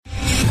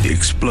the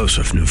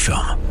explosive new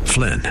film,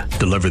 Flynn,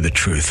 deliver the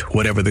truth,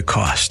 whatever the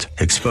cost,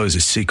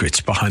 exposes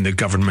secrets behind the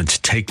government's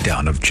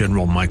takedown of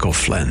General Michael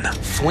Flynn.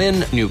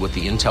 Flynn knew what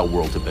the intel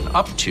world had been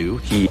up to.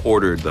 He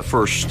ordered the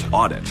first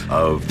audit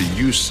of the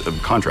use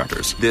of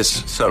contractors.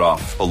 This set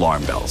off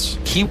alarm bells.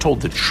 He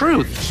told the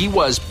truth. He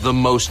was the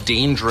most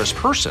dangerous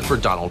person for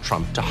Donald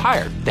Trump to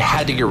hire. They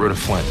had to get rid of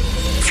Flynn.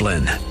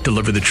 Flynn,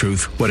 deliver the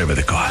truth, whatever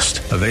the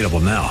cost. Available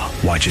now.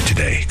 Watch it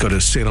today. Go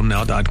to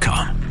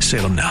salemnow.com.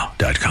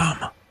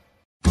 salemnow.com.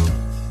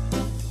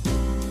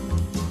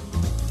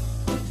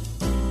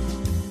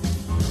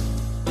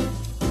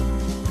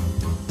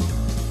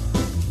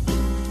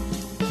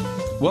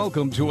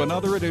 Welcome to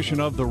another edition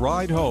of The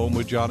Ride Home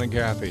with John and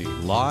Kathy,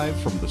 live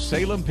from the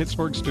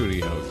Salem-Pittsburgh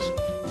studios.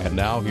 And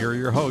now here are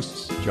your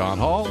hosts, John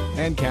Hall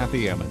and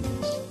Kathy Emmons.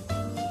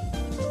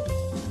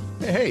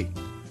 Hey,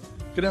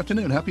 good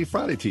afternoon. Happy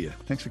Friday to you.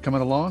 Thanks for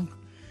coming along.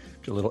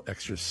 Got a little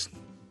extra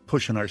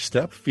push in our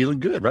step. Feeling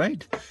good,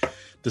 right?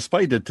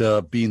 Despite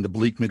it being the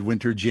bleak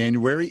midwinter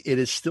January, it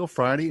is still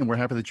Friday, and we're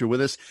happy that you're with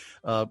us.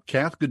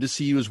 Kath, good to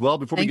see you as well.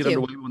 Before we get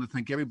underway, we want to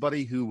thank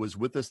everybody who was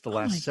with us the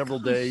last several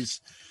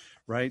days.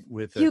 Right,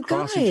 with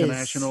Cross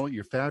International,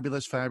 you're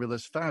fabulous,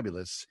 fabulous,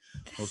 fabulous.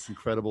 Most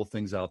incredible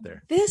things out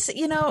there. This, a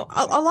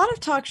lot of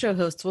talk show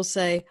hosts will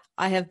say,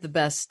 I have the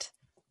best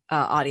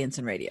audience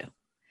in radio.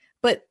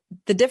 But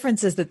the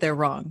difference is that they're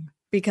wrong,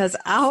 because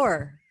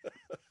our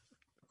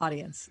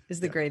audience is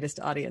the greatest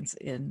audience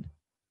in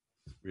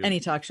any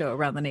talk show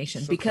around the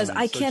nation. Because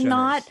I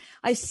cannot,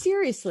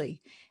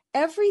 seriously,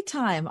 every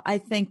time I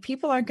think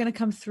people aren't going to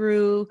come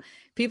through,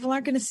 people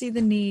aren't going to see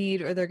the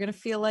need, or they're going to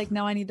feel like,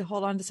 no, I need to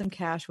hold on to some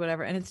cash,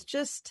 whatever. And it's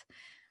just,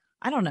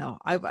 I don't know.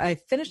 I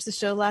finished the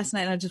show last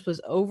night and I just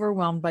was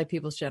overwhelmed by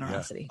people's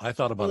generosity. Yeah, I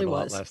thought about it a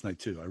lot last night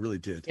too. I really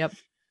did. Yep.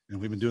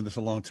 And we've been doing this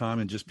a long time,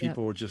 and just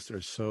people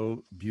are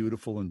so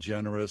beautiful and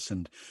generous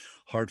and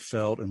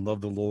heartfelt and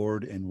love the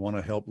Lord and want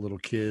to help little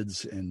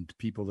kids and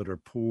people that are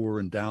poor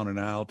and down and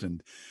out.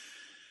 And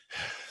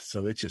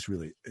so it's just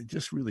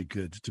really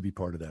good to be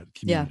part of that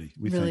community.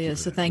 Yeah, it really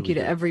is. So thank you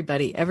to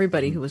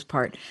everybody who was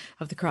part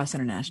of the Cross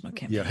International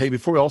campaign. Yeah. Hey,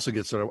 before we also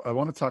get started, I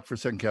want to talk for a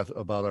second, Kath,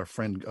 about our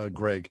friend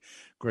Greg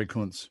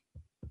Kuntz.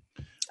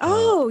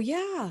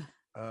 Yeah.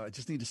 I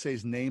just need to say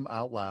his name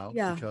out loud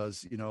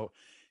because,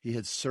 he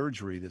had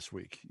surgery this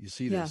week. You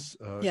see this?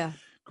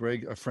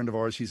 Greg, a friend of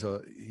ours, he's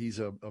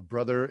a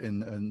brother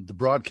in the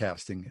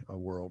broadcasting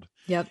world.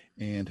 Yep.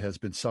 And has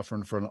been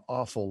suffering for an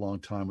awful long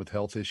time with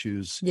health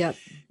issues. Yep.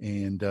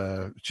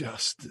 And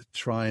just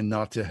trying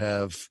not to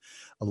have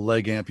a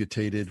leg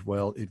amputated.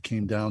 Well, it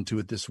came down to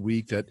it this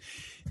week that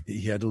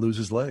he had to lose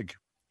his leg.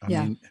 I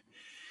mean,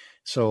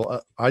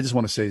 so I just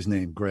want to say his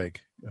name, Greg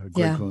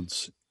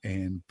Kuntz,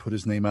 and put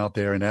his name out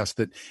there and ask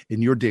that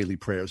in your daily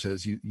prayers,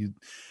 as you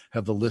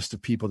have the list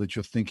of people that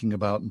you're thinking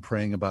about and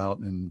praying about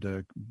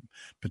and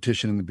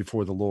petitioning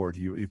before the Lord,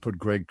 you put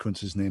Greg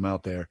Kuntz's name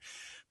out there,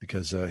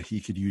 because he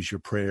could use your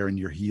prayer and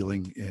your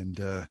healing and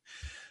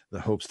the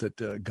hopes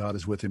that God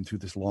is with him through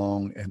this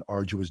long and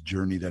arduous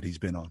journey that he's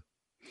been on.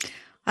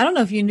 I don't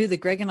know if you knew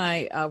that Greg and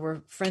I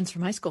were friends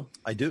from high school.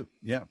 I do.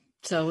 Yeah.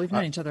 So we've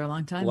known each other a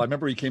long time. Well, I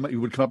remember he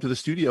would come up to the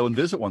studio and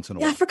visit once in a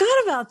while. Yeah, I forgot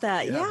about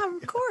that. Yeah,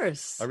 of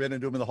course. I ran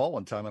into him in the hall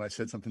one time and I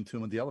said something to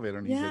him in the elevator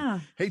and he said,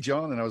 "Hey,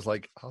 John." And I was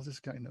like, how's this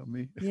guy know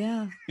me?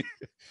 Yeah.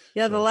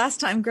 Yeah. The last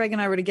time Greg and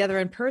I were together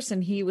in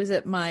person, he was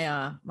at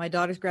my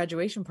daughter's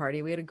graduation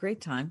party. We had a great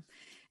time.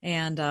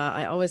 And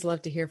I always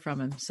love to hear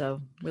from him.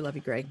 So we love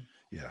you, Greg.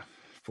 Yeah.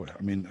 Boy,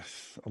 I mean,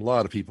 a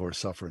lot of people are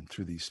suffering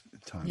through these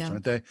times,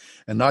 aren't they?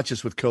 And not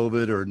just with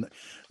COVID or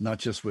not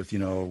just with,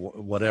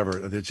 whatever.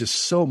 There's just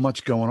so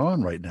much going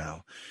on right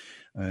now.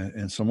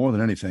 And so more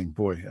than anything,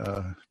 boy,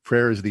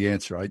 prayer is the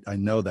answer. I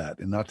know that.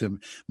 And not to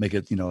make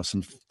it,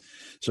 some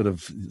sort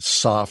of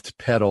soft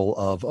pedal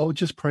of,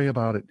 just pray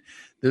about it.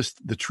 There's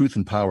the truth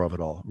and power of it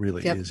all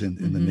really is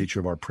in the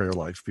nature of our prayer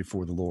life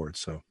before the Lord.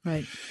 So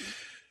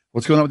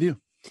what's going on with you?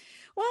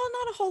 Well,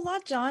 not a whole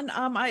lot, John.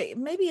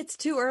 Maybe it's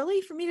too early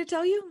for me to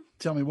tell you.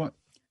 Tell me what?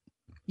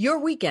 Your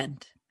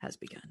weekend has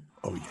begun.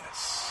 Oh,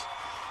 yes.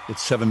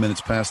 It's 7 minutes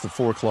past the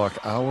 4:00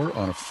 hour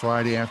on a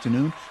Friday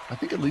afternoon. I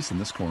think at least in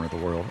this corner of the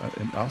world,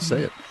 and I'll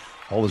say it,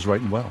 all is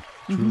right and well.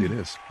 Truly it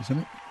is, isn't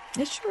it?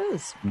 It sure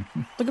is.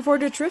 Looking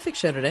forward to a terrific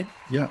show today.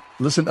 Yeah.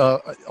 Listen,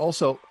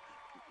 also,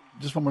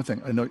 just one more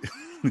thing. I know,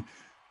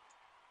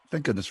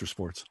 thank goodness for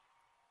sports.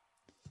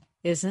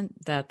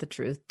 Isn't that the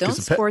truth? Don't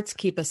sports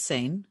keep us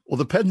sane? Well,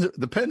 the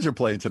Pens are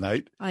playing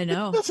tonight. I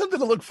know. That's something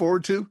to look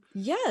forward to.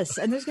 Yes,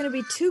 and there's going to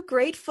be 2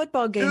 great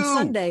football games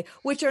Sunday,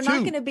 which are not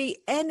going to be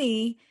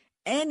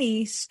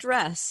any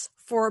stress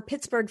for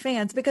Pittsburgh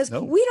fans because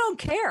we don't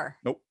care.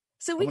 Nope.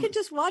 So we can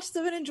just watch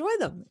them and enjoy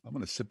them. I'm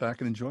going to sit back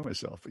and enjoy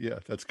myself. But yeah,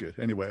 that's good.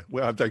 Anyway,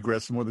 well, I've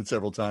digressed more than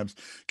several times.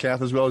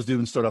 Kath, as well as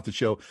doing start off the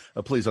show,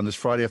 please, on this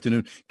Friday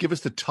afternoon, give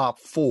us the top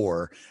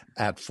 4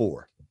 at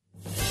 4.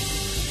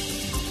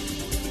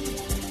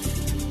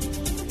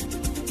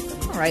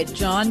 All right,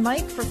 John,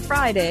 Mike, for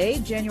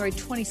Friday, January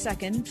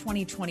 22nd,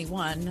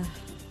 2021,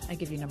 I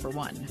give you number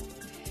 1.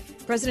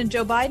 President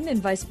Joe Biden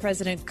and Vice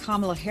President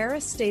Kamala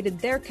Harris stated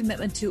their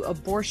commitment to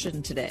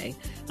abortion today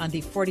on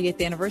the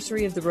 48th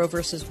anniversary of the Roe v.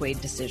 Wade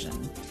decision.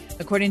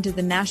 According to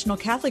the National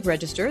Catholic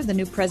Register, the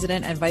new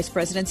president and vice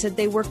president said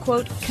they were,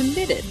 quote,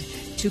 committed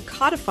to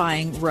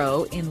codifying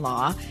Roe in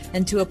law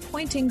and to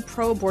appointing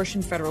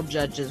pro-abortion federal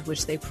judges,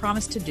 which they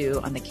promised to do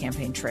on the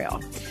campaign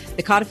trail.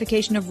 The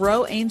codification of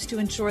Roe aims to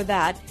ensure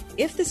that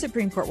if the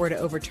Supreme Court were to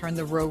overturn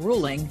the Roe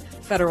ruling,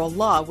 federal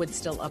law would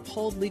still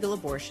uphold legal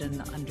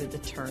abortion under the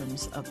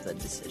terms of the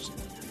decision.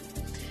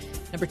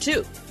 Number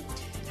 2.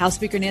 House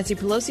Speaker Nancy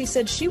Pelosi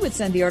said she would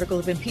send the article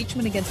of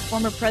impeachment against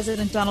former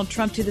President Donald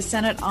Trump to the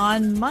Senate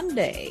on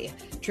Monday,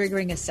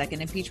 triggering a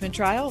second impeachment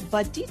trial,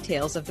 but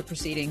details of the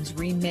proceedings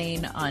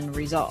remain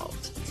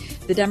unresolved.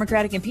 The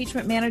Democratic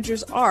impeachment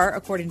managers are,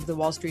 according to the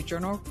Wall Street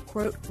Journal,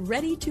 quote,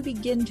 ready to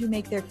begin to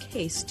make their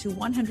case to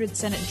 100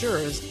 Senate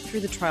jurors through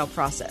the trial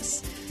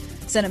process.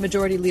 Senate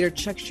Majority Leader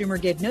Chuck Schumer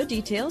gave no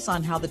details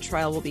on how the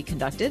trial will be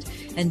conducted,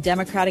 and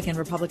Democratic and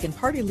Republican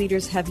Party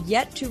leaders have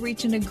yet to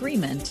reach an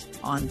agreement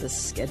on the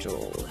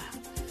schedule.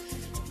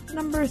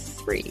 Number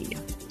 3.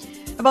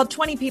 About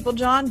 20 people,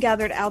 John,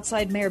 gathered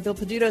outside Mayor Bill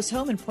Peduto's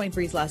home in Point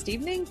Breeze last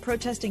evening,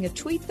 protesting a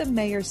tweet the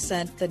mayor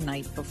sent the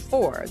night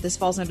before. This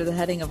falls under the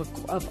heading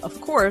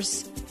of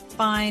course,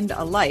 Find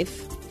a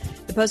Life.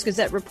 The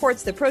Post-Gazette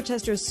reports that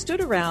protesters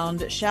stood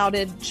around,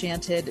 shouted,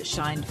 chanted,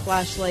 shined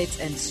flashlights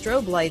and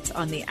strobe lights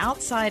on the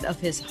outside of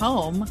his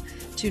home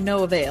to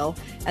no avail,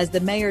 as the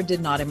mayor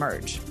did not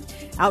emerge.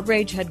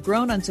 Outrage had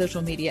grown on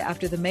social media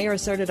after the mayor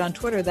asserted on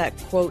Twitter that,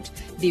 quote,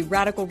 the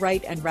radical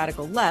right and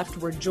radical left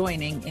were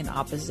joining in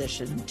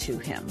opposition to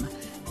him.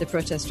 The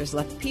protesters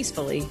left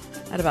peacefully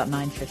at about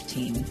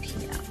 9:15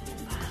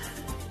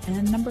 p.m.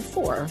 And number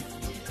 4,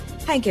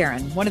 Hank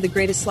Aaron, one of the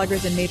greatest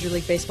sluggers in Major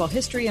League Baseball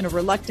history and a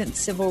reluctant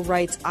civil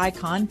rights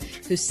icon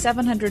whose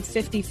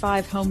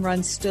 755 home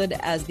runs stood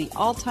as the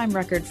all-time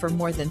record for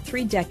more than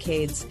 3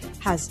 decades,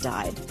 has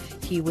died.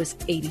 He was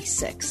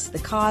 86. The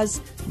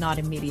cause, not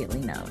immediately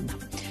known.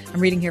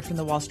 I'm reading here from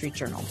the Wall Street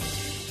Journal.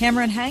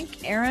 Hammer and Hank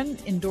Aaron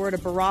endured a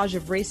barrage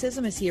of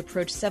racism as he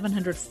approached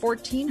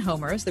 714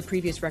 homers, the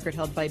previous record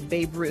held by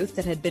Babe Ruth,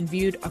 that had been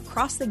viewed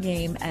across the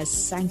game as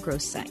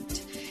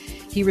sacrosanct.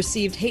 He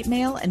received hate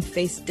mail and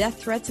faced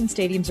death threats in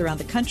stadiums around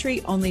the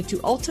country, only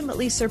to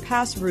ultimately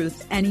surpass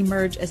Ruth and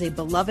emerge as a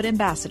beloved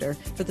ambassador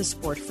for the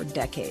sport for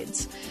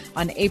decades.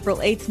 On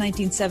April 8,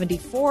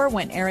 1974,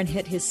 when Aaron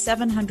hit his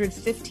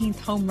 715th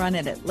home run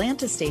at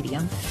Atlanta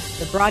Stadium,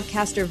 the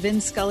broadcaster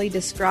Vin Scully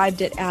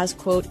described it as,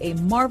 quote, a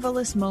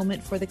marvelous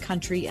moment for the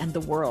country and the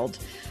world.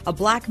 A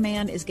black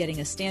man is getting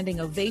a standing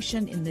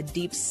ovation in the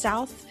Deep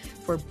South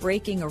for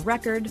breaking a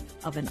record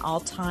of an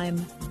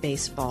all-time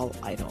baseball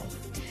idol.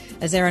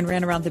 As Aaron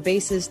ran around the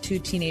bases, 2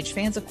 teenage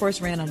fans, of course,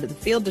 ran onto the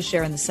field to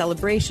share in the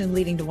celebration,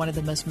 leading to one of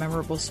the most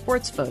memorable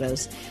sports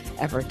photos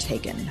ever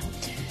taken.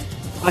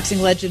 Boxing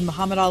legend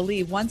Muhammad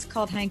Ali once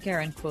called Hank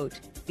Aaron, quote,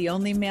 the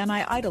only man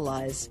I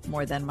idolize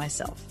more than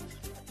myself.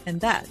 And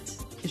that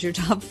is your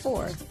top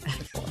 4 out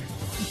of 4.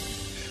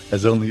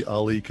 As only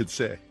Ali could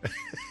say.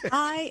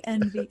 I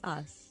envy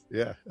us.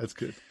 Yeah, that's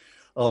good.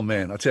 Oh,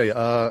 man, I'll tell you,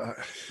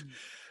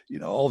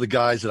 all the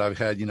guys that I've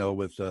had,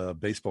 with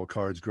baseball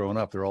cards growing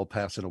up, they're all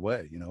passing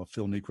away.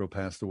 Phil Niekro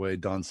passed away.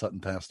 Don Sutton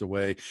passed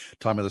away.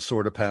 Tommy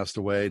Lasorda passed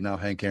away. Now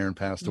Hank Aaron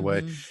passed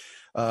away.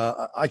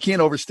 I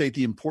can't overstate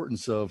the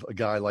importance of a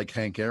guy like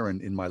Hank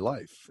Aaron in my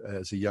life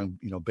as a young,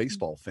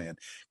 baseball fan.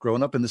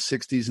 Growing up in the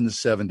 60s and the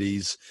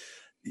 70s,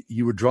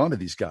 you were drawn to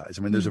these guys.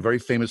 I mean, there's a very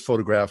famous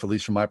photograph, at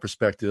least from my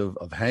perspective,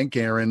 of Hank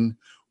Aaron,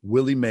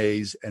 Willie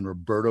Mays, and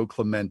Roberto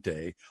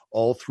Clemente,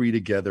 all 3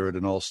 together at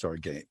an all-star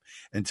game.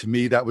 And to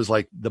me, that was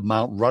like the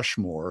Mount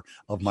Rushmore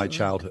of my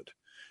childhood.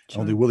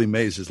 Sure. Only Willie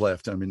Mays is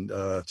left. I mean,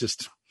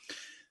 just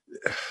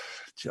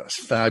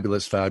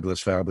fabulous, fabulous,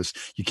 fabulous.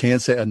 You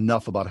can't say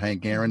enough about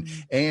Hank Aaron.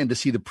 And to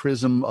see the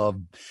prism of,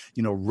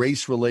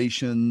 race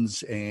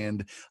relations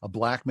and a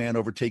black man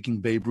overtaking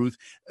Babe Ruth.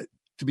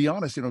 To be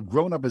honest,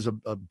 growing up as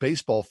a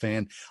baseball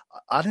fan,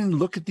 I didn't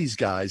look at these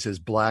guys as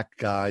black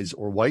guys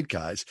or white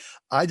guys.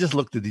 I just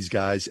looked at these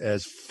guys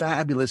as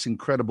fabulous,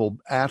 incredible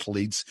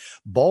athletes,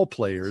 ball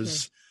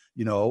players,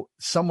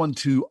 someone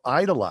to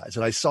idolize.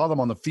 And I saw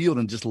them on the field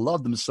and just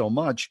loved them so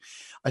much.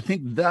 I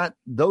think that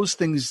those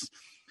things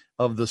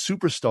of the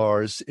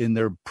superstars in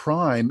their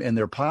prime and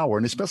their power,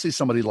 and especially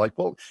somebody like,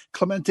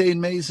 Clemente and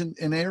Mays and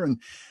Aaron,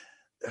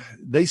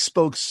 they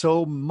spoke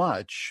so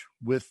much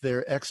with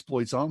their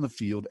exploits on the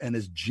field and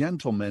as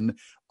gentlemen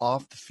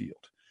off the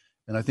field.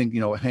 And I think,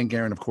 Hank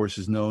Aaron, of course,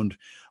 is known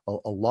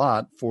a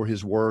lot for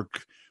his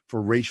work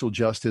for racial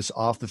justice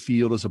off the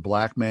field as a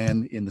black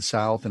man in the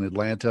South and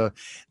Atlanta,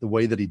 the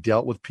way that he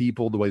dealt with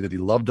people, the way that he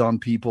loved on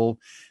people.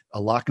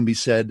 A lot can be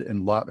said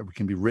and a lot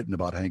can be written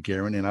about Hank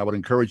Aaron. And I would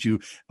encourage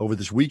you over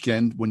this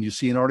weekend, when you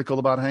see an article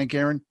about Hank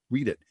Aaron,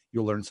 read it.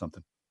 You'll learn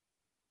something.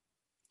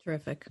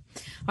 Terrific.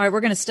 All right,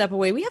 we're going to step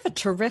away. We have a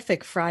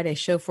terrific Friday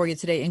show for you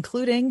today,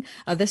 including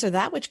This or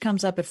That, which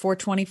comes up at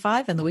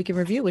 4:25, and the Week in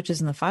Review, which is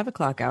in the 5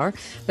 o'clock hour.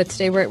 But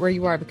stay right where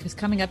you are, because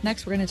coming up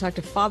next, we're going to talk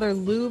to Father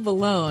Lou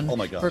Vallone. Oh,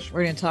 my gosh.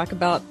 We're going to talk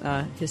about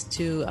his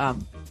two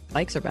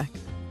bikes are back.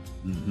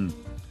 Mm-hmm.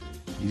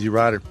 Easy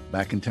Rider,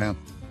 back in town.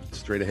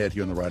 Straight ahead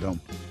here on the ride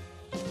home.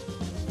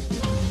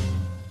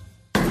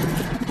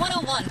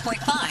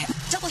 101.5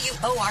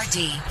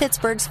 WORD.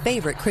 Pittsburgh's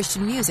favorite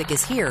Christian music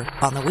is here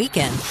on the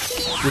weekend.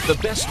 With the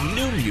best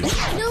new music.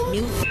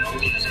 New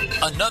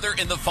Another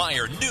in the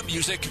fire. New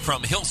music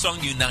from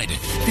Hillsong United.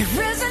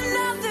 There is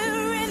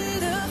another in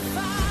the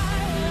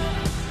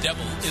fire.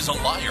 Devil is a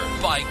Liar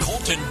by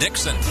Colton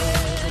Dixon.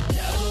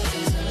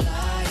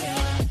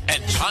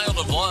 And Child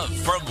of Love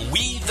from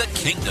We the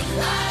Kingdom.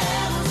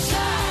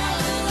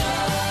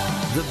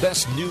 The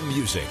best new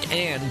music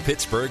and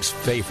Pittsburgh's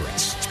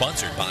favorites.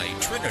 Sponsored by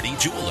Trinity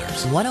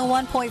Jewelers.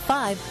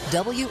 101.5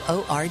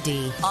 WORD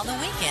on the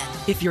weekend.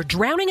 If you're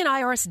drowning in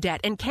IRS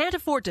debt and can't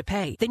afford to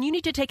pay, then you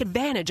need to take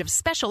advantage of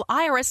special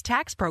IRS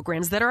tax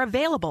programs that are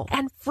available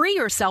and free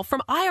yourself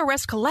from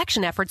IRS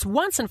collection efforts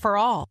once and for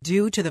all.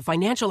 Due to the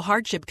financial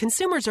hardship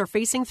consumers are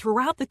facing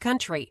throughout the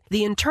country,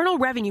 the Internal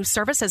Revenue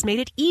Service has made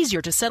it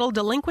easier to settle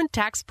delinquent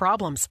tax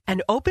problems.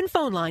 An open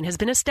phone line has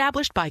been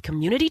established by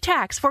Community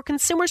Tax for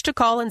consumers to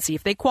call and see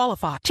if they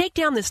qualify. Take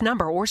down this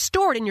number or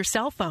store it in your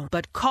cell phone,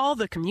 but call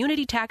the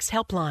Community Tax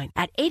Helpline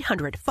at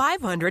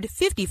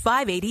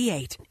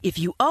 800-500-5588. If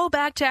you owe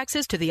back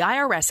taxes to the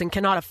IRS and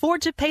cannot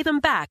afford to pay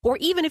them back, or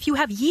even if you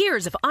have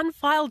years of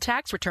unfiled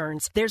tax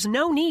returns, there's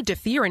no need to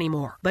fear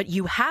anymore. But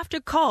you have to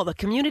call the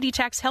Community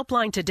Tax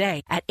Helpline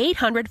today at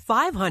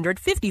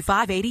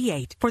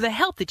 800-500-5588 for the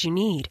help that you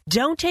need.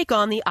 Don't take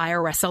on the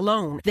IRS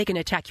alone. They can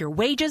attack your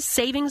wages,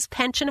 savings,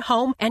 pension,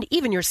 home, and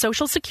even your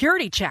Social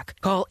Security check.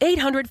 Call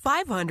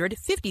 800-500-5588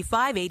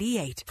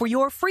 for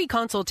your free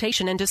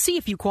consultation and to see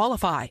if you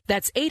qualify.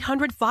 That's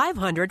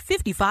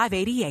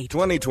 800-500-5588.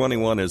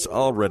 2021 is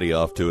already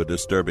off to a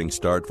disturbing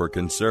start for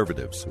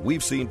conservatives.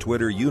 We've seen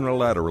Twitter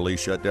unilaterally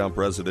shut down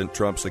President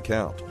Trump's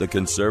account. The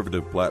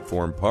conservative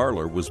platform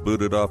Parler was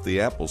booted off the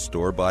Apple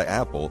Store by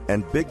Apple,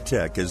 and big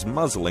tech is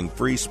muzzling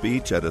free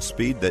speech at a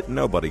speed that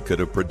nobody could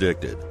have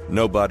predicted.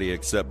 Nobody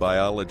except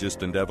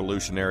biologist and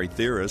evolutionary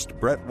theorist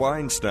Brett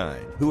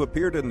Weinstein, who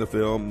appeared in the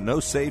film No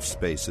Safe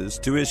Spaces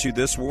to issue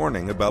this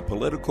warning about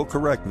political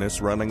correctness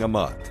running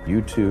amok.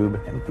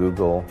 YouTube and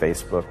Google,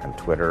 Facebook and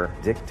Twitter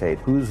dictate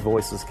whose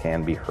voices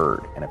can be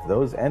heard. And if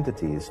those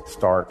entities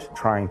start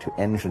trying to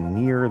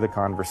engineer the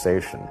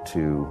conversation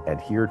to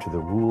adhere to the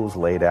rules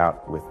laid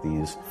out with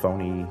these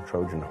phony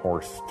Trojan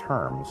horse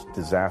terms,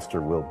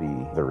 disaster will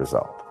be the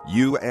result.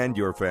 You and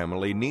your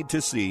family need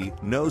to see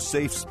No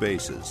Safe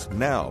Spaces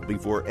now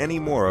before any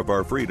more of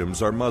our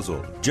freedoms are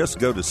muzzled. Just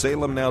go to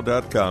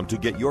salemnow.com to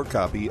get your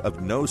copy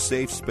of No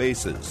Safe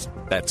Spaces.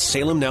 That's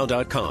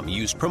salemnow.com.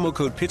 Use promo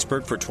code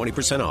Pittsburgh for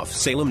 20% off.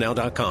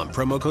 salemnow.com.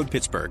 Promo code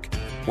Pittsburgh.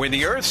 When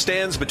the earth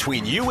stands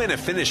between you and a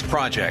finished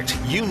project,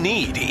 you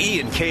need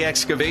E&K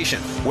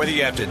Excavation. Whether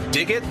you have to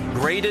dig it,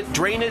 grade it,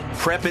 drain it,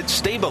 prep it,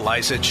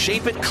 stabilize it,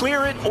 shape it,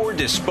 clear it, or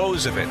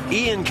dispose of it,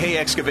 E&K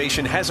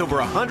Excavation has over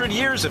 100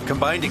 years of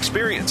combined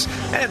experience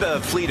and a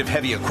fleet of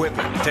heavy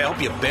equipment to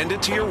help you bend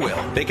it to your will.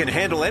 They can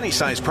handle any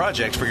size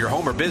project for your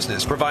home or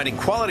business, providing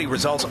quality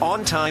results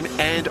on time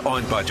and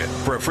on budget.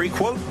 For a free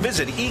quote,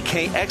 visit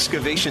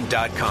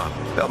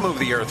ekexcavation.com. They'll move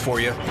the earth for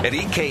you at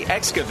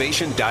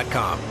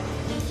ekexcavation.com.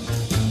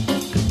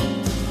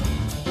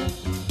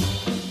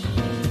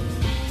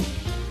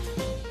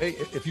 Hey,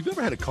 if you've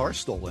ever had a car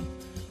stolen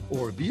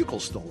or a vehicle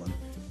stolen,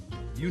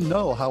 you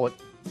know how it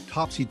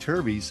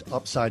topsy-turvies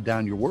upside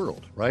down your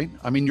world, right?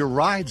 I mean, your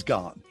ride's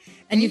gone.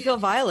 And you feel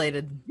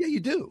violated. Yeah, you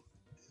do.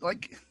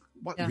 Like,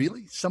 what, Yeah.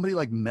 really? Somebody,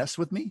 like, mess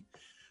with me?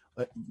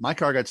 My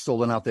car got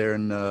stolen out there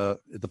in the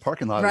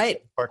parking lot Right.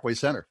 at Parkway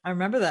Center. I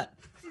remember that.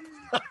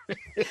 I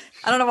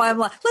don't know why I'm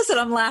laughing. Listen,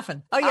 I'm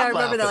laughing. Oh, yeah, I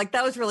remember that. Like,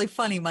 that was really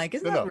funny, Mike.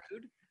 Isn't that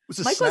rude? It was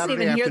a Mike Saturday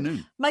wasn't even afternoon.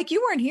 here. Mike,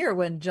 you weren't here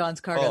when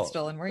John's car got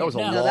stolen, were you?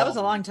 That was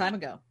a long time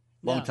ago.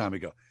 Long time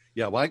ago.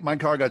 Yeah, my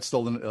car got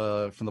stolen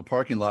from the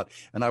parking lot,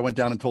 and I went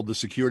down and told the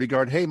security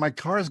guard, hey, my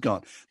car's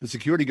gone. The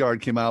security guard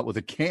came out with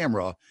a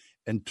camera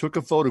and took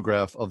a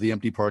photograph of the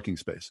empty parking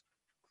space.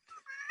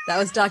 That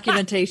was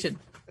documentation.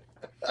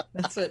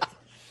 That's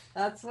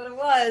what it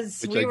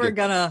was. Which We I were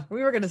get.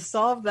 gonna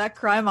solve that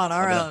crime on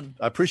our own.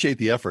 I appreciate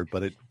the effort,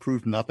 but it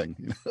proved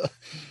nothing.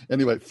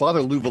 Anyway,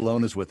 Father Lou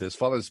Vallone is with us.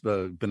 Father's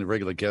been a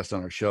regular guest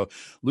on our show.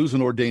 Lou's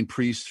an ordained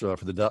priest for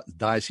the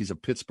Diocese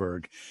of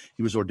Pittsburgh.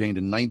 He was ordained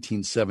in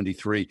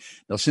 1973.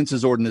 Now, since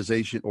his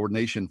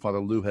ordination, Father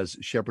Lou has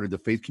shepherded the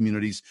faith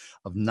communities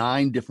of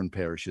 9 different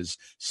parishes,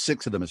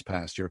 6 of them as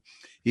pastor.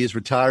 He is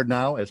retired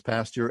now as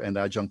pastor and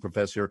adjunct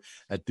professor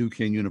at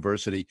Duquesne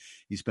University.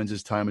 He spends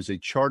his time as a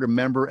charter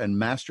member and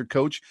master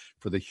coach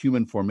for the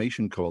Human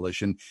Formation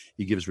Coalition.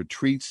 He gives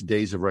retreats,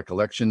 days of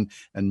recollection,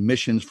 and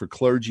missions for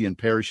clergy and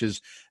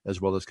parishes, as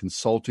well as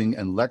consulting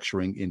and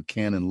lecturing in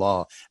canon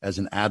law as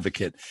an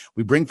advocate.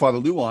 We bring Father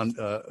Lou on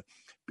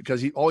because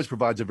he always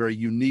provides a very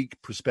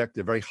unique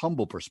perspective, very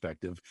humble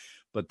perspective.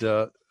 But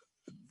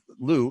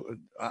Lou,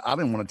 I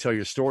didn't want to tell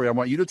your story. I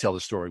want you to tell the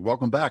story.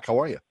 Welcome back. How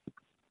are you?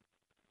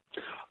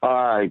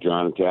 Hi,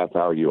 John and Kath.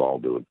 How are you all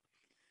doing?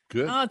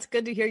 Good. Oh, it's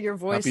good to hear your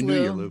voice, Happy Lou.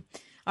 New Year, Lou.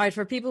 All right,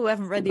 for people who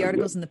haven't read the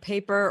articles in the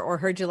paper or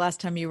heard you last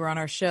time you were on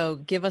our show,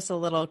 give us a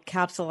little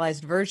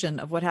capsulized version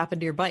of what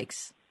happened to your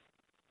bikes.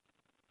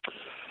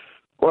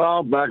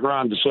 Well, back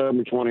around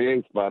December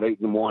 28th, about 8 in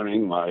the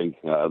morning, my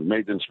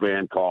maintenance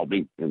man called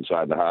me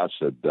inside the house,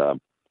 said,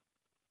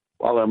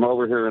 well, I'm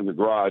over here in the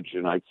garage,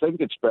 and I think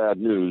it's bad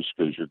news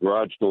because your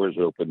garage door is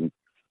open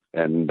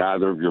and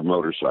neither of your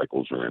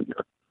motorcycles are in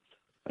here.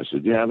 I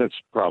said, yeah, that's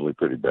probably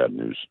pretty bad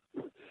news.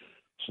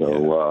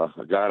 So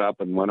I got up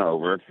and went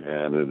over,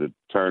 and it had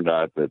turned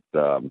out that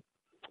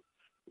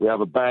we have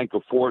a bank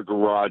of 4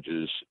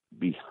 garages.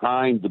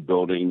 Behind the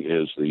building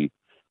is the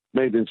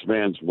maintenance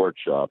man's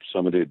workshop.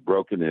 Somebody had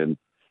broken in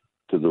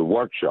to the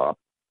workshop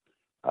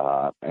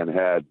and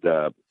had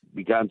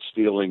begun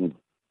stealing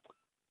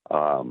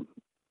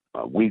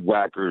weed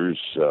whackers,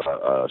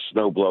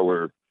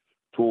 snowblower,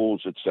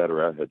 tools,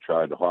 etc. Had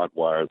tried to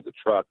hotwire the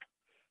truck.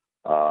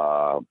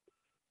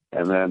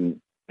 And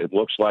then it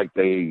looks like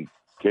they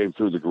came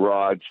through the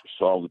garage,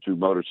 saw the 2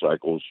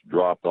 motorcycles,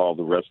 dropped all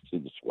the rest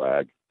of the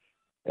swag,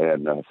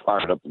 and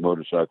fired up the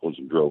motorcycles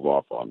and drove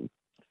off on them.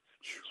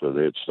 So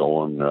they had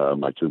stolen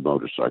my 2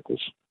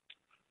 motorcycles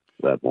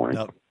that morning.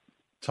 Now,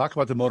 talk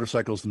about the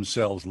motorcycles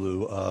themselves,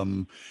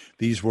 Lou.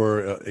 These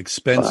were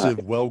expensive,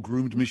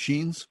 well-groomed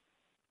machines?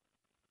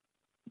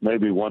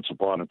 Maybe once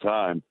upon a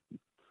time.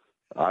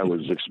 I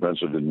was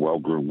expensive and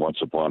well-groomed once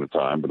upon a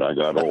time, but I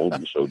got old,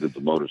 and so did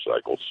the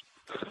motorcycles.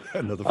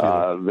 Another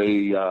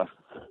feeling.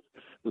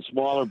 The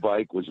smaller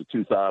bike was a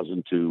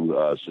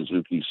 2002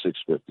 Suzuki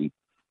 650,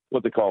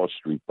 what they call a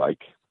street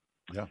bike.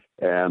 Yeah.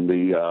 And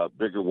the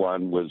bigger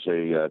one was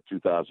a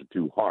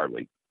 2002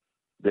 Harley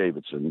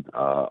Davidson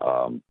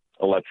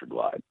Electric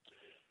Glide.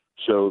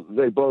 So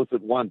they both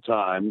at one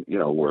time,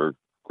 were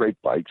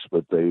great bikes,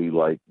 but they,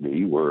 like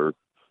me, were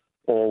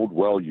old,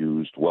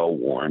 well-used,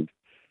 well-worn.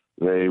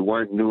 They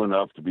weren't new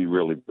enough to be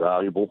really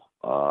valuable.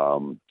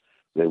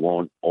 They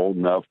weren't old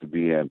enough to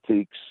be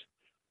antiques.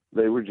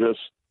 They were just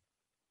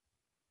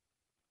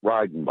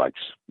riding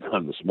bikes.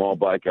 The small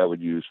bike I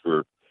would use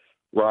for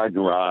riding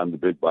around, the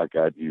big bike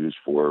I'd use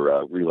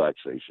for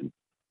relaxation,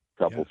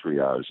 a couple, 3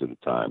 hours at a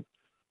time.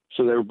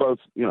 So they were both,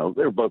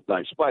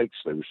 nice bikes.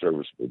 They were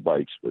serviceable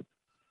bikes, but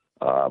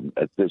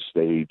at this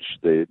stage,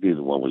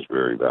 neither one was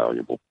very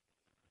valuable.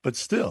 But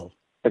still,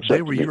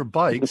 they were your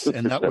bikes,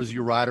 and that was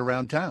your ride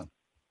around town.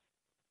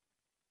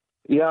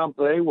 Yeah,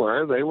 they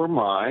were. They were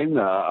mine.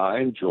 I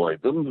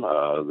enjoyed them.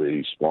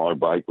 The smaller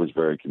bike was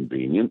very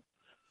convenient.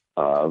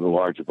 The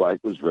larger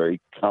bike was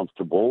very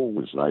comfortable. It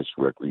was nice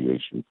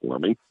recreation for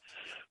me.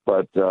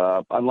 But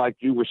unlike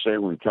you were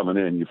saying when coming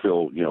in, you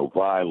feel,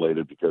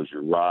 violated because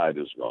your ride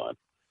is gone.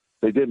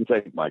 They didn't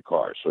take my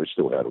car, so I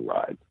still had a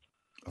ride.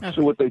 Okay.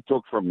 So what they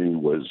took from me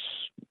was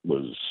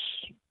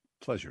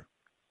pleasure.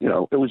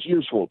 It was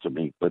useful to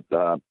me, but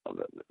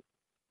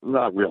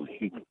not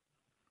really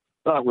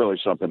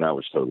something I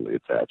was totally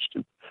attached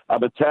to.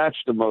 I'm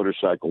attached to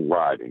motorcycle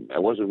riding. I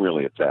wasn't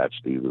really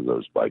attached to either of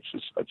those bikes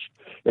as such,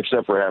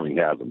 except for having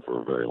had them for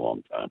a very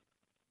long time.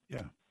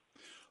 Yeah.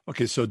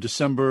 Okay, so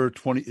December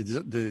 20,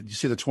 did you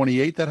say the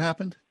 28th that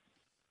happened?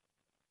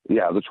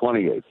 Yeah, the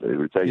 28th. They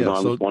were taken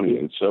on the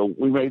 28th. So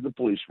we made the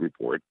police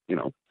report,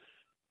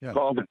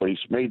 called the police,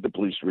 made the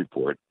police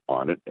report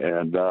on it.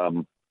 And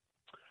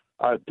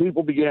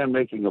people began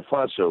making a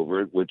fuss over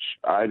it, which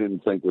I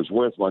didn't think was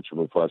worth much of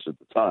a fuss at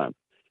the time.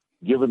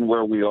 Given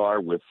where we are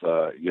with,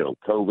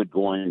 COVID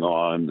going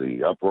on,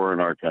 the uproar in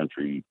our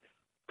country,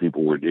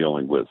 people were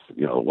dealing with,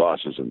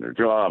 losses in their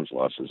jobs,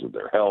 losses of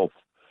their health,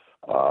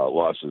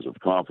 losses of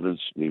confidence,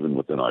 even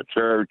within our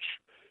church,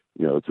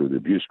 through the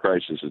abuse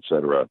crisis, et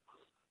cetera.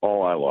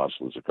 All I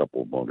lost was a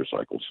couple of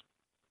motorcycles.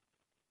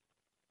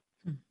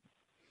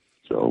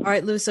 So, all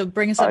right, Lou. So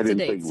bring us up to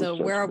date. So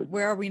where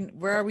are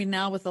we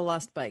now with the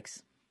lost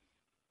bikes?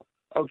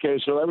 Okay,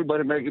 so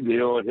everybody make a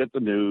deal. It hit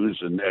the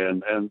news,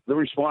 and the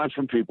response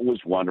from people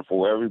was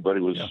wonderful. Everybody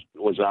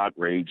was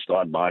outraged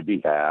on my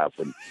behalf,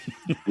 and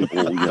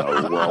people,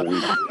 were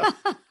always,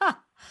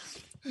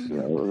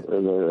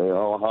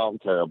 oh, how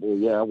terrible.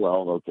 Yeah,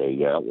 well, okay,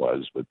 yeah, it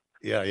was, but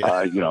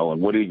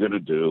and what are you going to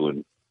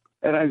do?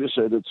 And I just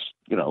said,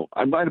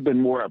 I might have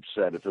been more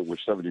upset if it were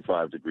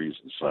 75 degrees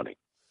and sunny.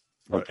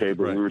 Okay,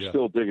 but we were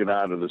still digging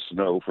out of the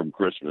snow from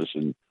Christmas,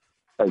 and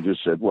I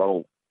just said,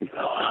 well,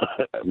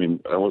 I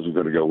wasn't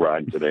going to go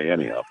riding today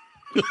anyhow.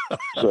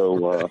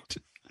 So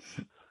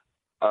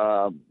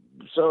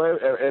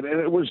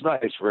it was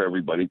nice for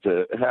everybody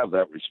to have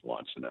that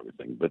response and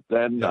everything. But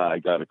then I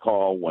got a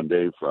call one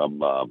day from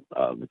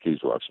the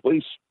Keys Rocks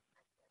Police,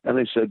 and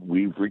they said,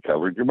 we've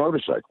recovered your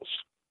motorcycles.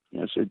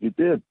 And I said, you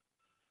did?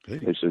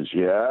 They says,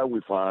 yeah,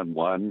 we found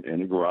one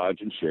in a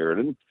garage in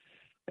Sheridan,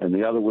 and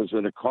the other was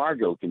in a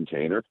cargo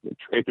container, the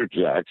Trader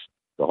Jack's,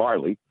 the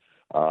Harley,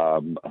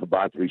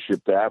 about to be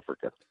shipped to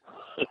Africa.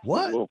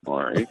 What? Well,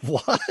 all right.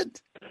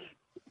 What?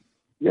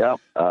 Yeah,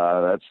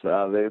 that's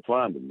how they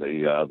found him.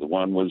 The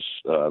one was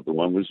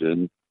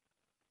in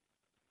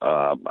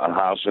a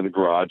house in a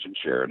garage in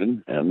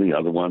Sheridan, and the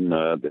other one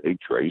they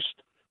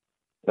traced.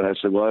 And I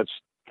said, well, it's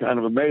kind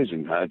of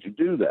amazing. How'd you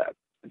do that?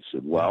 He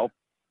said, well,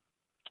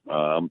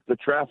 the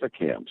traffic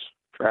cameras.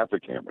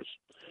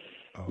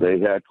 Oh. They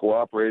had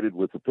cooperated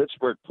with the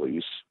Pittsburgh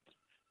police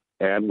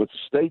and with the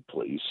state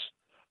police.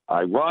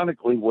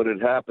 Ironically, what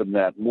had happened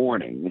that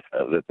morning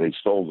that they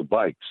stole the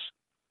bikes,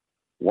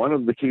 one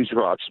of the Keys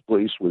Rocks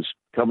police was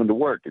coming to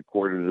work at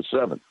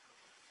 6:45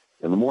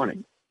 in the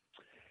morning,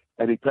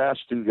 and he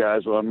passed two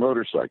guys on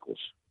motorcycles.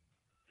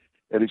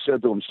 And he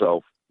said to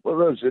himself, what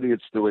are those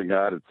idiots doing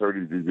out at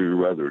 30-degree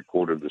weather at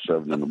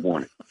 6:45 in the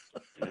morning?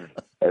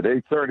 At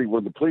 8:30,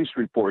 when the police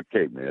report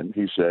came in,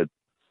 he said,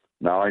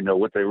 now I know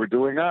what they were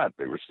doing out.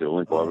 They were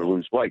stealing Father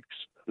Lou's bikes.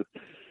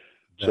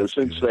 So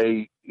since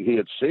he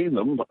had seen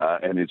them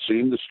and had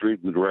seen the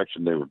street and the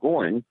direction they were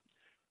going,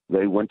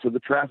 they went to the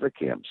traffic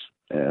cams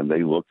and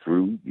they looked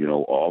through,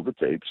 all the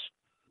tapes,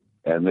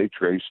 and they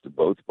traced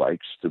both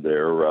bikes to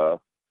their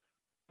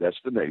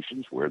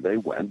destinations where they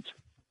went.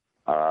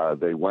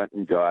 They went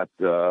and got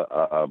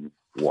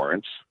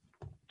warrants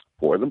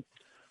for them,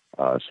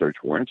 search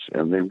warrants,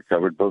 and they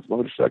recovered both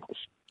motorcycles.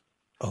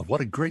 Oh,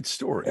 what a great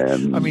story.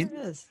 And, I mean,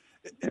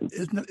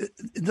 isn't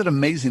it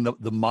amazing,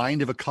 the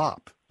mind of a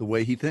cop, the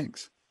way he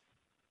thinks?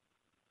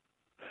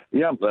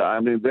 Yeah, I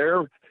mean,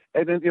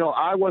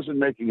 I wasn't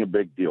making a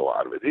big deal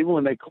out of it. Even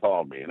when they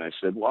called me and I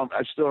said, well,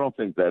 I still don't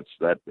think that's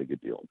that big a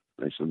deal.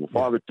 They said, well,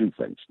 Father, two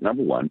things.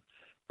 Number one,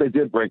 they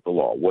did break the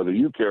law. Whether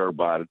you care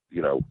about it,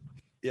 or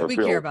we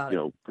feel, care about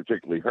it.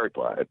 Particularly hurt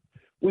by it,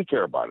 we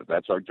care about it.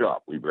 That's our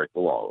job. We break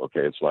the law.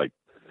 Okay, it's like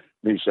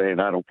me saying,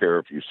 I don't care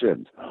if you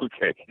sinned.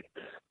 Okay,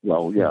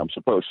 well, yeah, I'm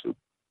supposed to.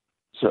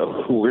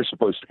 So we're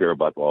supposed to care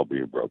about the law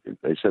being broken.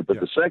 They said, but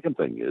the second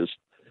thing is,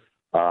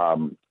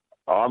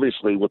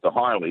 obviously with the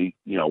Harley,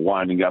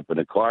 winding up in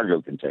a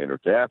cargo container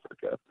to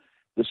Africa,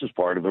 this is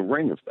part of a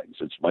ring of things.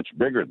 It's much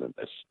bigger than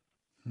this.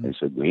 They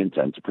said, we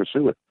intend to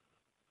pursue it.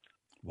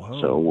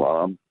 Wow.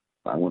 So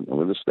I went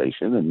over to the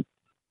station and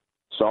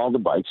saw the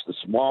bikes. The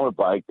smaller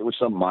bike, there was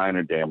some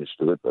minor damage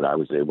to it, but I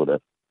was able to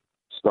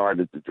start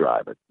it to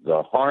drive it.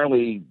 The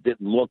Harley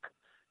didn't look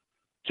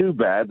too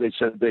bad. They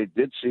said they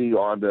did see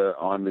on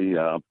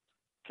the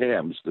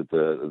cams that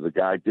the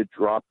guy did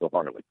drop the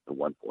Harley at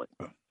one point.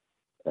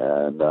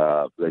 And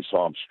they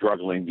saw him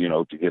struggling,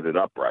 to get it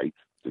upright,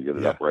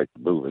 to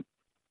move it.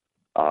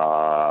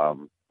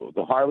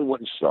 The Harley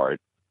wouldn't start,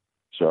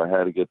 so I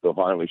had to get the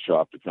Harley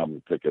shop to come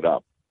and pick it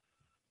up.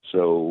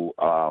 So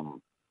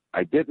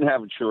I didn't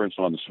have insurance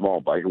on the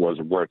small bike. It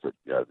wasn't worth it.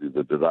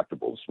 The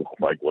deductible, the small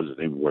bike wasn't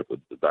even worth the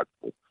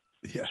deductible.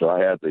 Yeah. So I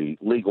had the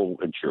legal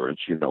insurance,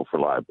 for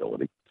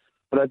liability.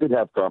 But I did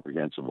have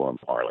comprehensive on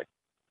Harley.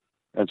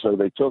 And so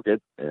they took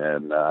it,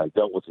 and I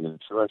dealt with an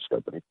insurance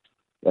company.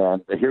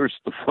 And here's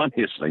the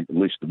funniest thing, at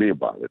least to me,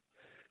 about it.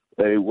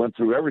 They went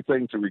through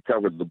everything to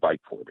recover the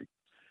bike for me.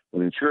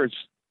 When the insurance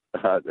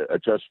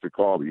adjuster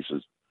called, he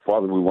says,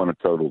 Father, we want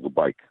to total the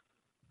bike.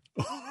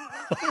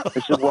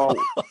 I said, well,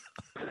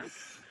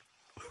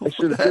 it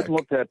didn't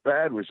look that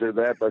bad. We said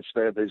that much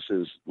that. They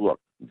says,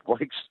 look, the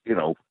bike's,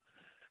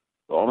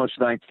 almost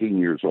 19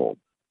 years old.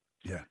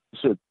 Yeah.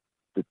 So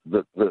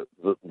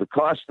the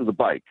cost of the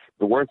bike,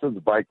 the worth of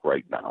the bike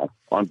right now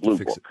on Blue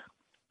Book,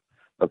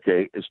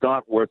 okay, it's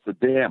not worth the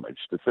damage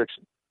to fix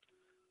it.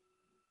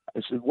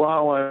 I said,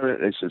 well,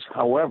 it says,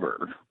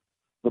 however,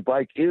 the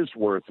bike is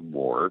worth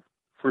more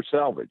for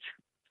salvage.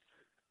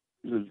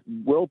 He says,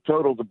 we'll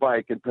total the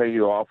bike and pay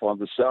you off on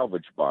the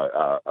salvage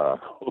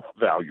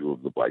value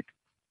of the bike.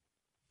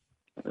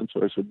 And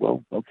so I said,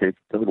 well, okay,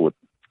 total it.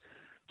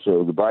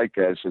 So the bike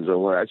guy says,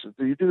 I said,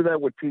 do you do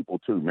that with people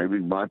too? Maybe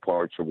my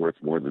parts are worth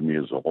more than me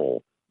as a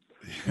whole.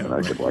 Yeah, and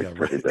I could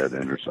trade that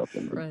in or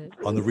something. Right.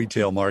 On the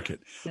retail market.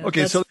 Yeah,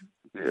 okay, so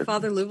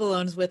Father Lou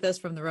Vallone is with us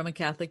from the Roman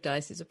Catholic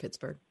Diocese of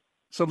Pittsburgh.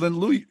 So then,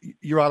 Lou,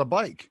 you're on a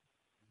bike.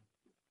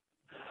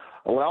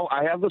 Well,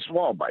 I have the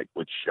small bike,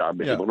 which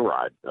I'm able to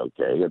ride,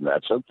 okay, and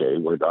that's okay.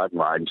 We're not in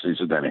riding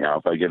season anyhow.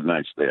 If I get a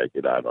nice day, I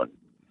get out on it.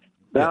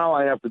 Now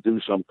I have to do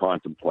some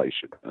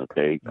contemplation,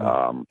 okay?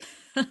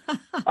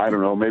 I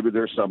don't know, maybe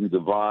there's some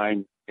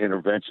divine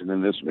intervention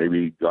in this.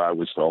 Maybe God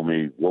was telling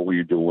me, what were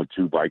you doing with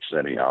two bikes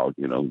anyhow?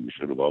 You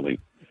should have only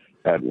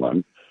had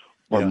one.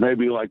 Or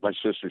maybe, like my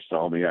sister's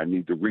telling me, I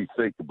need to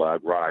rethink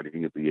about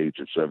riding at the age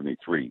of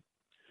 73.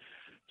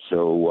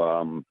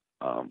 So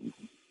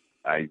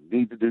I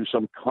need to do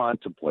some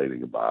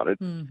contemplating about it.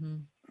 Mm-hmm.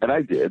 And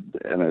I did.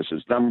 And I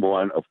says, number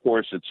one, of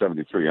course, at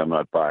 73, I'm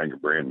not buying a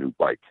brand new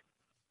bike.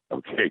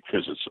 Okay,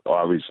 because it's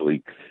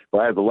obviously, if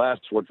I had the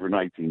last one for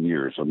 19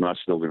 years, I'm not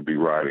still going to be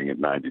riding at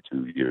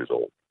 92 years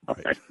old.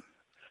 Okay.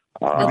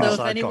 Although if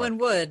anyone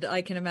would,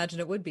 I can imagine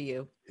it would be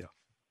you.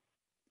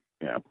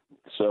 Yeah.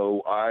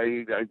 So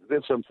I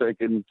did some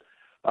thinking,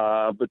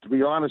 but to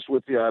be honest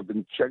with you, I've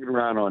been checking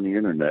around on the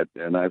internet,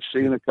 and I've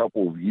seen a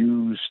couple of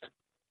used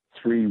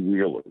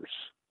three-wheelers.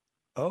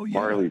 Oh, yeah.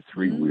 Harley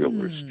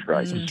three-wheelers.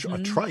 A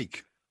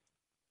trike.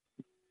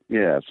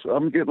 Yes,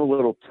 I'm getting a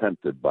little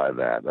tempted by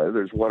that.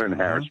 There's one in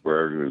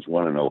Harrisburg. There's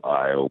one in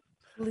Ohio.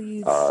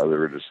 Please.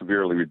 They're at a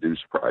severely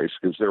reduced price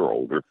because they're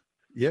older.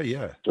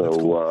 Yeah. So,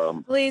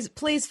 cool.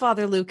 Please,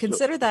 Father Lou,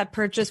 consider that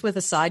purchase with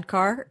a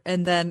sidecar,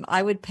 and then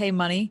I would pay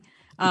money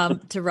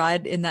to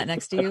ride in that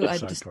next to you. A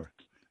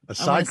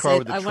sidecar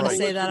with a trike. I want to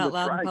say that out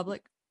loud in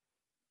public.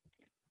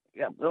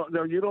 Yeah,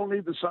 no, you don't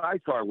need the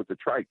sidecar with the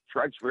trike.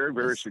 Trike's very,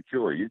 very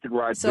secure. You can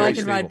ride. So I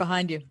can ride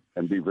behind you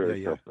and be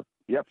very comfortable.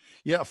 Yep.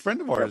 Yeah, a friend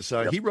of ours,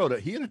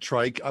 he had a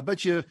trike. I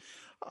bet you,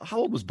 how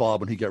old was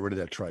Bob when he got rid of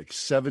that trike?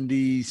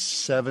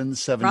 77,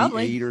 78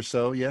 Probably. Or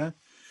so. Yeah.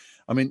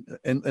 I mean,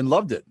 and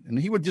loved it. And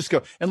he would just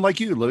go, and like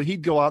you, Lou,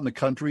 he'd go out in the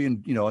country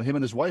and, him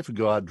and his wife would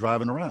go out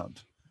driving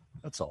around.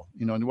 That's all,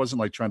 and it wasn't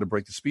like trying to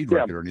break the speed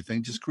record or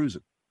anything, just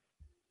cruising.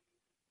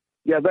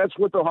 Yeah, that's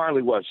what the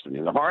Harley was to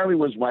me. The Harley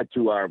was my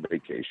 2-hour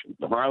vacation.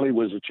 The Harley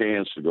was a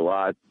chance to go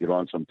out, get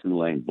on some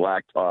 2-lane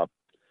blacktop,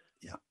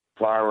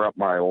 fire up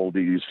my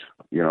oldies,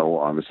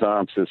 on the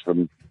sound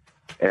system,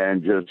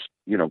 and just,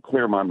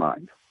 clear my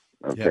mind.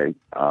 Okay.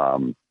 Yeah.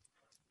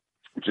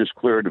 Just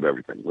clear it of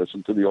everything.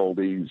 Listen to the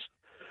oldies.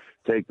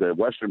 Take the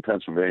Western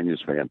Pennsylvania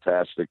is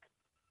fantastic.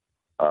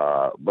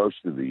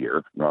 Most of the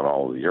year, not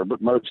all of the year,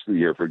 but most of the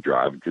year for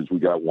driving, because we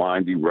got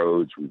windy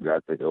roads, we've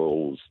got the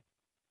hills,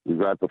 we've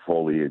got the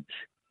foliage.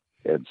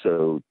 And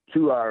so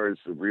 2 hours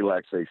of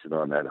relaxation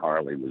on that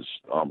Harley was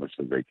almost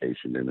a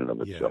vacation in and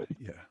of itself.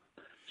 Yeah.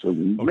 So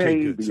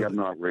maybe I'm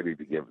not ready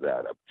to give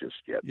that up just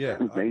yet. Yeah,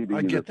 maybe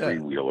I the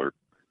three-wheeler.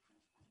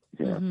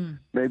 Yeah,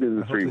 maybe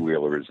the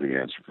three-wheeler is the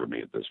answer for me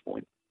at this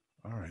point.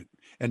 All right.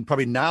 And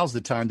probably now's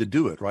the time to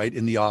do it, right,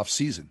 in the off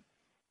season.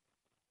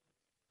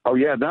 Oh,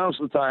 yeah, now's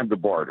the time to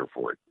barter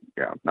for it.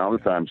 Yeah, now the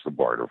time's to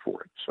barter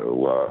for it.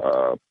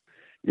 So,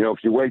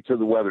 if you wait till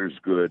the weather's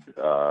good,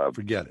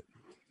 forget it.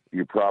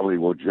 You probably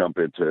will jump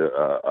into,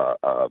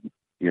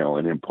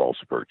 an impulse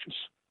purchase.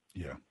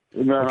 Yeah.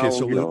 No,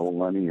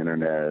 on the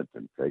internet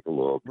and take a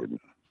look.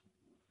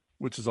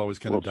 Which is always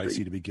kind of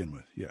dicey to begin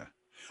with. Yeah.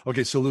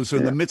 Okay, so Lou,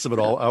 in the midst of it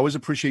all, I always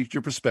appreciate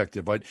your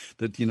perspective, right?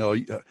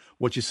 That,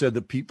 what you said,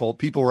 that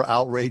people were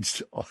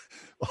outraged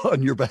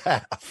on your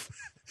behalf.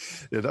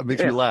 That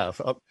makes me laugh.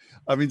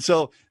 I mean,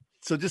 so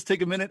just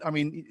take a minute. I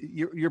mean,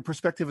 your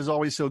perspective is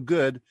always so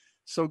good.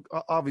 So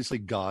obviously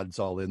God's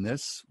all in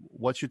this.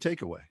 What's your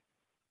takeaway?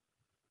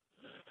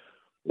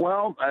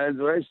 Well, as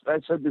I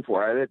said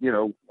before,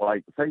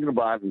 like thinking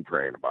about it and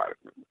praying about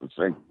it.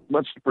 Saying,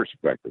 what's the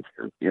perspective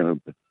here?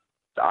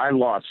 I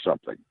lost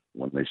something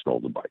when they stole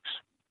the bikes,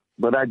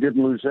 but I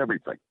didn't lose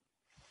everything.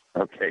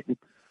 Okay.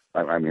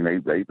 I mean,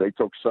 they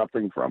took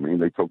something from me.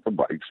 They took the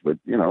bikes, but,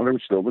 there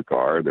was still the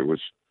car.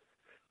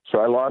 So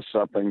I lost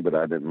something, but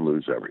I didn't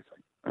lose everything.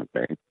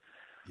 Okay.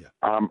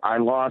 Yeah. I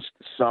lost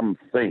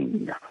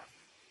something.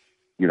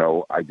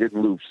 I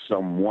didn't lose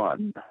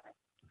someone.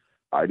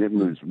 I didn't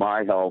lose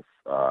my health.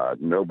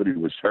 Nobody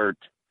was hurt.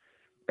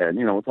 And,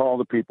 with all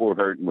the people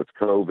hurting with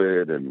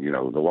COVID and,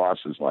 the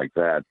losses like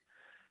that,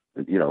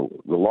 the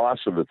loss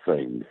of a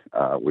thing,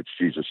 which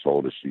Jesus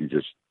told us, you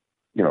just,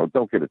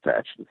 don't get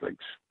attached to things.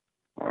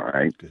 All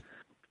right. Good.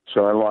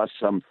 So I lost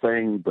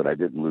something, but I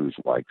didn't lose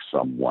like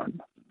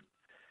someone.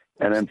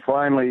 And then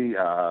finally,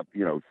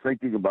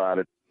 thinking about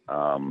it,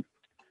 I'm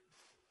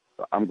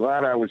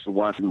glad I was the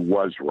one who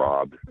was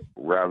robbed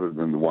rather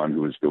than the one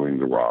who was doing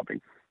the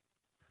robbing.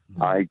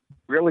 I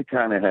really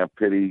kind of have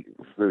pity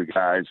for the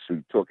guys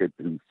who took it,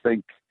 who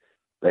think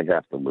they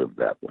have to live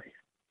that way.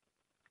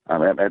 I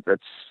mean,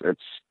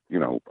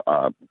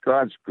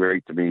 God's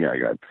great to me. I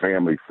got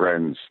family,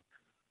 friends,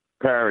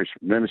 parish,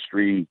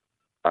 ministry.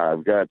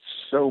 I've got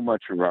so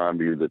much around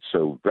me that's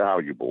so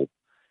valuable.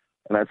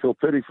 And I feel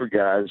pity for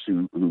guys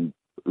who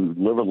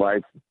live a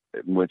life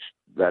in which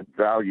that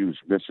value is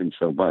missing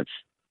so much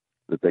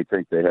that they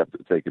think they have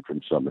to take it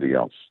from somebody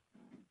else.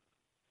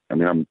 I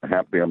mean, I'm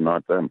happy I'm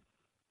not them.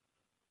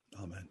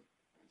 Amen.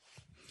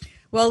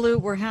 Well, Lou,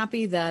 we're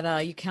happy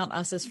that you count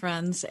us as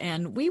friends,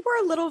 and we were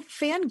a little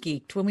fan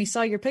geeked when we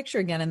saw your picture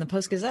again in the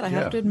Post-Gazette. I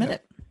have to admit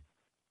it.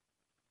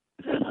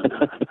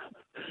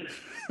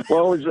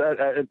 Well,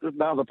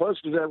 now the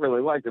Post-Gazette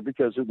really liked it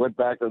because it went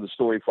back to the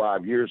story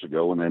 5 years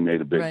ago when they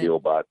made a big deal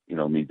about,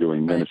 me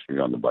doing ministry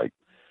on the bike.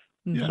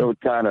 Yeah. So it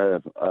kind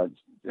of,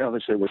 they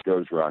say what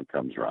goes around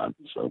comes around.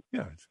 So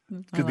yeah,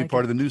 it could be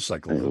part of the news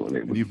cycle.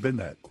 And you've been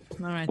that.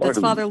 All right. That's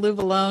Father Lou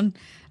Vallone,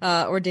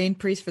 ordained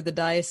priest for the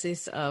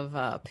Diocese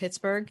of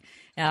Pittsburgh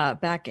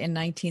back in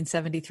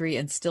 1973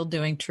 and still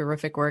doing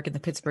terrific work in the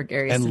Pittsburgh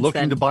area. And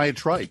looking to buy a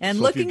trike. And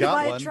so looking to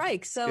buy a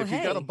trike. So, if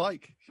you got a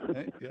bike,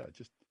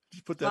 just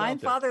put that find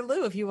out there. Father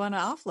Lou if you want to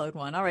offload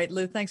one. All right,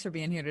 Lou, thanks for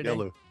being here today. Yeah,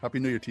 Lou. Happy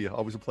New Year to you.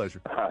 Always a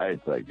pleasure. All right.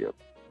 Thank you.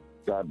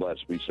 God bless.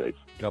 Be safe.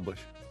 God bless.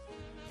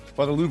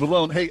 Father Lou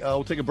Vallone. Hey,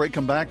 we'll take a break.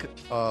 Come back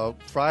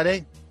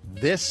Friday.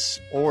 This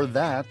or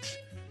that.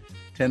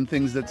 10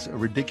 things that's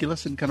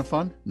ridiculous and kind of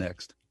fun.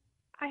 Next.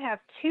 I have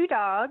two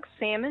dogs,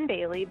 Sam and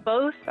Bailey.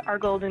 Both are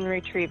golden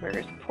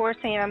retrievers. Poor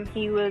Sam,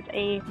 he was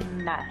a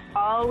mess.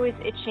 Always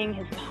itching.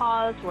 His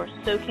paws were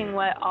soaking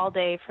wet all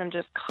day from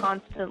just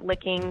constant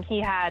licking.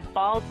 He had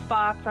bald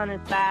spots on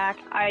his back.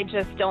 I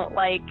just don't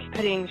like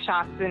putting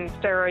shots and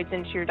steroids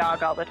into your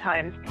dog all the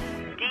time.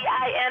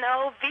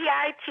 DINOVITE.com.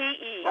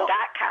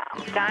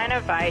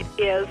 Dinovite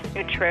is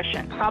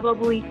nutrition.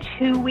 Probably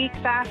 2 weeks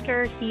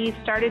after he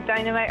started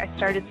Dinovite, I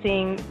started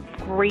seeing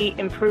great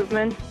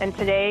improvements, and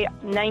today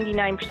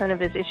 99% of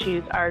his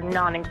issues are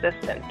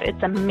non-existent.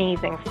 It's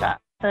amazing stuff.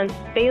 Since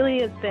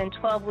Bailey has been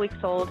 12 weeks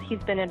old,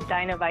 he's been a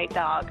Dinovite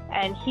dog,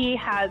 and he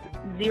has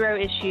 0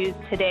 issues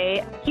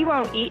today. He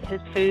won't eat his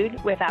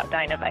food without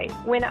Dinovite.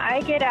 When I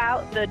get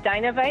out the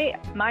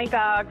Dinovite, my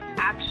dogs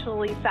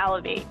actually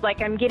salivate,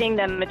 like I'm getting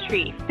them a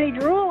treat. They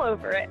drool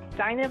over it.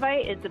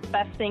 Dinovite is the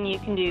best thing you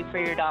can do for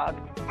your dog.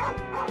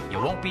 You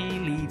won't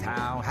believe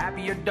how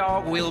happy your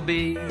dog will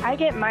be. I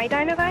get my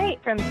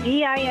Dinovite from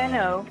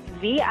DINOVITE.com.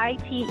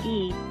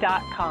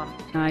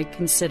 I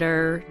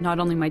consider not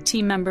only my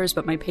team members,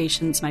 but my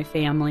patients, my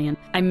family, and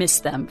I miss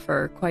them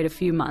for quite a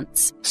few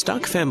months.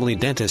 Stock Family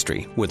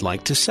Dentistry would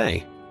like to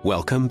say,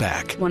 welcome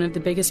back. One of the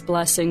biggest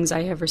blessings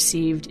I have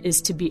received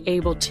is to be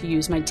able to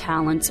use my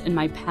talents and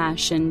my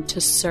passion to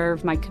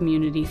serve my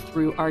community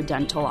through our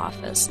dental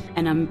office.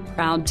 And I'm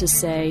proud to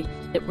say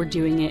that we're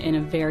doing it in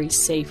a very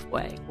safe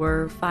way.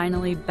 We're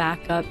finally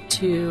back up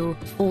to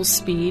full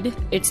speed.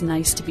 It's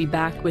nice to be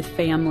back with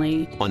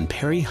family. On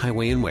Perry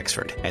Highway in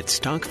Wexford at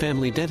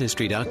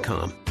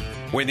StockFamilyDentistry.com.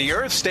 When the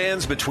earth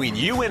stands between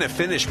you and a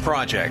finished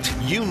project,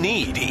 you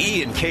need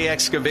E&K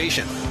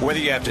Excavation. Whether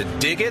you have to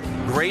dig it,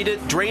 grade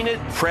it, drain it,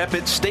 prep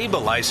it,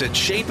 stabilize it,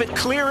 shape it,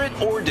 clear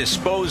it, or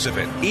dispose of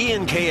it,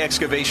 E&K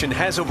Excavation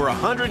has over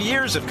 100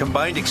 years of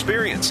combined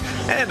experience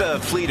and a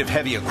fleet of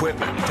heavy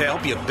equipment to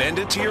help you bend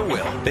it to your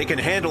will. They can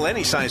handle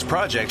any size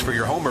project for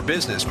your home or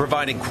business,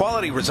 providing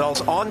quality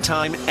results on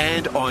time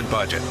and on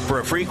budget.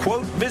 For a free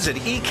quote, visit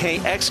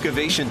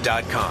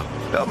ekexcavation.com.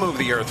 They'll move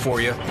the earth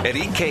for you at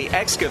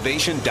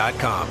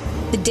ekexcavation.com.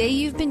 The day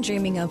you've been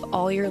dreaming of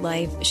all your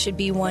life should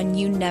be one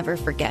you never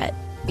forget.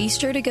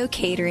 Bistro To Go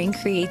Catering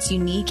creates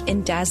unique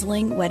and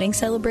dazzling wedding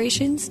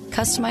celebrations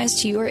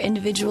customized to your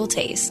individual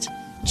taste.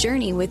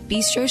 Journey with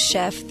Bistro's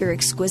chef through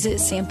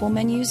exquisite sample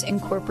menus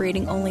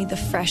incorporating only the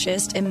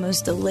freshest and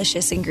most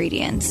delicious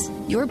ingredients.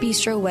 Your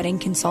Bistro wedding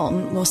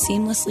consultant will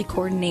seamlessly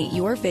coordinate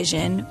your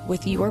vision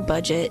with your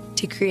budget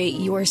to create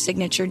your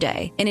signature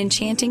day. An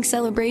enchanting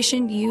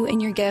celebration you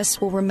and your guests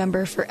will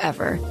remember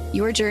forever.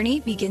 Your journey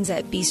begins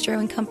at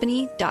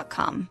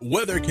bistroandcompany.com.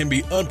 Weather can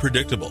be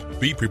unpredictable.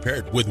 Be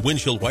prepared with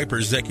windshield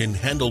wipers that can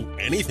handle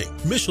anything.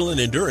 Michelin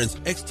Endurance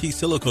XT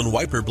silicone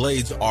wiper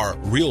blades are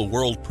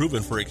real-world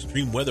proven for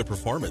extreme weather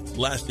performance,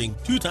 lasting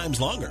 2 times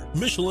longer.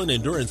 Michelin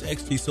Endurance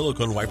XT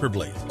silicone wiper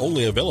blades,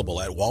 only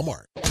available at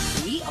Walmart.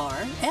 We are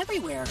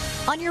everywhere.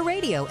 On your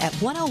radio at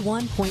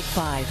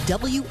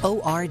 101.5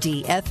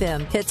 WORD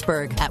FM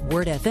Pittsburgh, at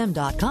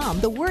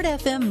wordfm.com, the Word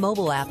FM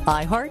mobile app,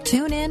 iHeart,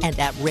 TuneIn, and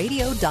at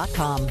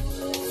radio.com.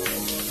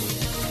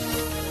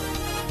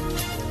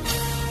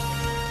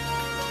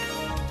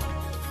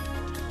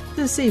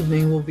 This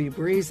evening will be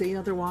breezy,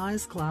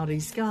 otherwise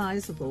cloudy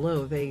skies with a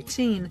low of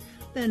 18.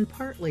 Then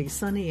partly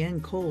sunny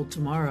and cold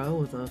tomorrow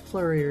with a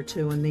flurry or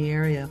two in the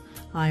area.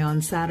 High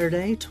on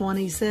Saturday,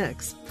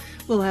 26.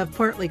 We'll have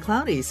partly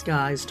cloudy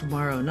skies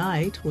tomorrow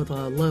night with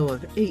a low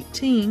of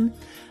 18.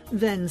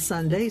 Then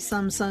Sunday,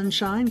 some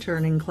sunshine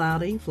turning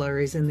cloudy,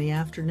 flurries in the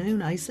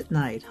afternoon, ice at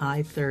night,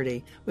 high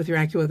 30. With your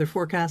AccuWeather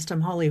forecast, I'm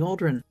Holly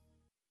Holdren.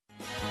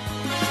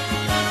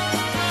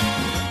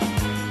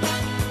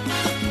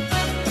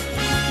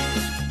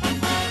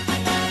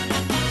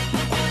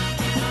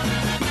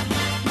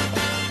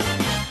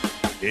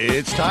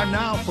 It's time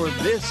now for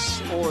This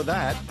or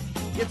That.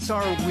 It's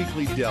our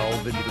weekly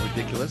delve into the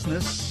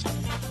ridiculousness.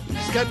 We've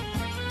just got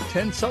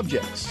 10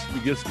 subjects.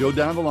 We just go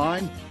down the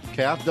line.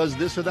 Kath does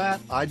this or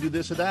that. I do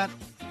this or that.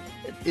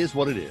 It is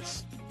what it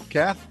is.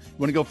 Kath, you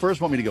want to go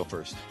first? Want me to go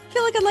first? I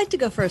feel like I'd like to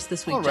go first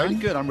this week, All right, John.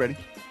 good. I'm ready.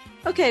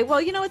 Okay,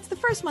 well, you know, it's the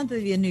first month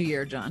of the new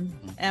year, John,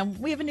 and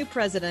we have a new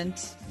president.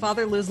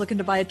 Father Lou's looking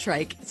to buy a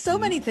trike. So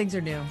many things are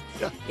new.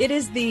 Yeah. It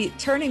is the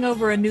turning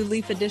over a new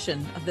leaf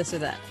edition of This or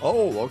That.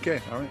 Oh, okay.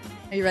 All right.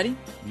 Are you ready?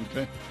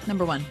 Okay.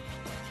 Number 1.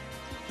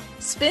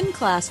 Spin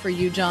class for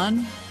you,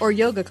 John, or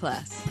yoga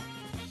class?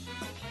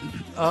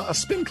 A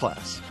spin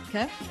class.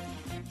 Okay.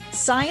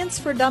 Science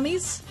for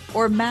dummies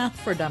or math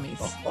for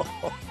dummies?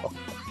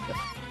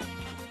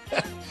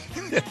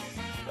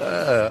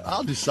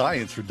 I'll do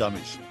science for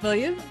dummies. Will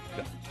you?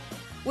 Yeah.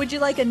 Would you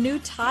like a new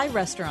Thai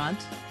restaurant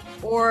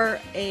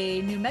or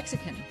a new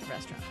Mexican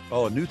restaurant?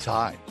 Oh, a new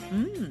Thai. All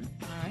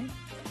right.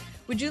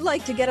 Would you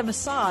like to get a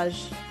massage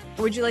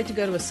or would you like to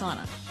go to a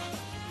sauna?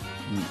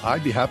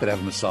 I'd be happy to have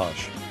a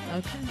massage.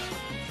 Okay.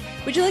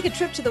 Would you like a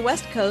trip to the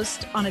West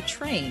Coast on a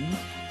train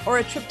or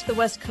a trip to the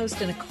West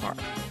Coast in a car?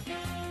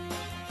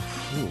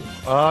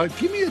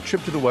 Give me a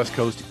trip to the West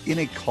Coast in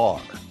a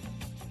car.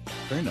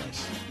 Very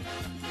nice.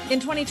 In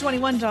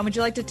 2021, John, would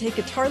you like to take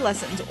guitar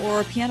lessons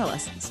or piano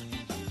lessons?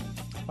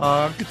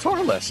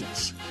 Guitar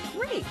lessons.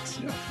 Great.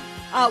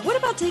 Yeah. What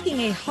about taking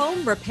a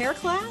home repair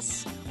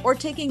class or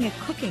taking a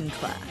cooking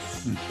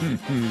class?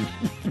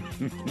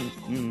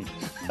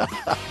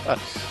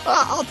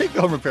 I'll take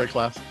the home repair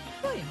class.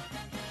 Brilliant.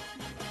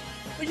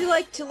 Would you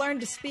like to learn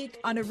to speak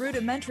on a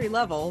rudimentary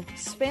level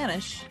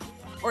Spanish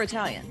or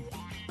Italian?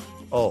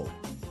 Oh,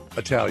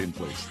 Italian,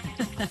 please.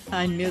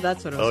 I knew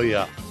that's what it was. Oh,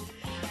 yeah.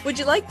 Would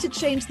you like to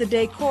change the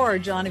decor,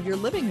 John, of your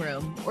living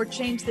room or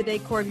change the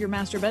decor of your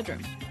master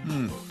bedroom?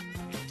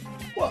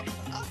 Well,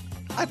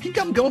 I think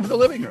I'm going for the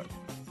living room.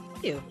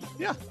 You?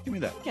 Yeah, give me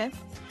that. Okay.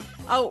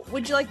 Oh,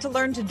 would you like to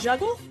learn to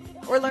juggle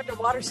or learn to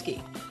water ski?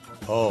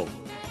 Oh,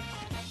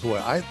 boy,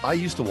 I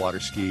used to water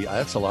ski.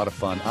 That's a lot of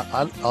fun.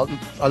 I'd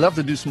love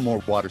to do some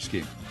more water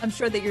skiing. I'm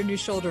sure that your new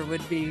shoulder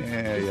would be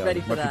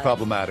ready for Might that. be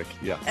problematic,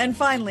 yeah. And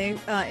finally,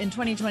 in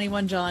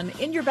 2021, John,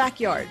 in your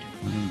backyard,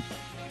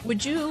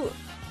 would you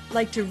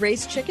like to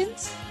raise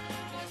chickens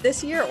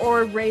this year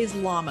or raise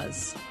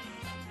llamas?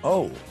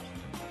 Oh,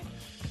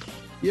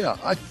 yeah.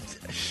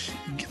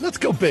 Let's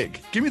go big.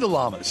 Give me the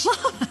llamas.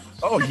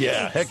 Oh,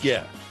 yeah. Heck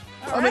yeah.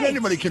 All I mean, right.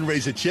 anybody can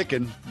raise a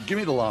chicken. Give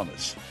me the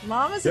llamas.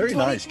 Llamas Very in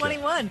nice,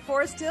 2021,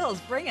 Forest Hills,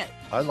 bring it.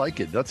 I like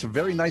it. That's a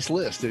very nice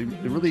list. It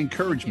really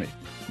encouraged me.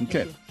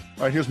 Okay.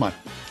 All right, here's mine.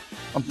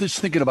 I'm just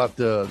thinking about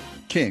the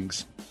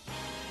Kings.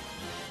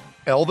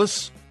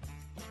 Elvis,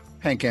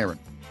 Hank Aaron.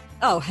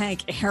 Oh,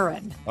 Hank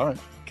Aaron. All right.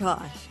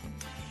 Gosh.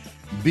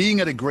 Being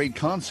at a great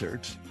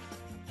concert,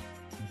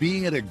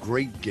 being at a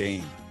great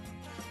game.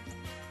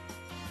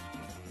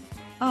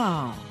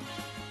 Oh.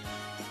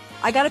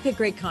 I got to pick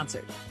great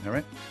concert. All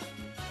right.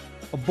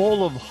 A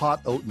bowl of hot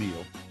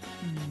oatmeal.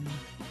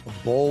 A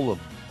bowl of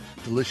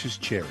delicious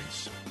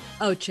cherries.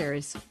 Oh,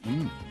 cherries.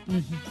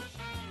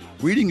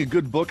 Reading a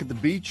good book at the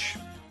beach.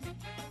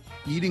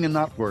 Eating a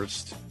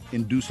knockwurst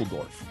in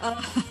Dusseldorf.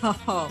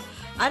 Oh,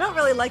 I don't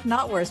really like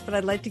knockwurst, but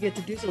I'd like to get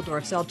to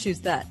Dusseldorf, so I'll choose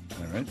that.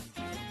 All right.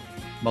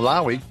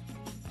 Malawi,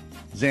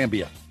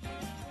 Zambia.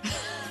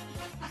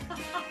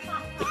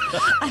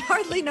 I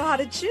hardly know how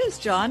to choose,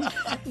 John,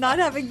 not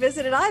having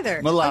visited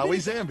either. Malawi,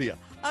 Zambia.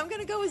 I'm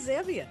going to go with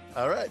Zambia.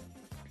 All right.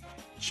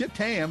 Chipped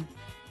ham,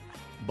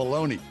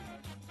 bologna.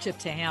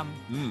 Chipped ham.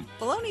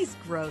 Bologna's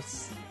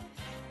gross.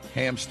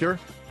 Hamster,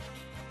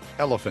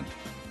 elephant.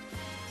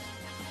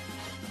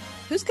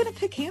 Who's going to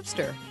pick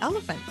hamster?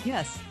 Elephant,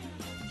 yes.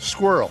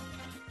 Squirrel,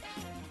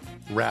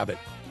 rabbit.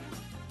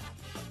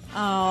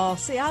 Oh,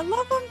 see, I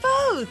love them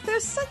both.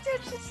 They're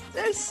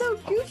so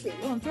goofy.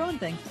 Oh, I'm throwing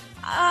things.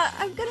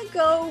 I'm going to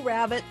go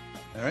rabbit.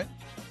 All right.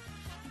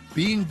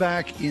 Being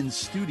back in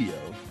studio,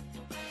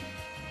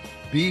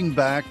 being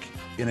back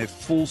in a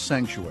full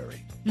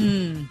sanctuary.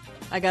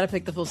 I got to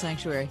pick the full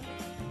sanctuary.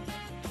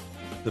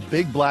 The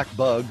big black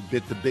bug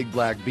bit the big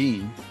black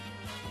bean.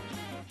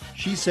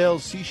 She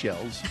sells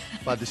seashells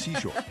by the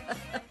seashore.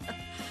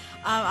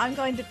 I'm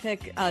going to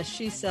pick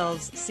she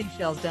sells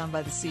seashells down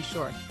by the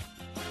seashore.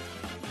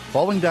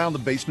 Falling down the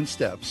basement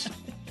steps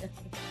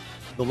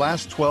the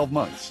last 12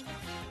 months.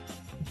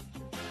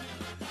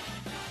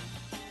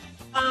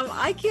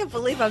 I can't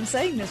believe I'm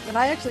saying this, but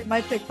I actually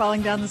might pick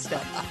falling down the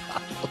steps.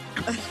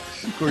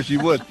 Of course you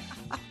would.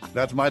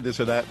 That's my this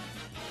or that.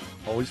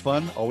 Always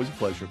fun, always a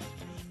pleasure.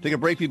 Take a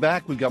break, be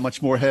back. We've got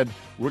much more ahead.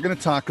 We're going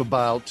to talk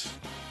about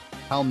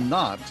how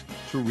not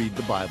to read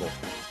the Bible.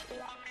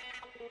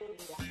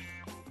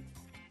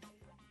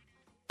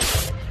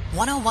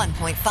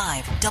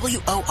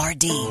 101.5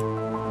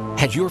 WORD.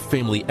 Had your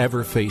family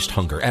ever faced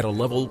hunger at a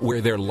level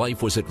where their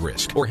life was at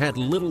risk or had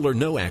little or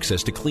no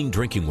access to clean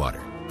drinking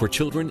water? For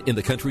children in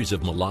the countries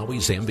of Malawi,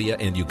 Zambia,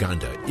 and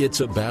Uganda, it's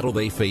a battle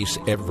they face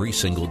every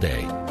single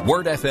day.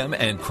 Word FM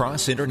and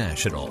Cross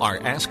International are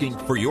asking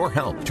for your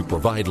help to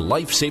provide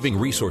life-saving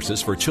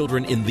resources for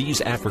children in these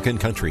African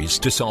countries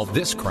to solve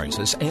this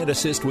crisis and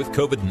assist with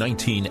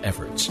COVID-19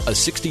 efforts. A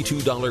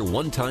 $62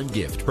 one-time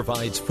gift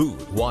provides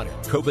food, water,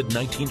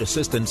 COVID-19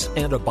 assistance,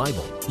 and a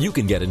Bible. You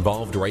can get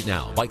involved right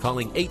now by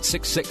calling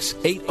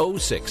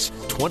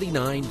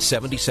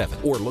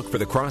 866-806-2977 or look for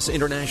the Cross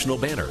International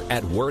banner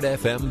at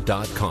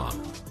wordfm.com.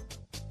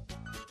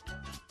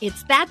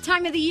 It's that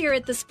time of the year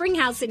at the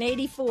Springhouse in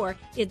 84.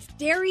 It's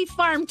Dairy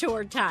Farm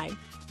Tour time.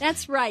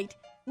 That's right.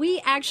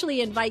 We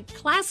actually invite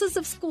classes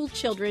of school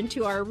children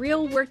to our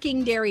real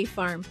working dairy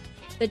farm.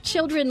 The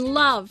children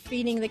love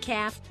feeding the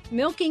calf,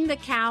 milking the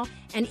cow,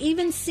 and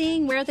even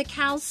seeing where the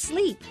cows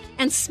sleep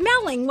and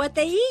smelling what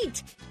they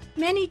eat.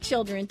 Many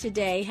children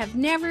today have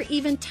never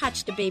even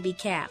touched a baby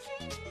calf,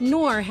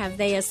 nor have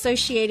they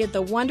associated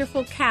the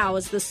wonderful cow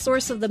as the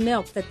source of the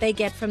milk that they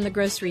get from the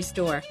grocery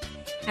store.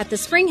 At the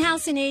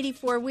Springhouse in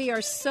 84, we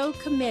are so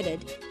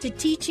committed to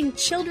teaching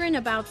children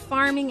about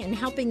farming and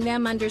helping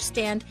them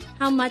understand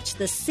how much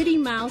the city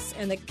mouse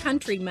and the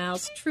country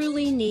mouse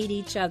truly need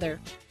each other.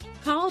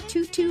 Call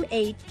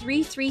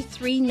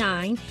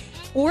 228-3339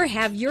 or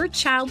have your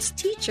child's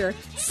teacher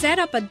set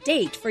up a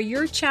date for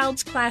your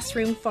child's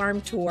classroom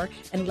farm tour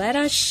and let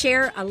us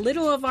share a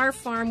little of our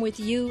farm with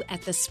you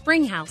at the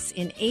Spring House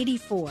in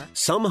 84.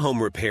 Some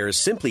home repairs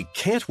simply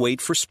can't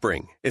wait for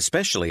spring,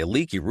 especially a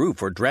leaky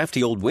roof or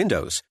drafty old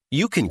windows.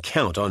 You can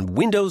count on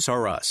Windows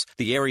R Us,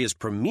 the area's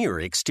premier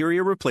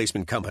exterior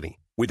replacement company.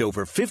 With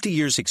over 50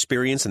 years'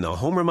 experience in the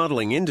home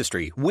remodeling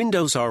industry,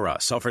 Windows R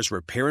Us offers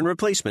repair and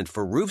replacement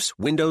for roofs,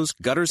 windows,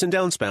 gutters and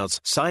downspouts,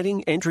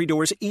 siding, entry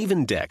doors,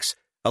 even decks.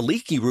 A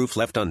leaky roof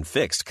left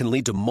unfixed can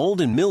lead to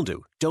mold and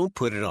mildew. Don't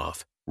put it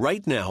off.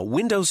 Right now,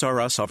 Windows R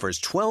Us offers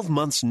 12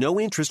 months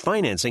no-interest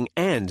financing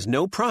and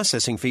no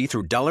processing fee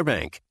through Dollar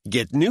Bank.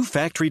 Get new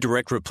factory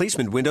direct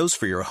replacement windows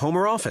for your home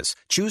or office.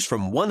 Choose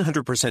from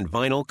 100%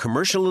 vinyl,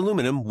 commercial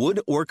aluminum,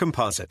 wood, or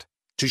composite.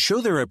 To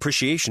show their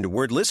appreciation to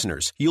Word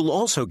listeners, you'll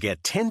also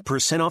get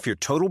 10% off your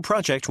total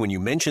project when you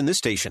mention this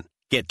station.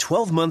 Get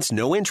 12 months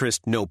no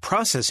interest, no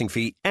processing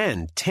fee,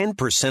 and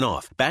 10%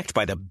 off, backed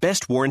by the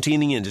best warranty in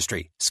the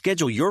industry.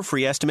 Schedule your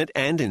free estimate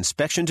and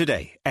inspection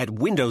today at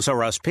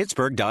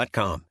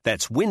WindowsRUsPittsburgh.com.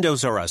 That's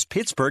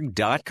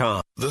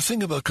WindowsRUsPittsburgh.com. The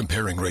thing about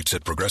comparing rates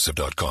at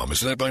Progressive.com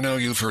is that by now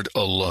you've heard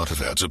a lot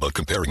of ads about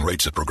comparing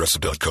rates at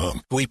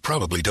Progressive.com. We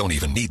probably don't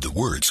even need the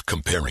words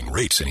comparing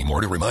rates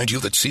anymore to remind you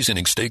that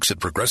seasoning steaks at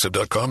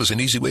Progressive.com is an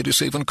easy way to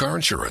save on car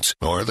insurance,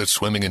 or that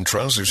swimming in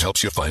trousers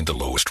helps you find the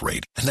lowest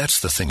rate. And that's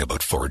the thing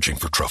about foraging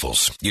for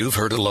truffles. You've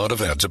heard a lot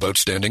of ads about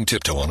standing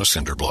tiptoe on a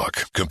cinder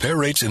block. Compare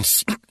rates and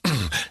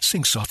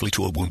sing softly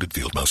to a wounded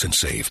field mouse and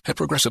save at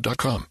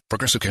Progressive.com.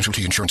 Progressive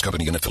Casualty Insurance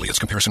Company and Affiliates.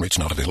 Comparison rates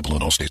not available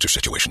in all states or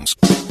situations.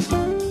 I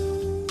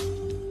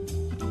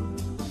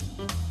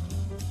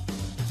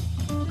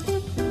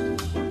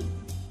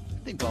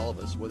think all of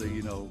us, whether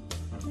you're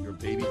a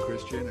baby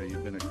Christian or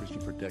you've been a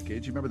Christian for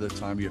decades, you remember the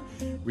time you're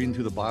reading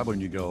through the Bible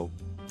and you go,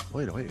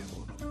 wait,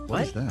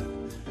 what is that?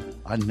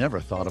 I never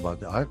thought about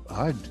that.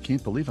 I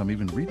can't believe I'm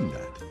even reading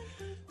that.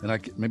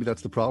 And maybe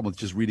that's the problem with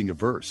just reading a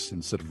verse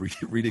instead of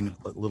reading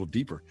a little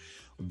deeper.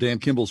 Dan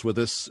Kimball's with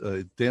us.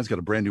 Dan's got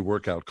a brand new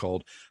workout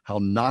called How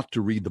Not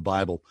to Read the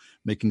Bible,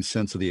 making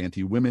sense of the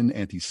anti-women,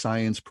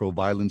 anti-science,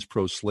 pro-violence,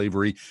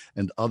 pro-slavery,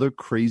 and other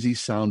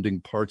crazy-sounding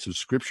parts of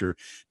Scripture.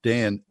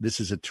 Dan, this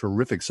is a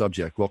terrific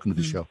subject. Welcome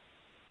to the show.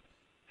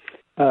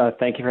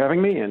 Thank you for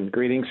having me, and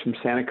greetings from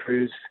Santa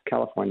Cruz,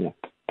 California.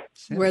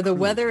 Where the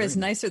weather is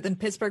nicer than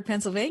Pittsburgh,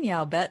 Pennsylvania,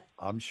 I'll bet.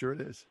 I'm sure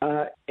it is.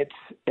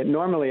 It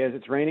normally is.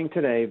 It's raining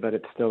today, but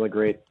it's still a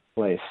great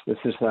place. This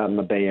is in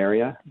the Bay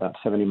Area, about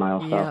 70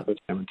 miles south of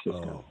San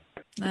Francisco.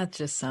 That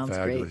just sounds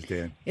Fabulous,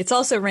 great. Dan. It's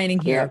also raining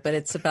here, but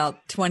it's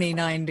about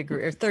 29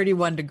 degrees or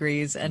 31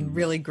 degrees and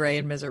really gray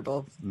and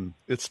miserable.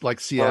 It's like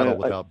Seattle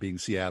without being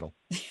Seattle.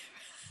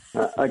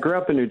 I grew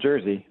up in New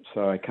Jersey,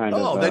 so I kind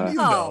of... then you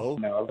know.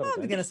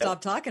 I'm going to stop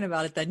talking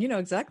about it then. You know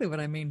exactly what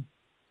I mean.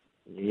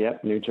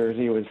 Yep, New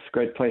Jersey was a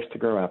great place to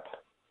grow up.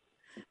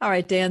 All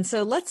right, Dan.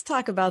 So let's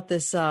talk about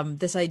this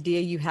this idea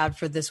you had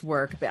for this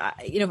work.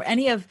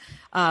 Any of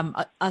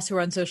us who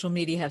are on social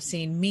media have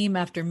seen meme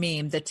after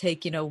meme that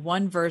take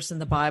one verse in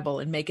the Bible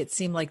and make it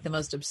seem like the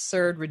most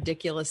absurd,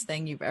 ridiculous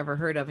thing you've ever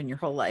heard of in your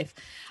whole life.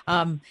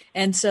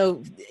 And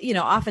so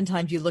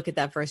oftentimes you look at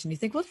that verse and you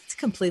think, well, it's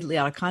completely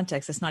out of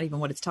context. That's not even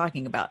what it's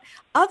talking about.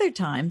 Other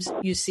times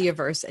you see a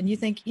verse and you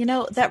think,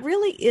 that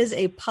really is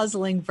a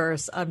puzzling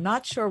verse. I'm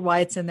not sure why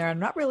it's in there. I'm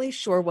not really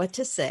sure what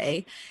to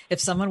say if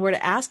someone were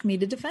to ask me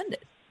to defend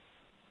it.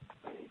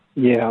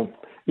 Yeah,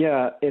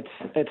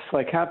 it's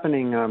like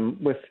happening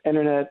with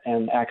internet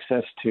and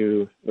access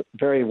to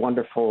very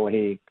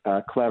wonderfully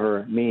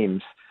clever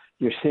memes.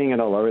 You're seeing it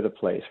all over the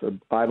place where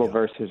Bible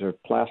verses are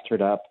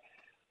plastered up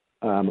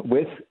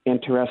with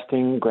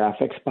interesting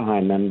graphics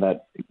behind them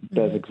that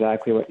does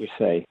exactly what you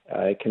say.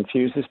 It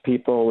confuses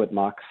people. It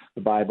mocks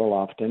the Bible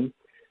often,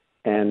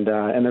 and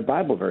they're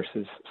Bible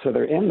verses. So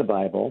they're in the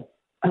Bible,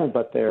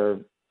 but they're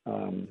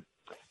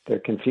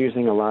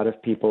confusing a lot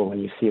of people when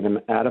you see them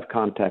out of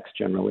context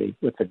generally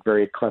with a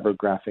very clever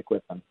graphic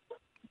with them.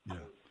 Yeah.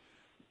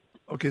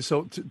 Okay,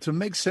 so to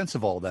make sense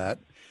of all that,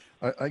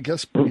 I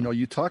guess,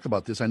 you talk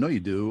about this, I know you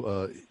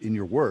do, in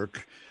your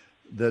work,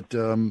 that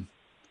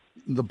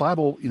the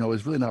Bible,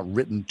 is really not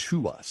written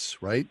to us,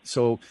 right?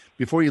 So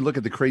before you look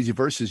at the crazy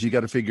verses, you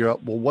got to figure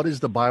out, well, what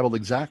is the Bible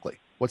exactly?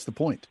 What's the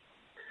point?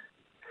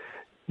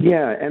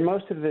 Yeah, and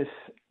most of this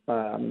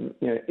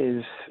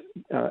is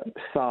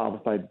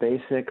solved by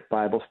basic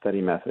Bible study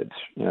methods.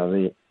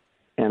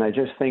 And I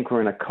just think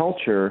we're in a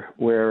culture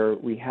where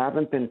we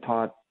haven't been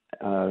taught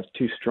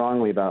too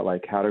strongly about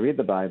like how to read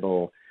the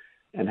Bible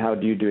and how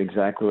do you do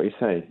exactly what you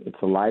say. It's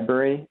a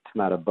library. It's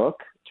not a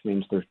book, which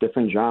means there's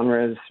different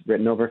genres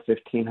written over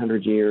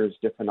 1,500 years,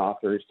 different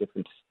authors,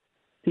 different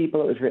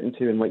people it was written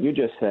to. And what you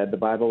just said, the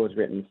Bible was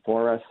written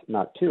for us,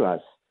 not to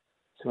us.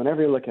 So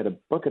whenever you look at a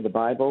book of the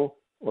Bible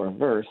or a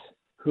verse,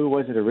 who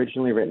was it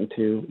originally written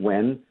to,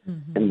 when,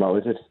 and what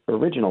was its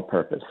original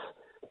purpose?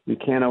 You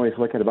can't always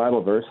look at a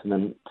Bible verse and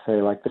then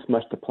say, like, this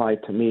must apply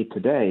to me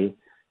today.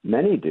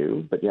 Many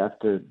do, but you have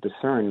to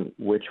discern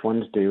which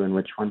ones do and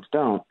which ones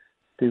don't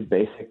through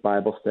basic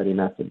Bible study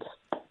methods.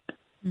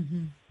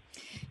 Mm-hmm.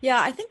 Yeah,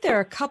 I think there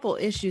are a couple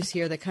issues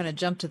here that kind of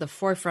jump to the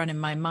forefront in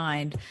my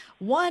mind.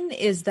 One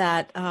is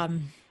that,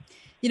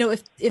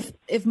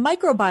 if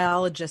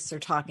microbiologists are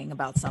talking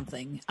about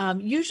something,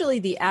 usually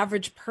the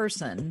average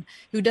person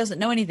who doesn't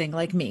know anything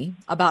like me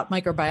about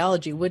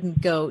microbiology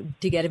wouldn't go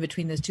to get in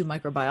between those two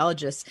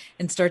microbiologists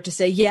and start to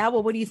say, yeah,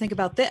 well, what do you think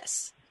about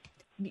this?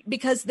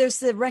 Because there's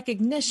the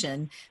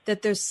recognition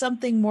that there's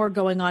something more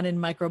going on in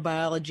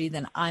microbiology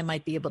than I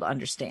might be able to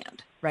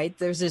understand, right?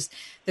 There's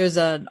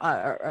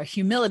a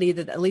humility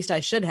that at least I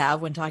should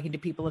have when talking to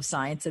people of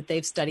science, that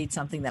they've studied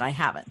something that I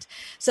haven't.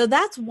 So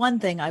that's one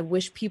thing I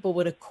wish people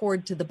would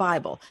accord to the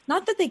Bible.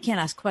 Not that they can't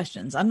ask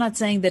questions. I'm not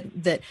saying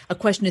that a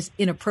question is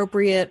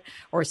inappropriate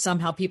or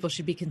somehow people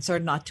should be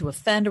concerned not to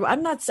offend.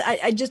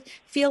 I just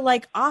feel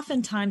like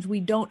oftentimes we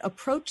don't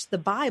approach the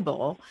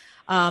Bible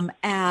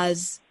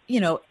as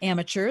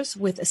amateurs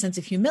with a sense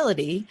of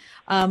humility,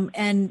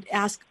 and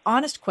ask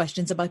honest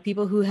questions about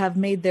people who have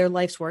made their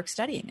life's work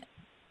studying it.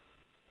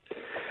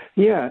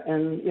 Yeah,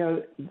 and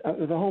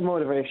the whole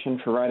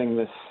motivation for writing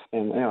this,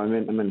 and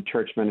I'm in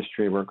church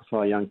ministry, work with a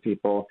lot of young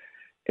people.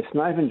 It's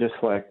not even just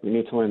like we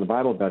need to learn the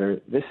Bible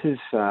better. This is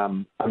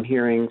I'm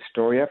hearing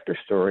story after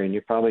story, and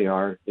you probably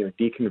are,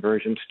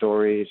 deconversion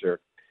stories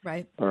or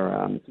right,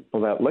 or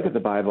people that look at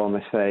the Bible and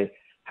they say,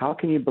 how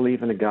can you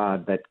believe in a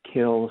God that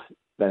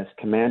has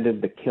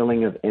commanded the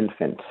killing of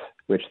infants,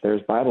 which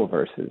there's Bible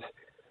verses,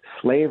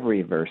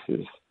 slavery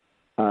verses,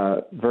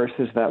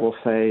 verses that will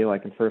say,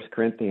 like in 1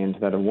 Corinthians,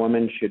 that a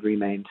woman should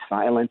remain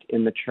silent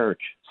in the church,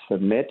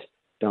 submit,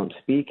 don't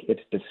speak. It's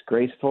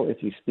disgraceful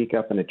if you speak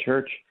up in a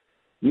church.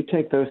 You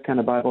take those kind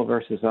of Bible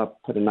verses up,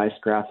 put a nice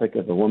graphic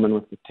of a woman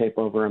with the tape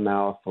over her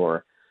mouth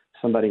or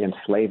somebody in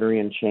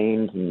slavery and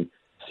chains, and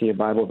see a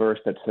Bible verse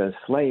that says,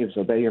 slaves,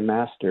 obey your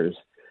masters.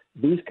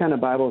 These kind of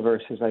Bible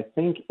verses, I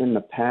think in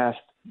the past,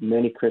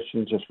 many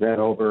Christians just read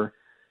over,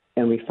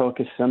 and we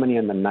focus so many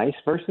on the nice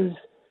verses,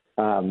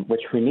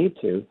 which we need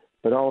to,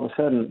 but all of a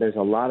sudden there's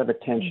a lot of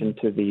attention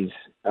to these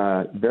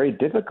very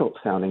difficult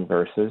sounding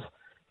verses,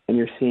 and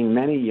you're seeing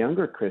many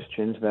younger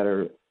Christians that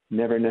are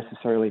never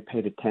necessarily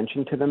paid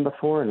attention to them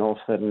before, and all of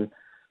a sudden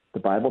the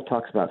Bible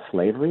talks about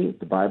slavery.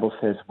 The Bible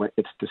says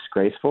it's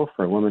disgraceful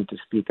for a woman to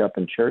speak up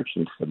in church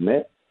and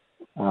submit.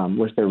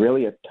 Was there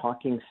really a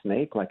talking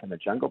snake like in the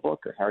Jungle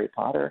Book or Harry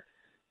Potter?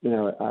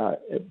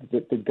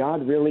 Did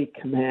God really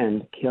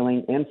command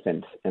killing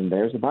infants? And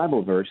there's a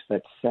Bible verse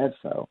that said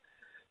so.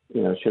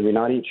 Should we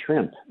not eat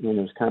shrimp?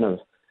 There's kind of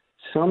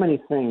so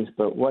many things,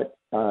 but what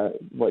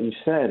you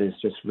said is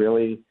just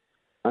really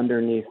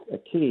underneath a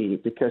key,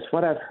 because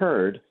what I've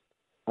heard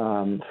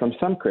from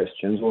some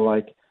Christians,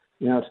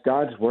 it's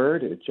God's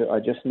word. I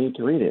just need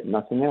to read it,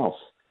 nothing else.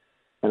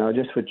 And I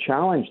just would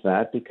challenge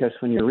that, because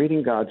when you're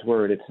reading God's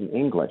word, it's in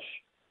English.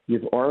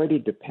 You've already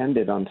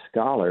depended on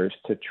scholars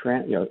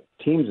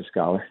teams of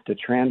scholars to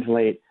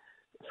translate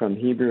from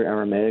Hebrew,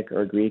 Aramaic,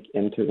 or Greek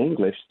into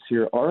English. So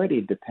you're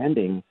already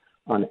depending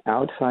on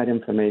outside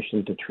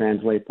information to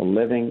translate the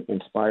living,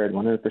 inspired,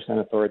 100%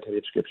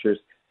 authoritative scriptures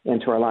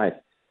into our life.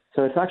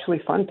 So it's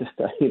actually fun to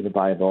study the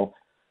Bible,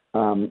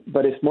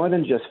 but it's more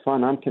than just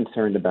fun I'm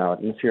concerned about.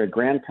 And if you're a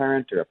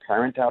grandparent or a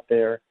parent out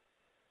there,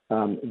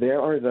 there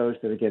are those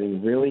that are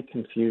getting really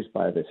confused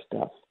by this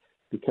stuff,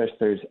 because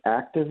there's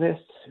activists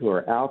who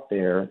are out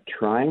there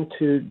trying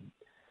to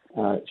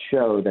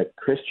show that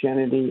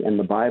Christianity and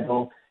the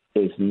Bible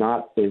it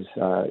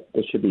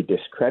should be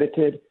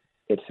discredited.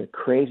 It's a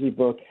crazy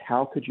book.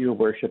 How could you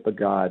worship a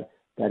God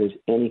that is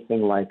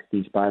anything like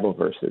these Bible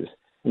verses?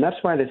 And that's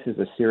why this is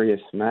a serious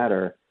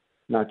matter,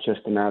 not just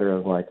a matter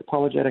of like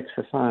apologetics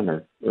for fun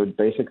or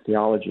basic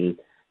theology.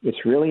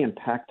 It's really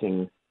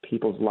impacting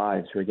people's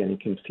lives who are getting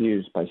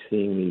confused by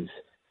seeing these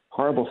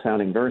horrible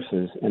sounding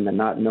verses and then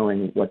not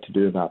knowing what to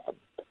do about them.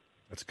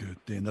 That's good,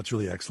 Dan. That's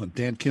really excellent.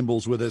 Dan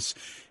Kimball's with us.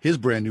 His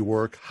brand new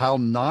work, How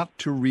Not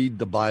to Read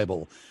the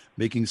Bible,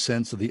 making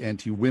sense of the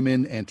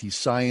anti-women,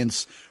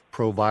 anti-science,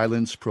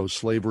 pro-violence,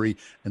 pro-slavery,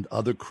 and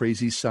other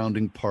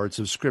crazy-sounding parts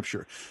of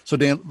Scripture. So,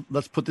 Dan,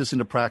 let's put this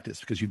into practice,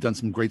 because you've done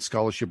some great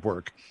scholarship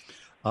work.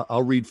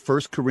 I'll read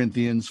 1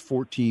 Corinthians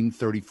 14,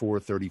 34,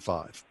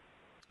 35.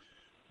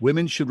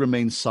 Women should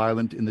remain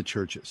silent in the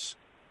churches.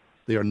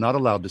 They are not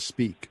allowed to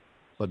speak,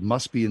 but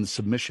must be in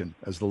submission,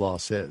 as the law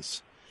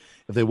says.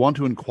 If they want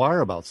to inquire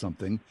about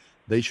something,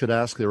 they should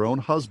ask their own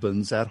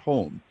husbands at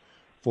home,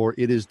 for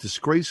it is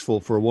disgraceful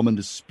for a woman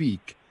to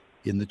speak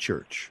in the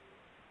church.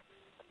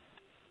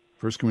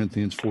 1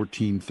 Corinthians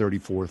 14,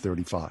 34,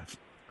 35.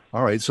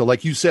 All right, so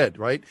like you said,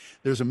 right,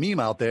 there's a meme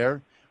out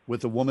there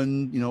with a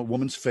woman,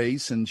 woman's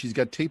face, and she's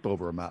got tape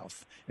over her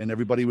mouth. And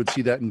everybody would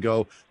see that and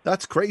go,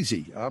 that's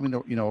crazy. I'm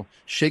going to,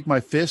 shake my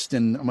fist,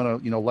 and I'm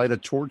going to, light a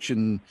torch,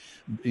 and,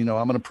 I'm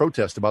going to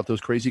protest about those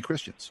crazy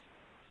Christians.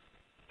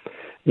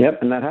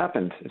 Yep, and that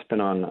happens. It's been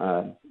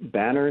on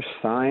banners,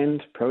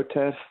 signs,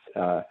 protests,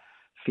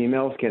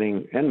 females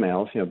and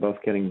males, both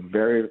getting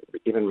very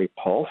even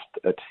repulsed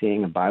at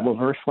seeing a Bible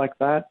verse like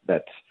that.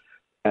 That's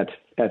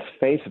at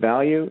face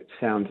value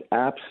sounds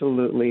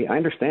absolutely, I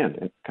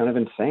understand, kind of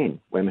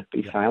insane. Women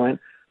be silent,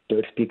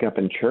 don't speak up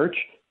in church.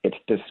 it's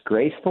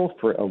disgraceful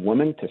for a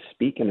woman to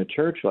speak in a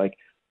church, like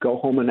go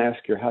home and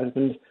ask your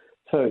husband.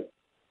 So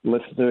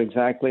let's do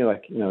exactly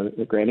like,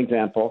 a great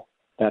example.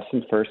 That's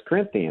in 1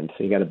 Corinthians.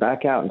 So you got to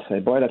back out and say,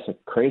 boy, that's a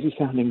crazy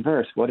sounding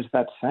verse. What is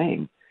that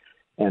saying?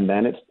 And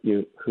then it's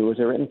who was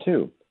it written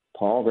to?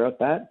 Paul wrote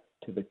that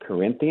to the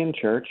Corinthian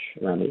church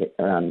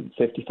around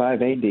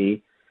 55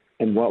 AD.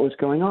 And what was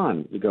going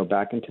on? You go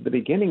back into the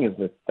beginning of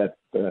 1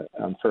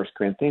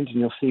 Corinthians, and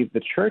you'll see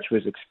the church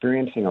was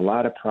experiencing a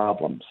lot of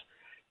problems.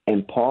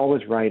 And Paul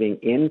was writing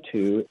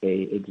into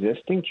a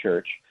existing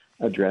church,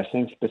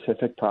 addressing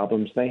specific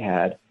problems they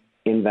had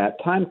in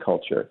that time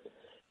culture.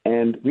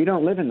 And we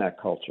don't live in that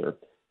culture.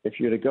 If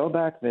you were to go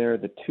back there,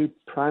 the two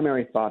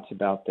primary thoughts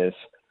about this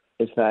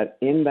is that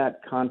in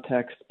that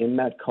context, in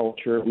that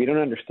culture, we don't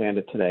understand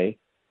it today.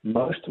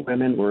 Most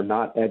women were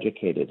not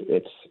educated.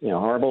 It's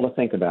horrible to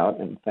think about,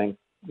 and thank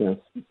the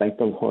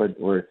Lord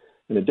we're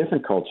in a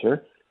different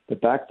culture. But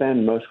back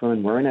then, most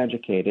women weren't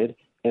educated,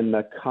 and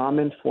the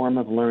common form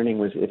of learning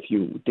was if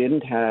you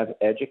didn't have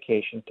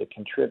education to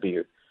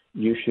contribute,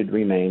 you should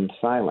remain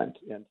silent.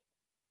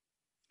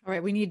 All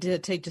right, we need to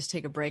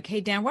take a break. Hey,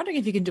 Dan, wondering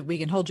if we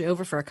can hold you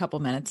over for a couple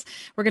minutes.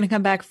 We're going to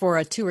come back for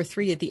a 2 or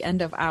 3 at the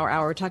end of our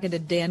hour. We're talking to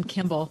Dan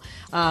Kimball,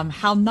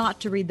 how not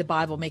to read the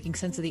Bible, making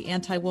sense of the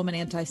anti-woman,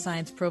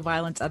 anti-science,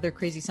 pro-violence, other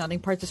crazy-sounding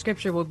parts of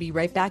Scripture. We'll be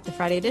right back. The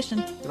Friday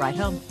edition, The Ride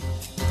Home.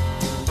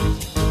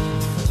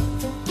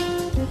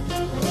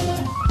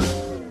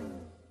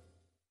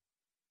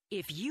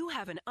 If you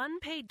have an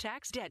unpaid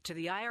tax debt to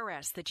the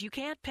IRS that you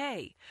can't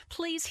pay,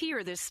 please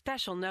hear this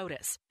special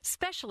notice.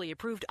 Specially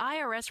approved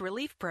IRS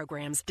relief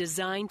programs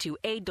designed to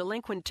aid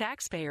delinquent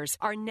taxpayers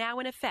are now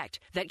in effect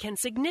that can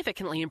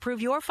significantly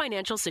improve your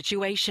financial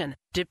situation.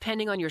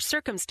 Depending on your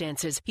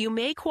circumstances, you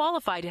may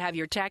qualify to have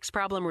your tax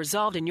problem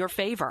resolved in your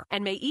favor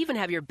and may even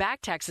have your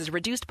back taxes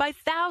reduced by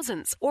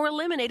thousands or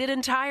eliminated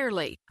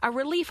entirely. A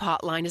relief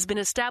hotline has been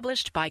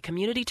established by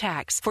Community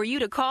Tax for you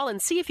to call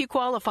and see if you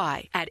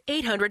qualify at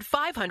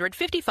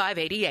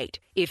 800-500-5588.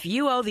 If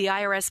you owe the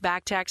IRS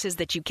back taxes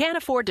that you can't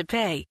afford to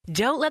pay,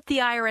 don't let the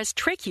IRS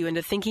trick you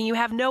into thinking you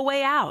have no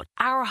way out.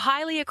 Our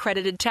highly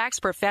accredited tax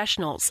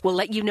professionals will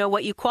let you know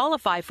what you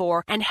qualify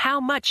for and how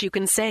much you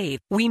can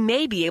save. We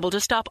may be able to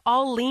stop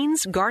all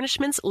liens,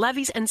 garnishments,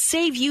 levies, and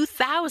save you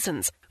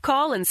thousands.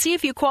 Call and see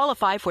if you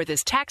qualify for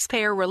this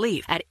taxpayer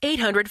relief at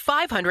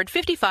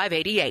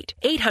 800-500-5588.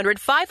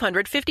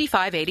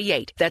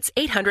 800-500-5588. That's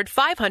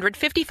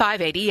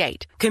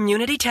 800-500-5588.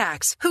 Community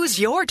Tax. Who's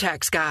your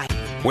tax guy?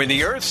 When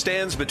the earth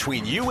stands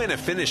between you and a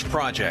finished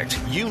project,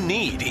 you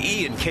need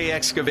E&K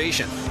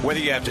Excavation. Whether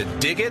you have to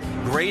dig it,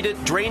 grade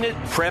it, drain it,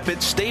 prep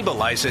it,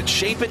 stabilize it,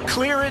 shape it,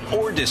 clear it,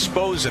 or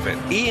dispose of it,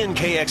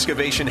 E&K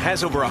Excavation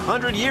has over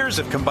 100 years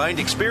of combined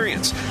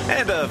experience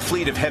and a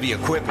fleet of heavy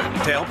equipment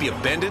to help you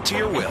bend it to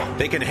your will.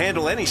 They can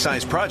handle any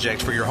size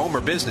project for your home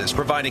or business,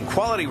 providing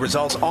quality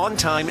results on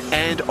time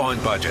and on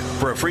budget.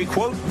 For a free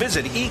quote,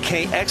 visit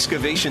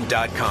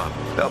ekexcavation.com.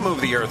 They'll move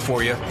the earth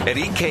for you at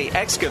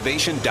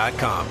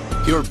ekexcavation.com.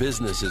 Your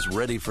business is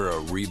ready for a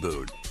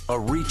reboot, a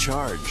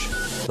recharge.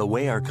 The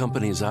way our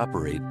companies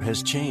operate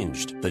has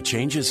changed. The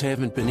changes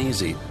haven't been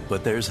easy,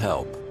 but there's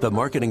help. The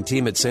marketing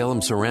team at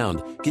Salem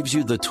Surround gives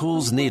you the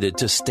tools needed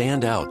to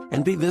stand out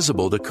and be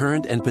visible to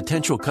current and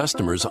potential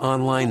customers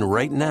online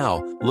right now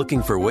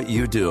looking for what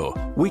you do.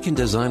 We can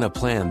design a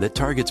plan that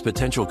targets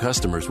potential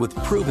customers with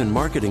proven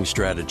marketing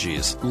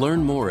strategies.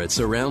 Learn more at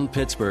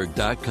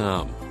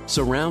surroundpittsburgh.com.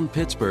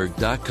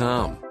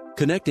 Surroundpittsburgh.com.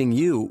 Connecting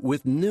you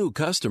with new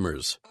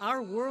customers. Our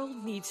world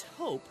needs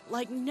hope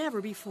like never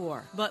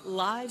before, but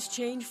lives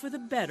change for the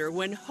better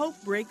when hope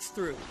breaks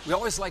through. We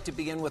always like to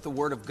begin with the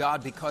Word of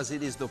God because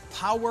it is the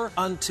power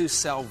unto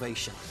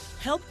salvation.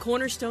 Help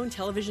Cornerstone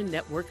Television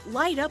Network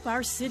light up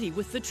our city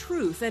with the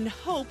truth and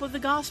hope of the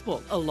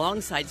gospel,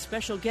 alongside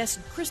special guests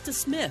Krista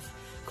Smith,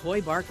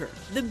 Coy Barker,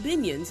 the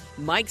Binions,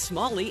 Mike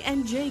Smalley,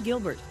 and Jay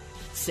Gilbert.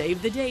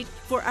 Save the date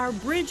for our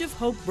Bridge of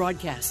Hope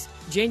broadcast,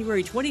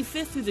 January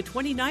 25th through the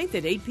 29th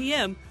at 8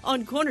 p.m.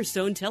 on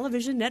Cornerstone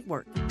Television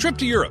Network. Trip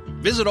to Europe.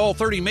 Visit all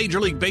 30 Major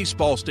League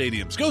Baseball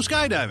stadiums. Go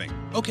skydiving.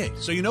 Okay,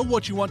 so you know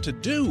what you want to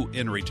do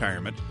in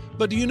retirement,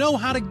 but do you know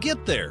how to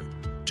get there?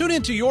 Tune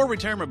into Your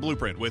Retirement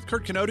Blueprint with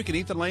Kurt Kenotic and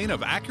Ethan Lane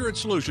of Accurate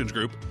Solutions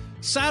Group,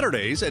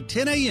 Saturdays at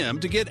 10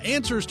 a.m. to get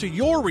answers to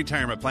your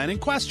retirement planning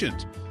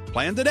questions.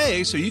 Plan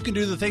today so you can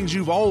do the things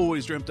you've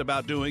always dreamt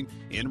about doing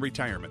in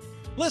retirement.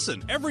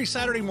 Listen every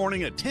Saturday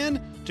morning at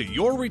 10 to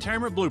Your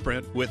Retirement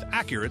Blueprint with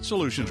Accurate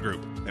Solutions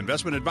Group.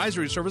 Investment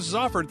advisory services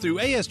offered through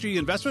ASG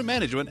Investment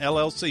Management,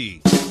 LLC.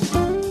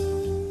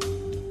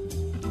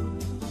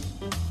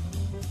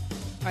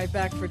 All right,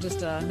 back for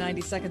just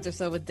 90 seconds or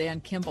so with Dan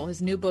Kimball.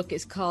 His new book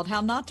is called How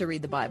Not to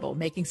Read the Bible,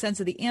 Making Sense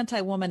of the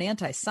Anti-Woman,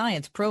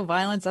 Anti-Science,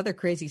 Pro-Violence, Other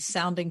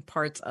Crazy-Sounding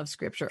Parts of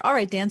Scripture. All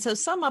right, Dan, so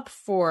sum up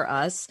for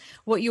us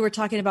what you were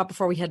talking about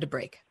before we had to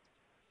break.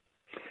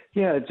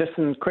 Yeah, just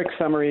in quick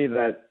summary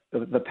that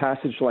the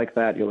passage like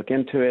that, you look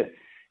into it,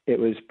 it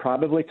was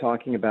probably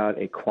talking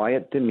about a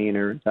quiet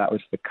demeanor. That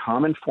was the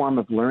common form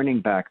of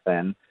learning back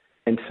then.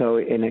 And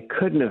it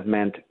couldn't have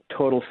meant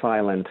total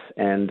silence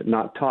and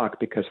not talk,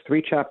 because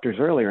 3 chapters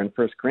earlier in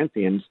 1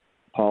 Corinthians,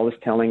 Paul is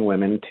telling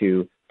women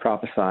to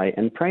prophesy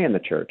and pray in the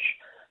church.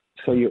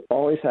 So you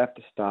always have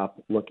to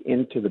stop, look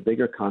into the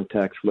bigger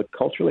context, look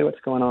culturally what's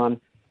going on,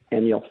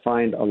 and you'll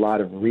find a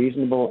lot of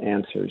reasonable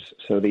answers.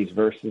 So these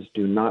verses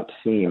do not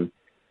seem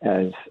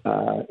as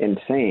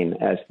insane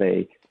as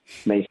they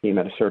may seem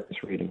at a surface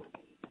reading.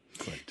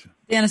 Great.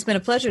 Dan, it's been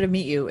a pleasure to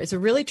meet you. It's a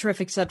really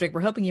terrific subject.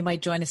 We're hoping you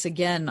might join us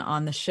again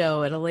on the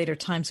show at a later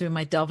time, so we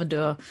might delve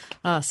into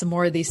some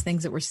more of these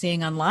things that we're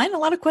seeing online. A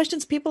lot of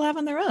questions people have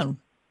on their own.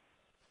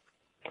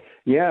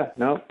 Yeah,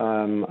 no,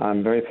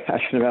 I'm very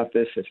passionate about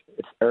this.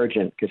 It's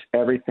urgent, because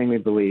everything we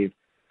believe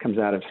comes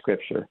out of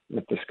Scripture.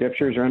 If the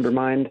Scriptures are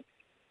undermined,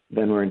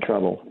 then we're in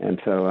trouble.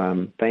 And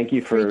so thank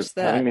you for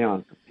having me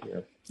on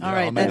here. All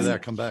right. I'll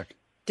that. Come back.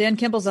 Dan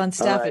Kimball's on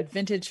staff at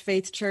Vintage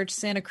Faith Church,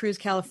 Santa Cruz,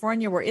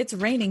 California, where it's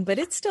raining, but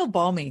it's still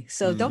balmy.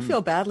 So don't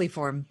feel badly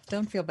for him.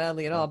 Don't feel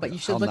badly at all. But you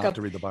should look up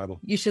to read the Bible.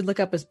 You should look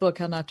up his book,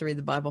 How Not to Read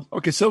the Bible.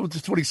 Okay, so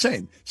that's what he's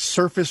saying.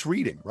 Surface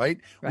reading, right?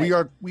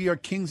 We are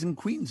kings and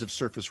queens of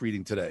surface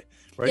reading today,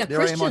 right? Yeah, there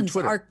Christians I am on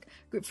Twitter.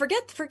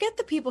 Forget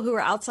the people who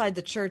are outside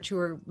the church who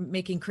are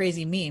making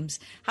crazy memes.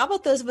 How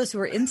about those of us who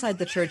are inside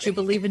the church who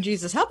believe in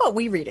Jesus? How about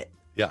we read it?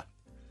 Yeah.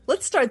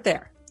 Let's start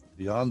there.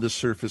 Beyond the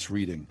surface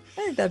reading.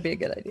 I think that'd be a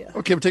good idea.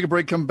 Okay, we'll take a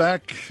break, come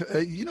back.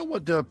 You know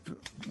what?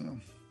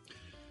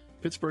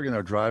 Pittsburgh and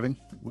our driving,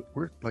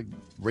 we're like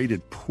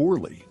rated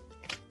poorly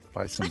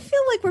by some. I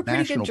feel like we're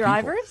pretty good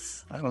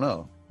drivers. People. I don't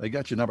know. They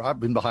got your number. I've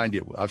been behind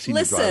you. I've seen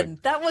you driving. Listen,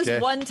 that was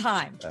one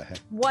time.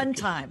 One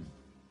time.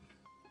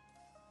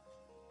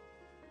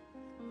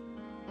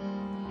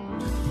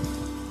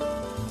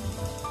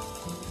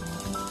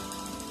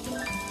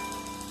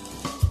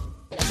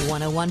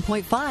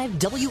 101.5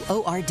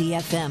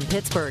 WORD-FM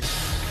Pittsburgh.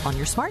 On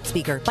your smart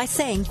speaker by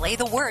saying, play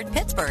the word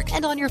Pittsburgh.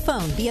 And on your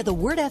phone via the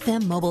Word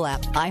FM mobile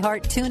app,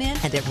 iHeart,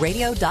 TuneIn, and at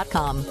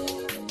radio.com.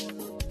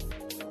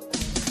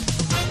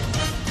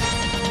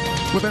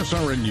 With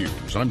SRN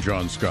News, I'm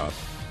John Scott.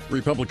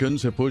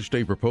 Republicans have pushed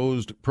a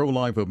proposed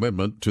pro-life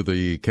amendment to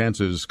the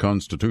Kansas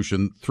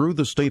Constitution through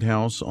the State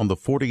House on the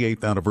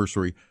 48th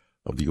anniversary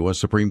of the U.S.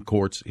 Supreme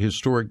Court's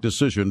historic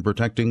decision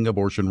protecting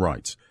abortion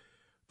rights.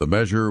 The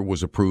measure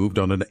was approved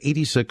on an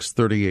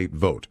 86-38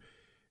 vote.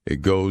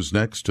 It goes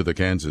next to the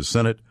Kansas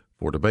Senate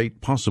for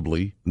debate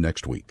possibly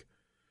next week.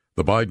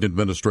 The Biden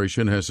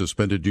administration has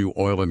suspended new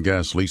oil and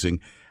gas leasing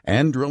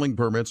and drilling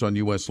permits on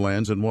U.S.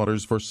 lands and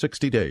waters for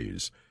 60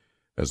 days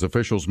as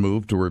officials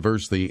move to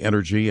reverse the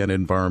energy and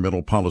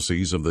environmental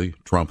policies of the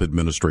Trump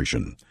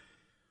administration.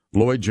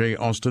 Lloyd J.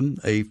 Austin,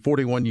 a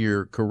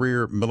 41-year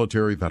career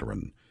military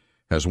veteran,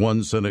 has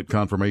won Senate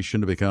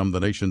confirmation to become the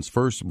nation's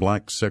first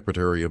black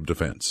Secretary of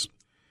Defense.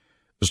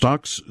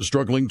 Stocks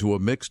struggling to a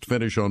mixed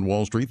finish on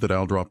Wall Street. The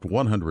Dow dropped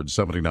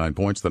 179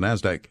 points. The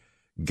Nasdaq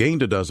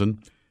gained a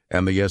dozen,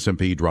 and the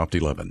S&P dropped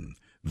 11.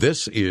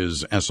 This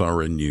is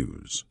SRN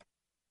News.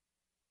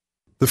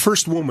 The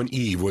first woman,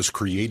 Eve, was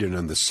created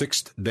on the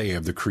 6th day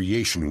of the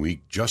creation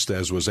week, just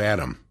as was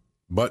Adam.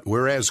 But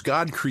whereas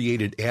God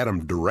created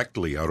Adam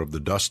directly out of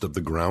the dust of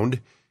the ground,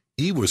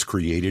 Eve was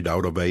created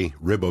out of a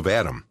rib of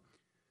Adam.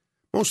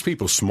 Most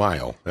people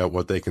smile at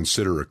what they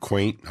consider a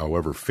quaint,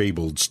 however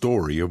fabled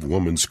story of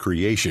woman's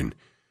creation.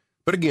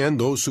 But again,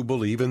 those who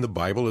believe in the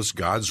Bible as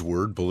God's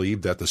Word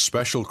believe that the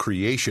special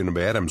creation of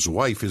Adam's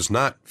wife is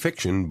not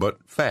fiction but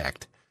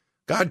fact.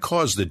 God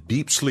caused a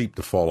deep sleep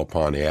to fall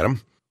upon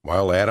Adam.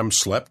 While Adam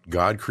slept,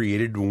 God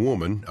created a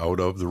woman out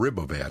of the rib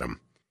of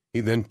Adam. He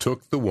then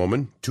took the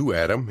woman to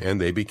Adam,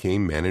 and they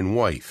became man and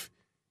wife.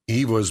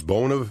 Eve was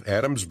bone of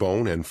Adam's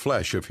bone and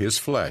flesh of his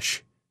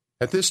flesh.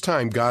 At this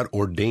time, God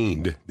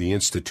ordained the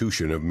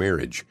institution of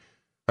marriage.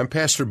 I'm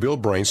Pastor Bill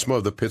Bruinsma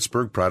of the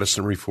Pittsburgh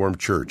Protestant Reformed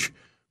Church.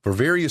 For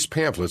various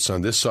pamphlets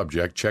on this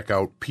subject, check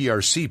out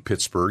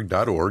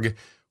prcpittsburgh.org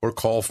or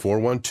call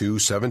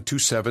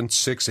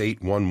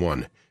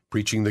 412-727-6811.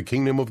 Preaching the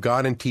kingdom of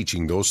God and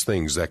teaching those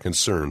things that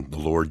concern the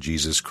Lord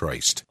Jesus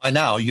Christ. By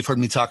now, you've heard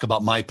me talk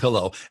about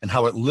MyPillow and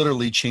how it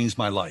literally changed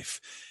my life.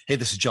 Hey,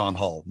 this is John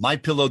Hall.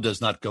 MyPillow does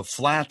not go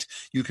flat.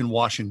 You can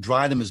wash and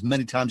dry them as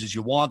many times as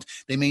you want.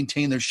 They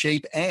maintain their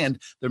shape, and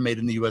they're made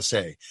in the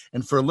USA.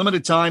 And for a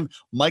limited time,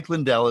 Mike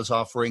Lindell is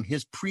offering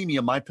his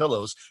premium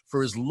MyPillows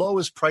for his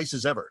lowest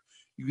prices ever.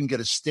 You can get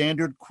a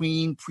standard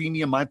queen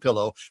premium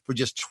MyPillow for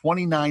just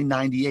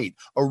 $29.98.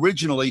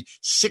 Originally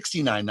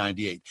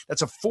 $69.98.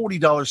 That's a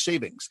 $40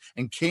 savings,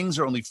 and kings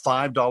are only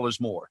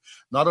 $5 more.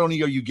 Not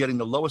only are you getting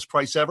the lowest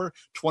price ever,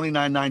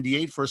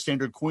 $29.98 for a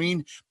standard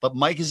queen, but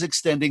Mike is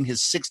extending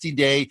his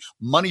 60-day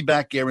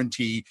money-back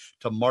guarantee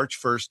to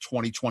March 1st,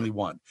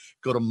 2021.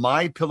 Go to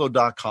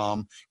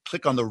MyPillow.com,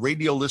 click on the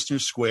radio listener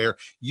square,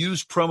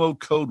 use promo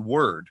code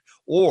WORD,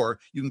 or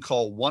you can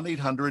call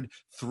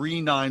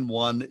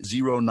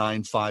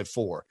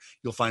 1-800-391-0954.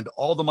 You'll find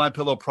all the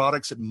MyPillow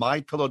products at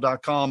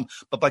mypillow.com,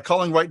 but by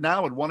calling right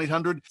now at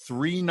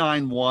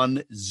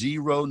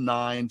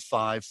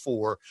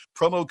 1-800-391-0954,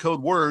 promo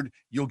code WORD,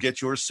 you'll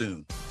get yours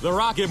soon. The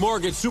Rocket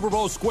Mortgage Super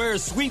Bowl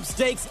Squares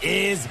sweepstakes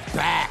is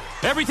back.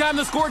 Every time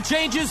the score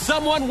changes,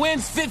 someone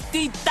wins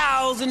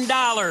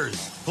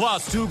 $50,000.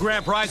 Plus, 2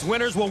 grand prize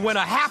winners will win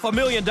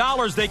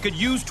 $500,000 they could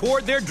use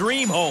toward their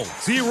dream home.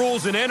 See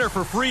rules and enter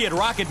for free at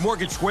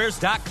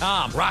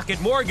RocketMortgageSquares.com.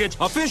 Rocket Mortgage,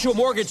 official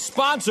mortgage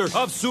sponsor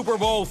of Super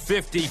Bowl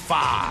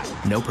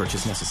 55. No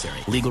purchase necessary.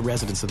 Legal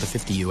residents of the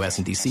 50 U.S.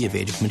 and D.C. of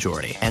age of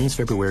majority. Ends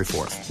February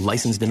 4th.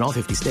 Licensed in all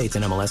 50 states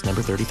and MLS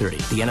number 3030.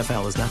 The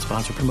NFL is not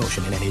sponsored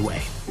promotion in any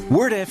way.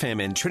 Word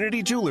FM and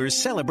Trinity Jewelers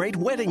celebrate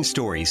wedding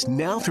stories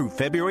now through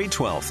February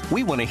 12th.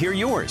 We want to hear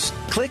yours.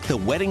 Click the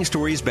Wedding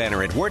Stories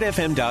banner at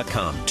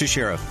wordfm.com to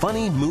share a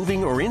funny,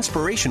 moving, or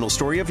inspirational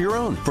story of your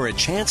own for a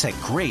chance at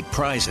great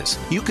prizes.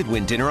 You could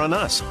win dinner on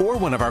us or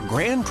one of our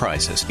grand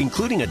prizes,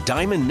 including a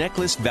diamond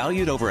necklace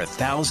valued over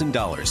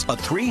 $1,000, a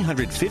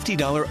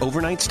 $350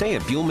 overnight stay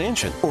at Buell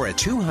Mansion, or a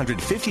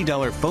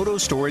 $250 photo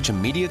storage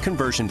and media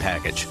conversion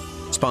package.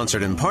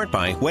 Sponsored in part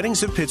by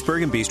Weddings of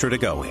Pittsburgh and Bistro to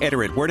Go.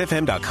 Enter at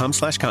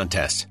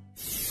wordfm.com/contest.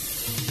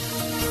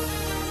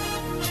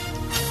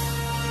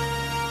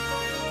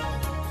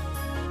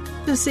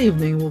 This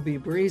evening will be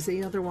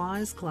breezy,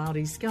 otherwise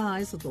cloudy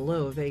skies with a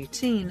low of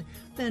 18,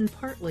 then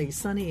partly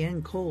sunny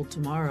and cold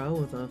tomorrow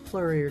with a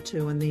flurry or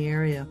two in the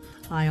area.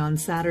 High on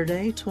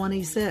Saturday,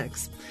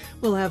 26.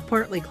 We'll have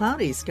partly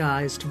cloudy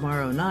skies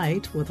tomorrow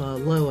night with a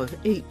low of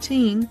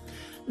 18.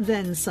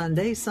 Then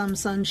Sunday, some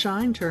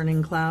sunshine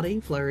turning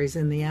cloudy, flurries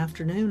in the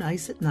afternoon,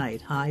 ice at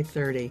night, high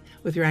 30.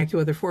 With your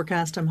AccuWeather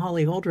forecast, I'm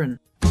Holly Holdren.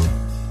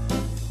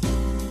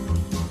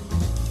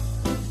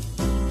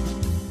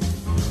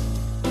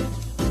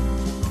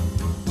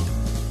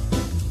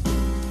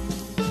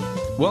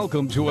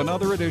 Welcome to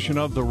another edition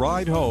of The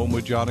Ride Home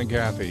with John and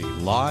Kathy,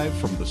 live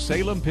from the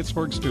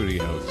Salem-Pittsburgh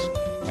studios.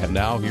 And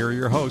now here are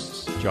your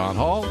hosts, John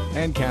Hall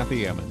and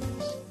Kathy Emmons.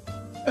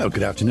 Oh,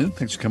 good afternoon.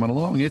 Thanks for coming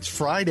along. It's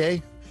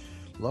Friday.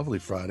 Lovely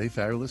Friday.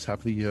 Fabulous.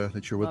 Happy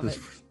that you're with us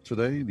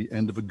today, the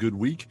end of a good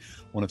week.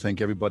 I want to thank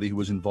everybody who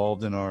was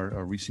involved in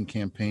our recent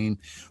campaign,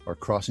 our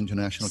Cross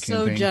International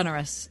campaign. So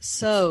generous.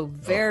 So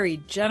very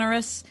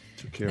generous.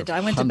 I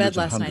went to bed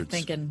last night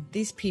thinking,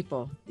 these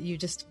people, you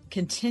just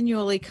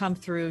continually come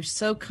through,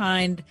 so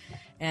kind,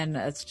 and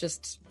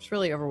it's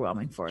really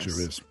overwhelming for us. Sure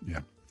is,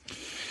 yeah.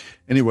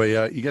 Anyway,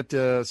 you got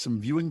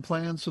some viewing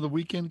plans for the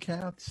weekend,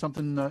 Kath?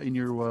 Something in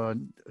your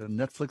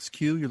Netflix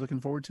queue you're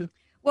looking forward to?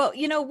 Well,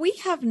 we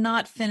have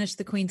not finished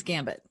The Queen's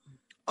Gambit.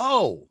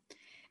 Oh.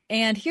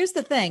 And here's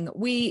the thing.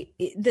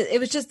 It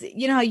was just,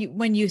 how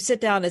when you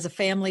sit down as a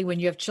family, when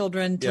you have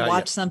children to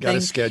watch something. Got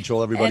to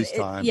schedule everybody's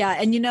time.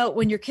 And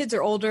when your kids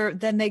are older,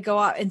 then they go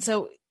out. And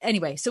so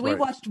anyway, we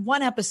watched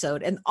one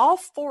episode and all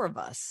four of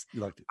us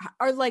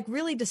are like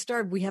really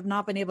disturbed. We have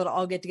not been able to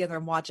all get together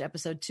and watch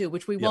episode 2,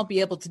 which we won't be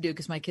able to do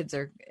because my kids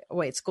are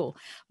away at school.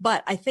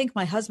 But I think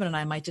my husband and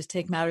I might just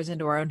take matters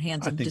into our own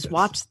hands and just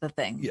watch the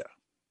thing. Yeah.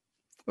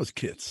 Those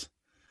kids.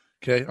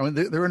 Okay. I mean,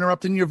 they're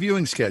interrupting your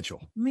viewing schedule.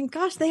 I mean,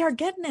 gosh, they are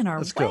getting in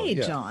our way,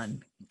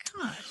 John.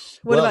 Gosh.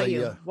 What about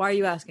you? Why are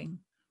you asking?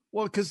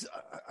 Well, because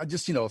I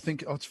just,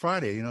 think, it's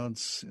Friday,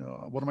 it's,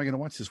 what am I going to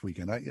watch this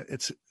weekend?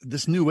 It's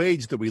this new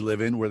age that we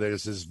live in where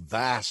there's this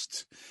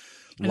vast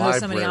libraries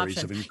so many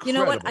options. Of incredible. You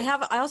know what?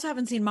 I also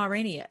haven't seen Ma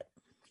Rainey yet.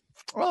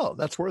 Oh,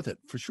 that's worth it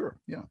for sure.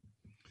 Yeah.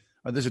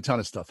 There's a ton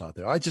of stuff out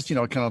there. I just,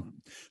 kind of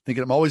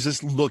thinking I'm always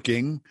just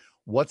looking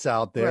what's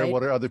out there. Right.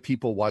 What are other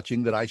people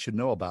watching that I should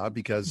know about?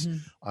 Because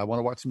I want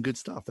to watch some good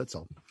stuff. That's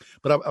all.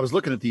 But I was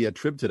looking at the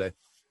Trib today,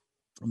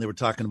 and they were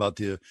talking about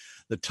the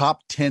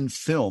top 10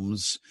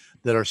 films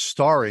that are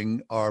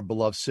starring our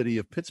beloved city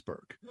of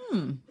Pittsburgh.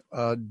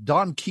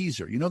 Dawn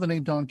Keyser. You know the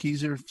name Dawn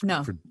Keyser?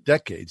 No. For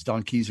decades.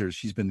 Dawn Keyser,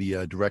 she's been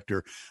the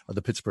director of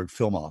the Pittsburgh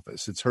Film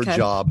Office. It's her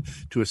job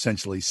to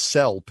essentially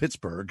sell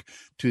Pittsburgh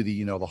to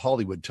the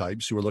Hollywood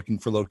types who are looking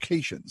for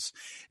locations.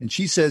 And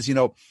she says,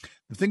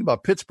 the thing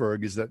about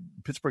Pittsburgh is that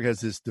Pittsburgh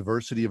has this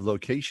diversity of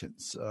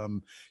locations.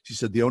 She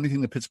said the only thing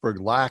that Pittsburgh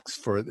lacks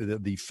for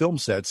the film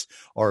sets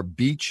are a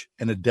beach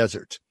and a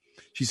desert.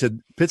 She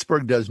said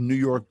Pittsburgh does New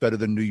York better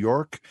than New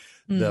York.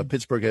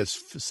 Pittsburgh has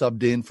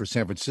subbed in for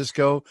San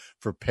Francisco,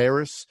 for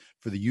Paris,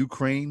 for the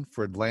Ukraine,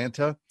 for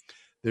Atlanta.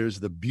 There's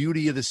the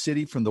beauty of the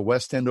city from the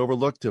West End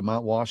overlook to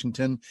Mount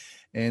Washington.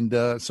 And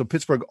so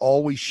Pittsburgh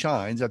always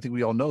shines. I think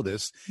we all know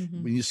this.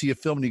 When you see a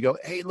film and you go,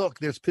 hey, look,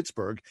 there's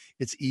Pittsburgh,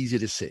 it's easy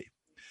to see.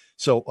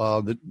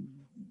 So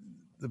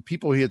the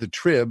people here at the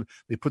Trib,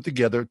 they put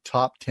together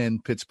top 10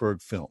 Pittsburgh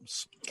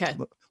films. Okay.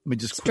 Let me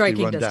just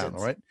quickly run down,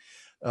 all right?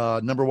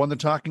 Number one they're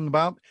talking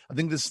about, I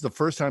think this is the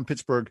first time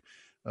Pittsburgh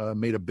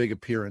made a big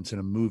appearance in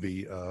a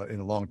movie in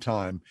a long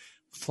time,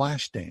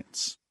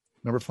 Flashdance.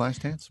 Remember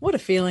Flashdance? What a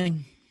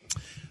feeling.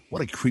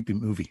 What a creepy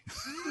movie.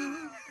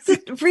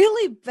 It's a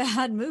really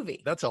bad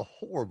movie. That's a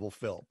horrible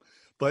film.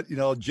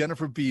 But,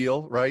 Jennifer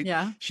Beal, right?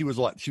 Yeah. She was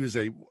what? She was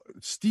a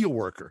steel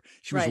worker.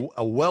 She was Right.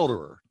 a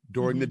welderer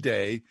during the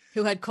day.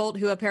 Who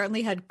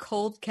apparently had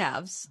cold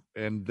calves.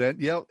 And then,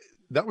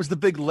 that was the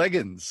big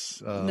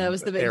leggings. That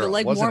was the era,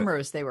 leg wasn't it?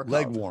 warmers, they were called.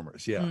 Leg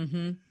warmers, yeah.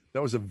 Mm-hmm.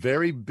 That was a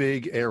very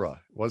big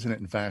era, wasn't it,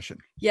 in fashion?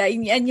 Yeah,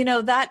 and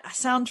that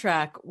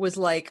soundtrack was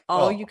like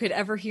all you could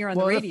ever hear on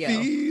the what a radio.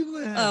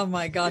 feeling. Oh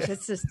my gosh,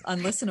 it's just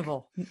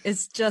unlistenable.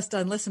 It's just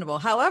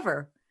unlistenable.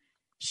 However,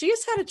 she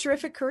has had a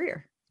terrific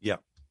career. Yeah.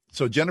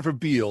 So Jennifer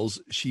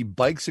Beals, she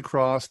bikes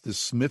across the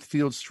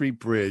Smithfield Street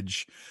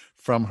Bridge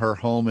from her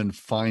home in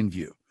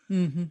Fineview.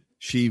 Mm-hmm.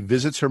 She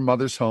visits her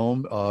mother's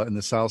home in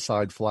the South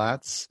Side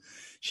Flats.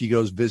 She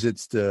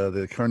visits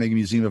the Carnegie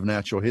Museum of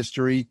Natural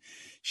History.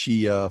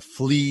 She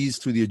flees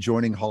through the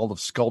adjoining Hall of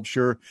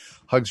Sculpture,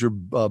 hugs her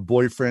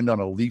boyfriend on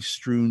a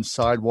leaf-strewn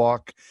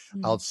sidewalk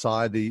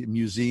outside the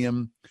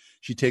museum.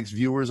 She takes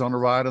viewers on a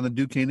ride on the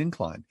Duquesne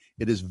Incline.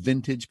 It is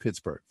vintage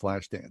Pittsburgh,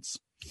 Flashdance.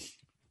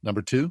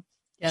 Number 2,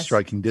 Yes.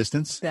 Striking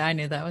Distance. I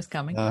knew that was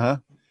coming.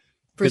 Pittsburgh,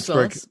 Bruce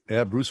Willis.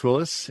 Yeah, Bruce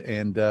Willis.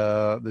 And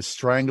The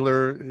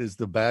Strangler is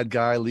the bad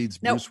guy, leads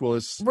Bruce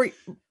Willis.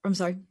 I'm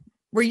sorry.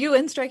 Were you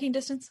in Striking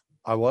Distance?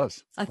 I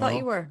was. I thought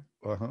you were.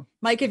 Uh-huh.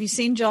 Mike, have you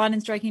seen John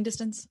in Striking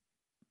Distance?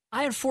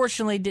 I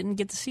unfortunately didn't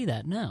get to see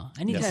that. No,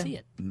 I need to see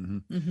it.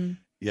 Mm-hmm. Mm-hmm.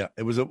 Yeah,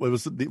 it was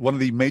one of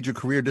the major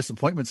career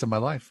disappointments in my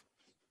life.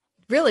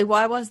 Really?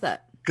 Why was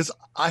that? Because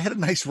I had a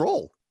nice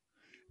role.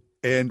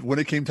 And when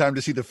it came time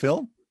to see the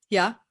film,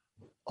 Yeah.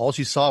 all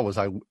she saw was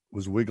I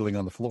was wiggling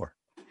on the floor.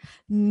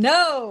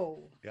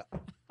 No. Yeah.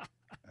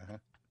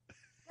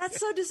 That's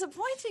so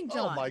disappointing,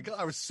 John. Oh, my God.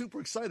 I was super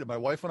excited. My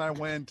wife and I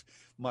went.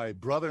 My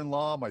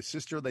brother-in-law, my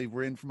sister, they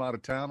were in from out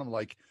of town. I'm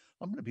like,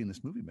 I'm going to be in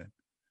this movie, man.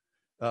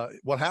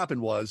 What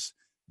happened was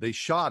they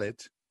shot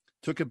it,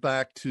 took it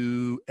back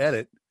to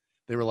edit.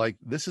 They were like,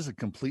 this is a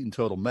complete and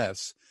total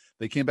mess.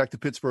 They came back to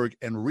Pittsburgh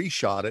and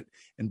reshot it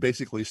and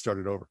basically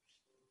started over.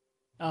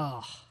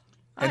 Oh.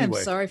 Anyway,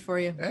 I'm sorry for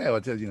you. Yeah,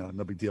 well,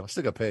 no big deal. I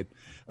still got paid.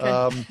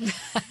 That's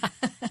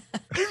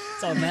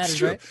all that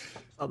matters, right?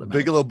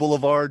 Bigelow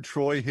Boulevard,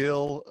 Troy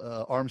Hill,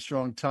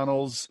 Armstrong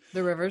Tunnels.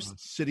 The rivers.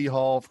 City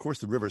Hall, of course,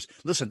 the rivers.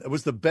 Listen, it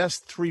was the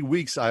best 3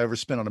 weeks I ever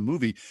spent on a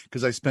movie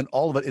because I spent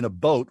all of it in a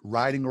boat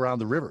riding around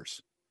the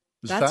rivers.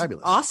 It was That's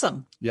fabulous.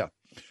 Awesome. Yeah.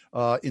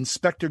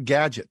 Inspector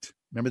Gadget.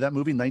 Remember that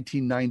movie,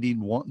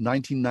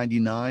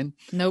 1999?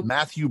 Nope.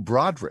 Matthew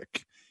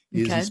Broderick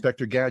is Okay.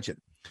 Inspector Gadget.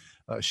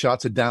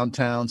 Shots of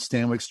downtown,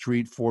 Stanwyck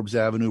Street, Forbes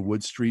Avenue,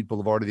 Wood Street,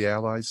 Boulevard of the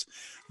Allies.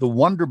 The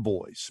Wonder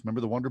Boys.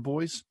 Remember the Wonder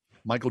Boys?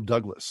 Michael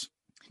Douglas.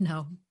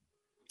 No.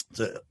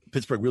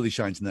 Pittsburgh really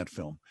shines in that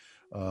film.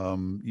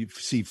 You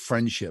see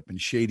Friendship and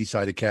Shady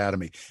Side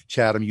Academy,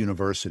 Chatham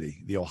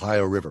University, the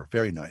Ohio River.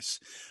 Very nice.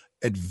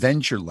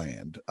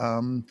 Adventureland.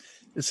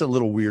 It's a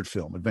little weird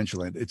film,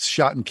 Adventureland. It's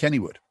shot in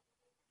Kennywood.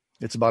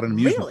 It's about an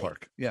amusement Really?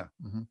 park. Yeah.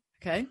 Mm-hmm.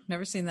 Okay.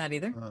 Never seen that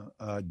either.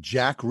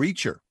 Jack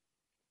Reacher.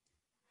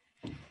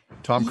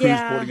 Tom Cruise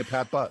Yeah. boarding a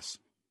Pat bus.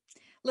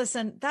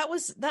 Listen, that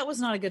was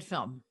not a good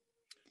film.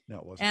 No,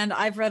 it wasn't. And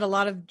I've read a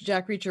lot of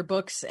Jack Reacher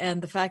books,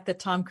 and the fact that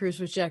Tom Cruise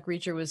was Jack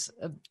Reacher was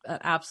an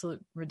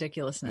absolute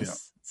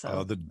ridiculousness.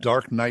 So The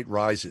Dark Knight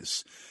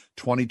Rises,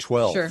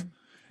 2012. Sure.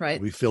 Right.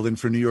 We filled in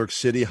for New York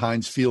City.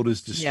 Heinz Field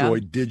is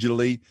destroyed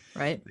digitally.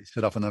 Right. They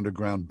set off an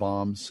underground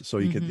bombs. So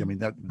you could, I mean,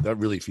 that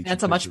really features.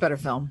 That's a much pictures. better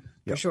film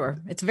for Yeah.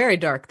 sure. It's very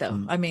dark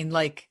though. I mean,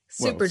 like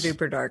Well, super it's-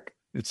 duper dark.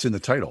 It's in the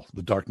title,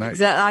 The Dark Knight.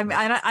 Exactly.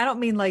 I don't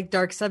mean like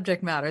dark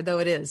subject matter, though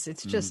it is.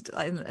 It's just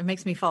it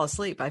makes me fall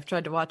asleep. I've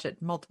tried to watch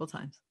it multiple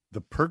times.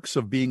 The Perks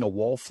of Being a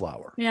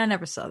Wallflower. Yeah, I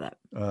never saw that.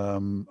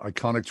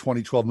 Iconic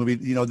 2012 movie.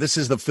 You know, this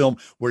is the film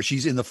where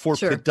she's in the Fort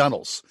Sure. Pitt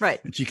tunnels.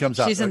 Right. And she comes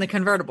out. She's in the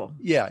convertible.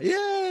 Yeah.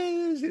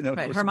 You know, of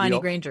Right. course, Hermione we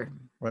all- Granger.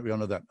 Right. We all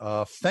know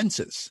that.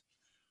 Fences.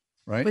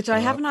 Right. Which I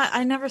have not.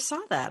 I never saw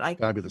that. I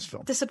Fabulous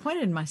film.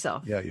 disappointed in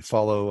myself. Yeah. You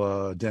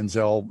follow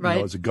Denzel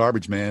Right. as a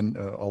garbage man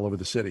all over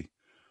the city.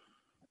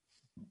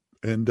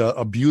 And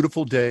A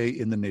Beautiful Day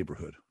in the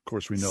Neighborhood. Of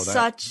course, we know that.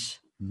 Such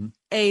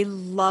a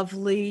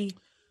lovely,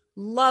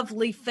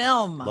 lovely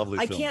film. Lovely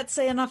I film. can't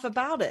say enough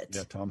about it.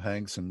 Yeah, Tom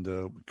Hanks. And,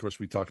 of course,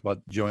 we talked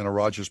about Joanna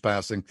Rogers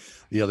passing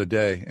the other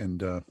day. And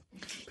Pittsburgh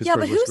Yeah,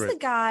 but was who's great. the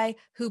guy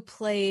who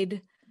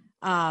played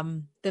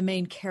the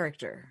main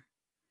character?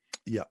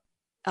 Yeah.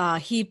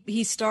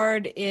 He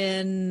starred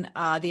in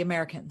The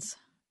Americans.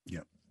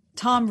 Yeah.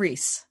 Tom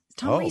Reese.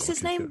 Tom Reese his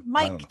okay, name? good. I don't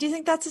Mike, know. do you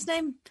think that's his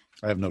name?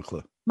 I have no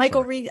clue.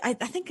 Michael Reese. I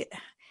think.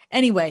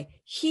 Anyway,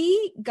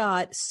 he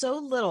got so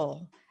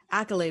little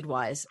accolade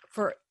wise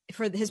for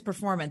his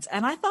performance,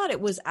 and I thought it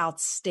was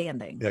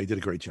outstanding. Yeah, he did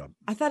a great job.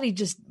 I thought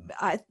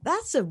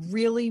that's a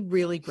really,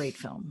 really great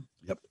film.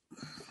 Yep.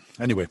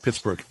 Anyway,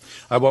 Pittsburgh.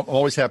 I'm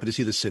always happy to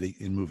see the city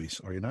in movies.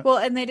 Are you not? Well,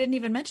 and they didn't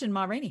even mention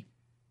Ma Rainey.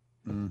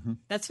 Mm-hmm.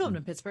 That's filmed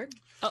in Pittsburgh.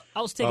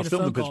 I was taking a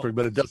filmed phone in call. Pittsburgh,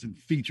 but it doesn't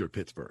feature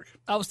Pittsburgh.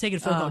 I was taking a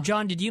phone call.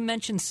 John, did you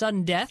mention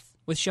Sudden Death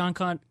with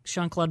Jean-Claude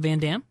Van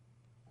Damme?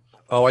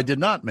 Oh, I did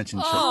not mention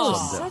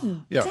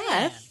Sudden Yeah.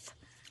 Death.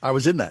 I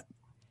was in that.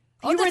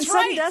 You were in that's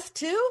Sudden right. Death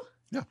too?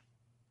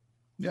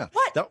 Yeah.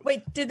 What?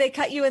 Wait, did they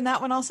cut you in that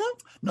one also?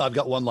 No, I've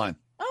got one line.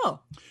 Oh.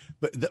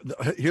 But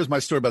here's my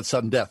story about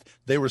sudden death.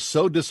 They were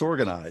so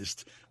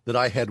disorganized that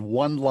I had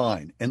one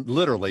line, and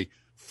literally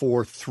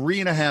for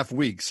 3.5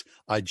 weeks,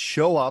 I'd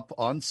show up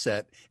on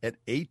set at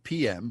 8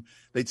 p.m.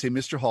 They'd say,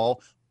 Mr.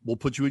 Hall, we'll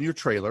put you in your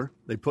trailer.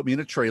 They'd put me in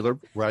a trailer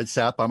where I'd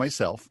sat by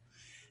myself.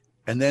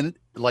 And then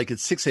like at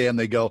 6 a.m.,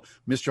 they go,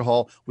 Mr.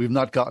 Hall, we've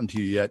not gotten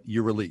to you yet.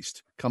 You're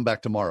released. Come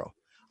back tomorrow.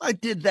 I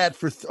did that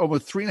for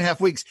almost 3.5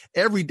 weeks.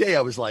 Every day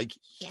I was like,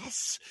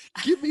 yes,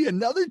 give me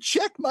another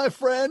check, my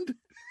friend.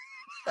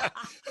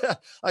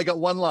 I got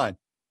one line.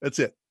 That's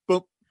it.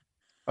 Boom.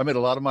 I made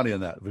a lot of money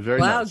on that. It was very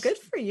nice. Wow, good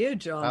for you,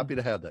 John. Happy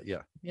to have that.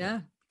 Yeah.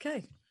 Yeah.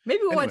 Okay.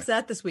 Maybe we'll watch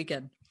that this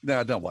weekend.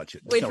 No, don't watch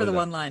it. Wait for the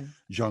one line.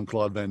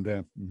 Jean-Claude Van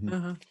Damme. Mm-hmm.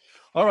 Uh-huh.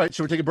 All right.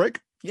 Shall we take a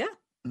break? Yeah.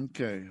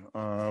 Okay.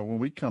 When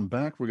we come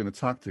back, we're going to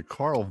talk to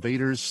Carl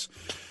Vaders.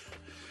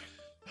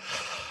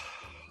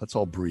 Let's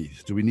all breathe.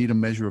 Do we need a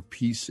measure of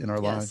peace in our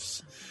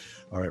lives?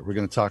 All right. We're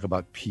going to talk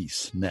about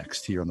peace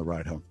next here on The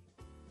Ride Home.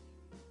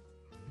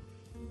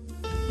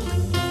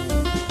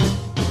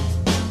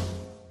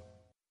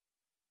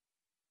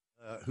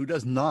 Who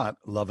does not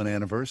love an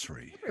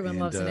anniversary? Everyone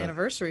loves an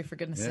anniversary, for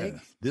goodness sake.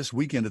 This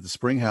weekend at the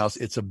Spring House,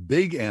 it's a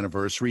big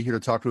anniversary. Here to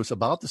talk to us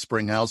about the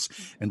Spring House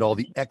and all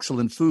the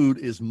excellent food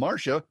is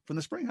Marcia from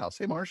the Spring House.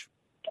 Hey, Marsh.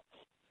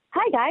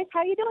 Hi, guys. How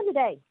are you doing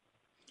today?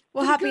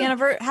 Well,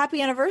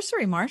 happy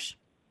anniversary, Marsh.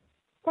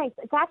 Thanks.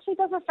 It actually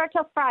doesn't start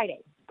till Friday.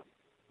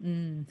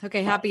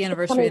 Okay, happy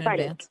anniversary in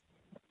advance.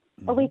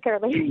 A week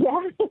early,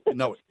 yeah.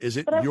 No, is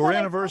it your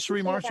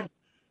anniversary, Marcia?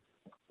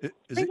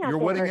 Is it your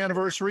wedding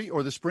anniversary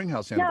or the Spring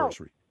House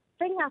anniversary? No,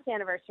 Spring House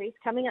anniversary is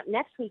coming up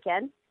next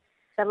weekend,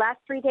 the last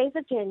 3 days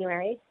of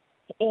January.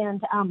 And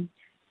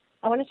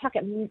I want to talk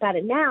about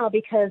it now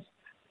because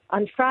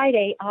on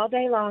Friday, all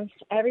day long,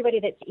 everybody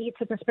that eats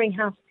at the Spring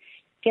House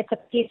gets a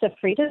piece of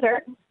free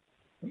dessert.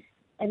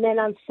 And then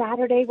on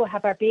Saturday, we'll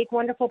have our big,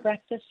 wonderful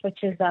breakfast,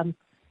 which is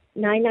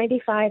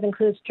 $9.95,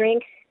 includes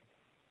drink,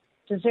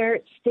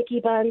 dessert, sticky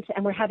buns,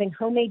 and we're having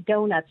homemade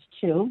donuts,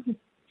 too.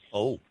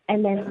 Oh.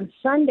 And then on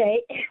Sunday,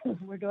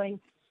 we're doing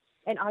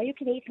an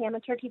all-you-can-eat ham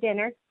and turkey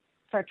dinner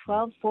for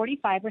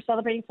 $12.45. We're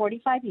celebrating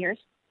 45 years.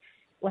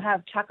 We'll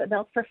have chocolate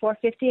milk for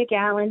 $4.50 a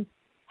gallon,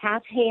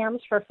 half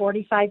hams for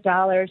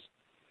 $45,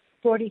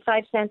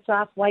 45 cents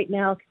off white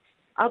milk,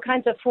 all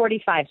kinds of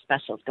 45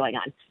 specials going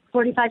on.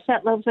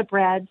 45-cent loaves of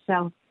bread.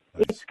 So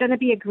it's going to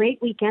be a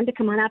great weekend to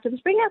come on out to the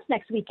Spring House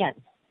next weekend.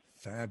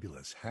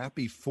 Fabulous.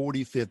 Happy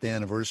 45th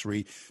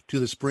anniversary to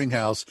the Spring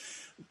House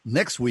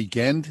next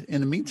weekend.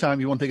 In the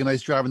meantime, you want to take a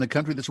nice drive in the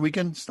country this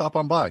weekend? Stop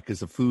on by because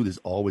the food is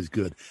always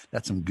good.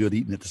 That's some good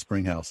eating at the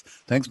Spring House.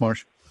 Thanks,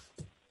 Marsh.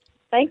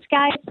 Thanks,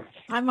 guys.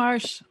 Hi,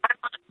 Marsh.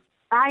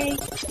 Bye.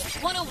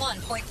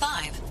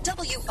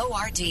 101.5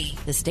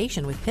 WORD. The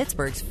station with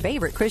Pittsburgh's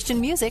favorite Christian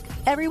music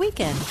every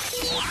weekend.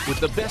 With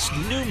the best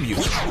new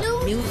music.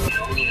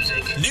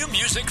 New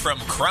music from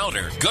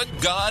Crowder, Good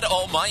God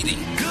Almighty.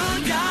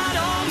 Good God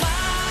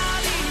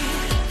Almighty.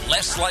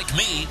 Less Like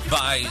Me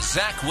by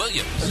Zach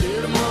Williams.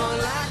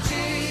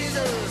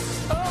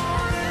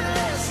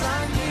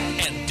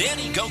 And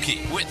Danny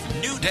Gokey with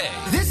New Day.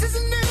 This is a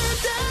new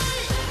day.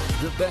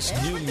 The best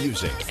new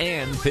music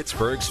and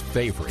Pittsburgh's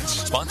favorites.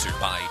 Sponsored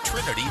by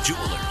Trinity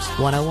Jewelers.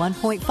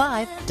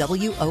 101.5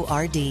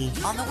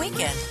 WORD. On the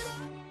weekend.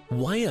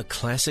 Why a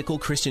classical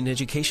Christian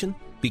education?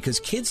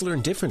 Because kids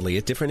learn differently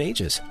at different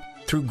ages.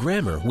 Through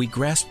grammar, we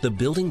grasp the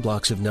building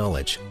blocks of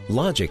knowledge.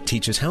 Logic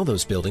teaches how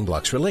those building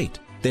blocks relate.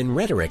 Then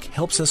rhetoric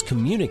helps us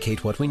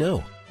communicate what we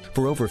know.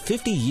 For over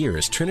 50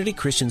 years, Trinity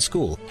Christian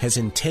School has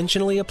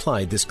intentionally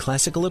applied this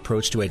classical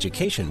approach to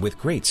education with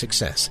great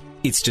success.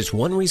 It's just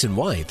one reason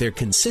why they're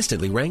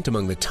consistently ranked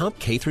among the top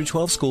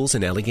K-12 schools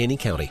in Allegheny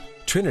County.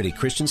 Trinity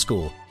Christian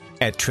School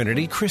at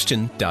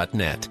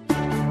trinitychristian.net.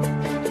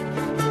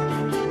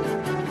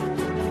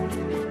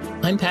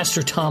 I'm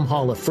Pastor Tom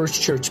Hall of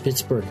First Church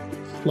Pittsburgh.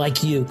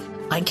 Like you,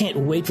 I can't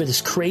wait for this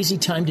crazy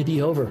time to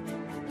be over.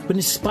 But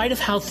in spite of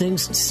how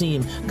things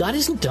seem, God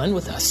isn't done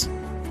with us.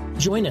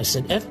 Join us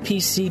at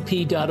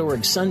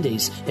fpcp.org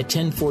Sundays at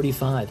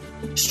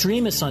 10:45.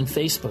 Stream us on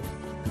Facebook.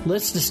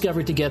 Let's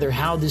discover together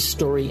how this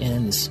story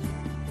ends.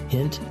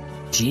 Hint,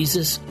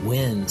 Jesus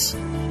wins.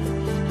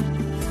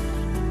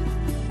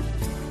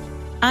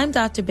 I'm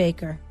Dr.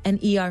 Baker, an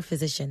ER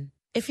physician.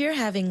 If you're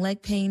having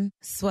leg pain,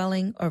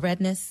 swelling, or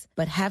redness,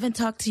 but haven't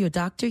talked to your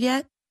doctor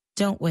yet,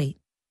 don't wait.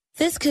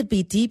 This could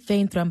be deep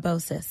vein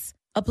thrombosis,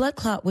 a blood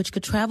clot which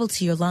could travel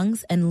to your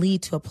lungs and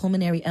lead to a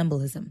pulmonary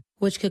embolism,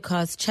 which could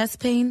cause chest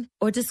pain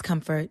or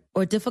discomfort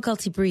or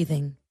difficulty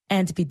breathing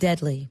and be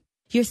deadly.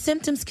 Your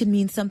symptoms could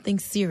mean something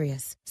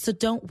serious, so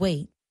don't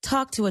wait.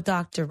 Talk to a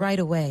doctor right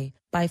away,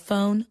 by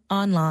phone,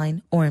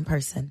 online, or in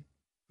person.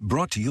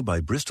 Brought to you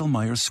by Bristol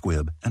Myers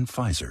Squibb and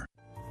Pfizer.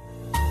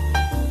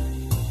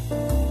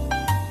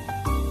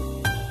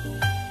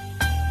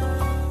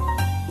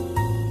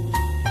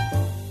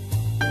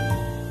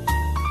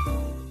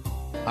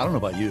 I don't know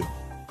about you,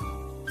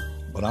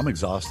 but I'm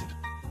exhausted.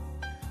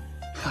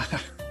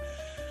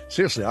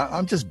 Seriously,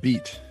 I'm just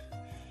beat.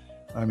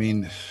 I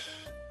mean,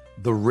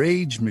 the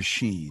rage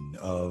machine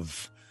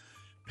of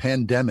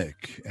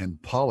pandemic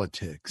and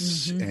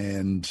politics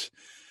and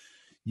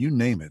you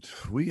name it.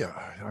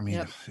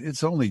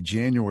 It's only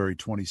January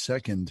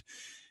 22nd,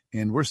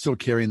 and we're still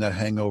carrying that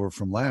hangover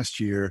from last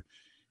year.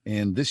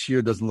 And this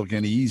year doesn't look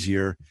any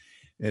easier.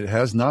 It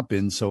has not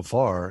been so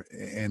far.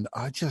 And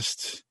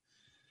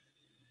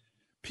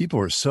people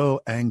are so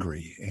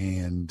angry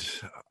and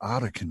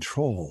out of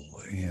control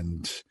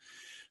and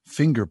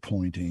finger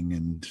pointing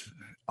and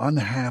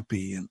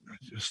unhappy, and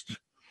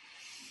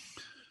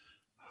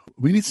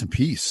we need some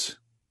peace.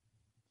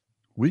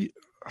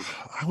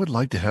 I would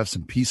like to have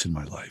some peace in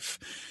my life.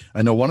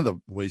 I know one of the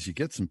ways you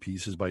get some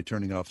peace is by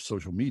turning off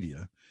social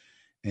media,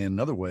 and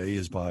another way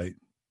is by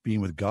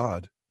being with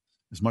God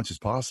as much as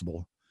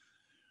possible,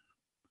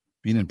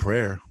 being in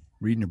prayer,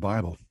 reading your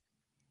Bible.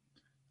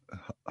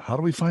 How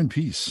do we find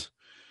peace?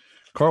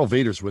 Karl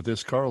Vader's with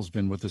us. Karl's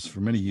been with us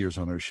for many years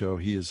on our show.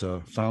 He is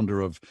a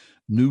founder of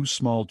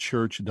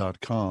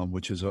newsmallchurch.com,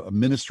 which is a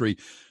ministry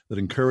that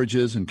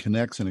encourages and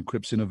connects and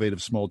equips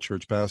innovative small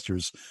church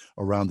pastors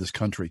around this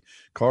country.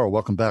 Karl,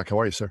 welcome back. How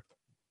are you, sir?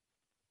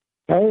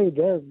 Hey,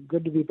 Doug.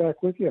 Good to be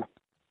back with you.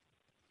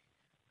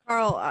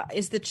 Karl,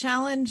 is the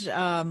challenge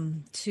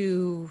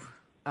to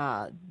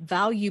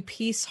value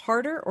peace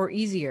harder or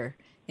easier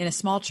in a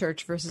small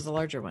church versus a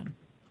larger one?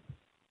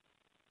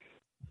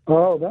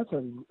 Oh, that's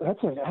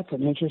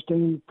an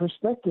interesting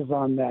perspective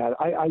on that.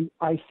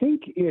 I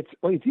think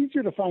it's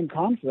easier to find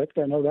conflict.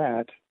 I know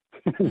that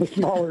in a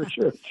smaller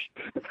church.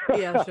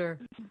 Yeah, sure.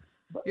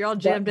 You're all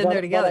jammed in there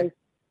together.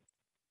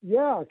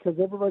 Because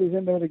everybody's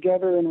in there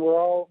together, and we're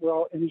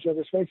all in each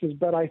other's faces.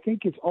 But I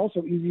think it's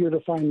also easier to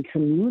find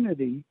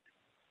community,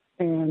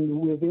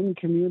 and within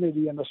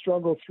community, and the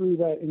struggle through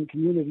that in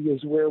community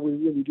is where we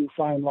really do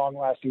find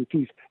long-lasting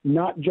peace.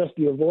 Not just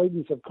the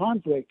avoidance of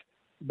conflict,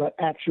 but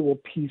actual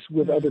peace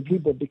with other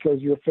people,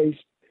 because you're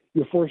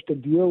forced to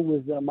deal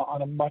with them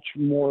on a much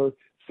more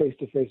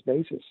face-to-face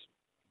basis.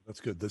 That's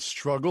good. The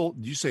struggle,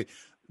 did you say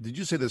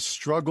the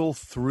struggle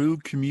through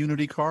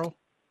community, Karl?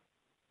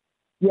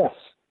 Yes,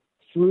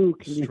 through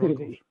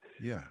community.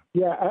 Yeah.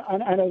 Yeah,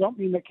 and I don't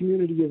mean that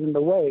community is in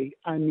the way.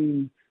 I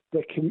mean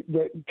that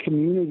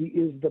community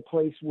is the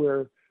place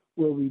where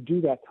we do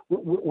that.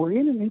 We're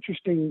in an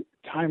interesting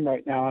time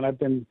right now,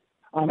 and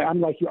I'm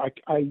like you.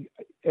 I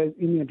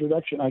in the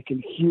introduction, I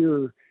can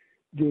hear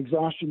the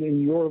exhaustion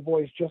in your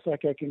voice, just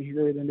like I can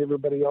hear it in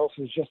everybody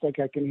else's, just like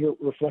I can hear it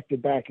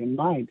reflected back in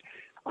mine.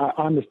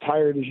 I'm as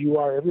tired as you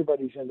are.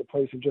 Everybody's in the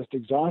place of just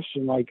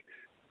exhaustion. Like,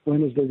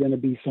 when is there going to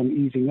be some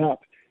easing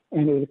up?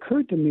 And it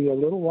occurred to me a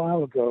little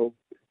while ago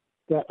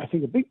that I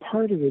think a big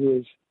part of it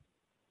is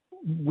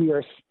we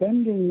are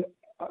spending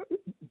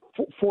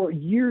for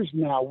years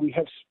now. We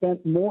have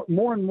spent more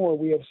and more.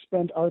 We have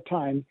spent our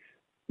time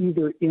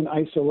either in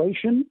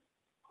isolation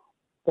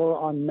or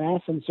on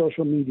mass and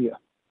social media.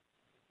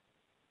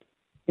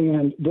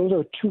 And those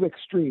are two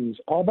extremes,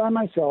 all by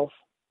myself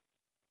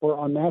or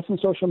on mass and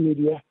social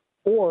media,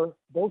 or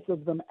both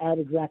of them at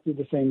exactly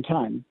the same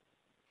time.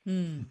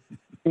 And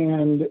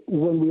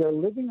when we are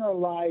living our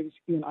lives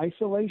in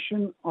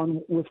isolation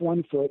with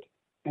one foot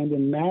and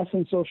in mass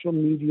and social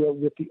media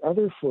with the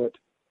other foot,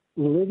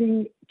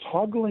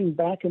 toggling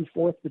back and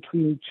forth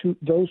between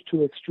those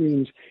two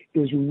extremes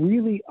is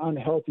really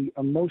unhealthy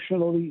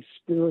emotionally,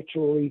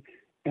 spiritually,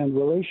 and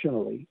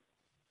relationally.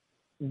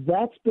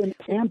 That's been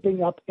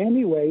amping up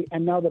anyway,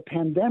 and now the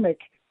pandemic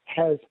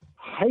has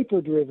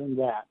hyper-driven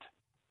that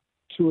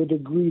to a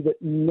degree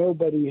that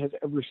nobody has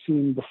ever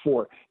seen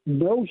before.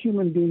 No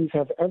human beings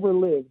have ever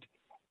lived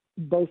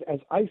both as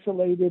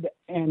isolated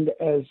and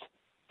as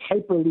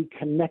hyperly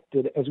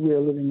connected as we are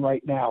living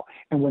right now.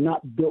 And we're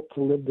not built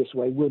to live this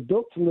way. We're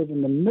built to live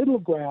in the middle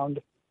ground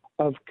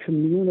of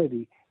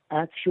community,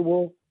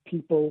 actual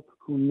people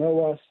who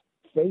know us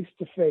face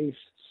to face,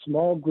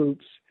 small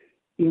groups,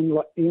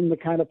 in the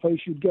kind of place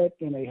you'd get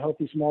in a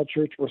healthy small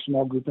church or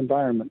small group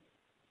environment.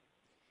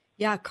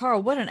 Yeah,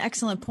 Karl, what an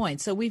excellent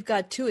point. So we've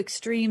got two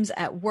extremes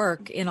at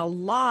work in a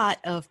lot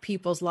of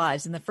people's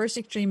lives. And the first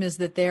extreme is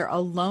that they're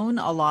alone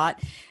a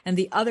lot. And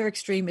the other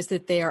extreme is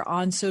that they are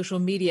on social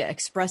media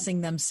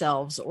expressing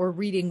themselves or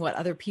reading what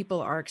other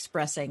people are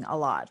expressing a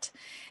lot.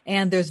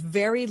 And there's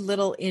very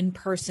little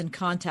in-person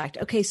contact.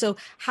 Okay, so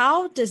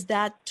how does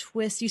that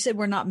twist? You said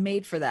we're not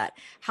made for that.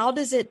 How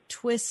does it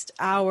twist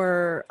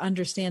our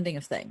understanding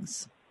of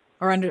things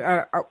or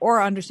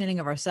understanding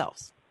of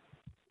ourselves?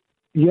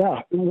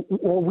 Yeah,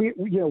 well,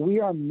 we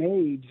are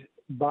made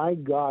by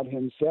God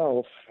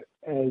Himself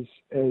as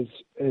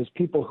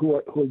people who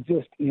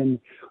exist in.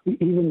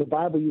 Even the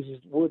Bible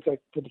uses words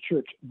like for the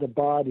church, the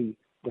body,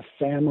 the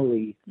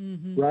family,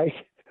 right?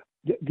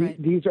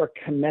 These are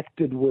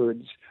connected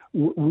words.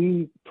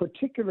 We,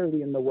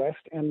 particularly in the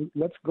West, and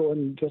let's go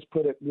and just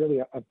put it really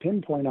a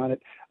pinpoint on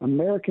it,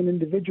 American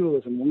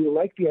individualism. We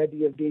like the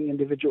idea of being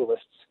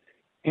individualists,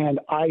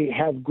 and I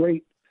have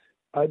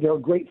there are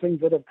great things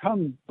that have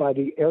come by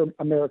the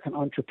American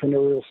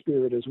entrepreneurial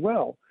spirit as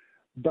well.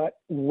 But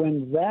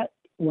when that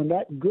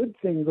good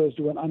thing goes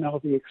to an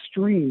unhealthy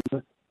extreme,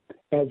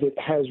 as it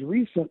has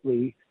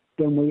recently,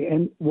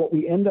 then what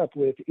we end up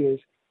with is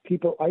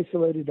people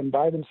isolated and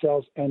by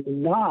themselves and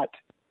not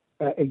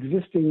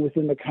existing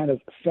within the kind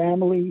of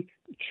family,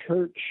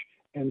 church,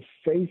 and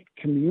faith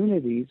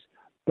communities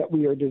that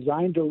we are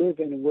designed to live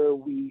in, where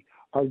we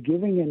are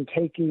giving and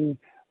taking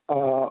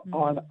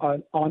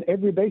on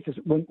every basis.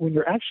 When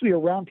you're actually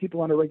around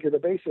people on a regular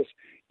basis,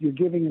 you're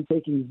giving and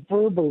taking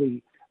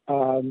verbally,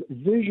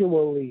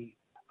 visually,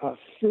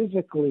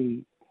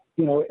 physically.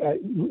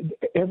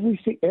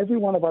 Every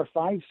one of our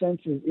five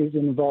senses is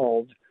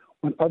involved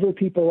when other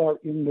people are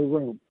in the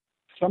room.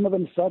 Some of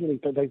them subtly,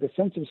 but like the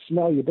sense of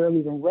smell, you barely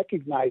even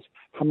recognize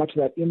how much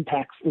that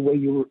impacts the way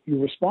you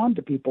respond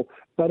to people.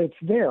 But it's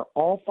there.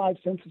 All five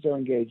senses are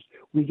engaged.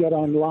 We get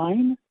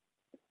online,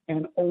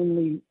 and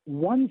only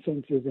one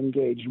sense is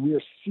engaged.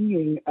 We're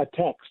seeing a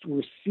text.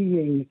 We're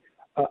seeing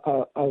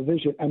a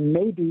vision. And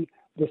maybe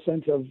the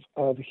sense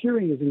of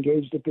hearing is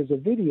engaged if there's a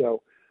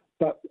video.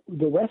 But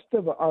the rest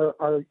of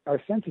our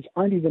senses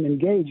aren't even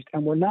engaged,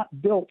 and we're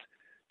not built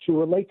to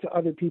relate to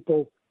other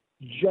people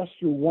just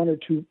through one or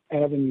two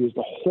avenues.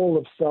 The whole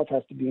of self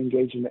has to be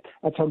engaged in it.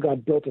 That's how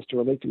God built us, to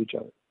relate to each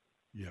other.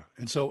 Yeah.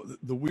 And so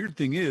the weird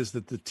thing is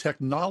that the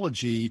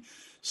technology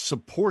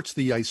supports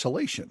the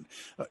isolation.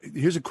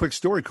 Here's a quick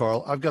story,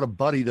 Carl. I've got a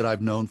buddy that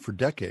I've known for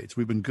decades.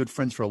 We've been good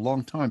friends for a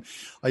long time.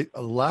 I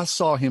last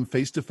saw him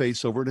face to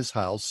face over at his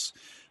house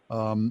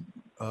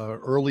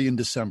early in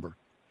December.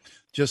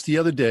 Just the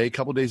other day, a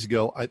couple of days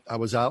ago, I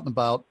was out and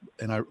about,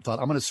 and I thought,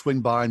 I'm going to swing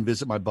by and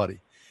visit my buddy.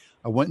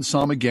 I went and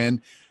saw him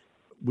again.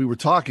 We were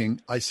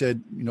talking. I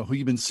said, who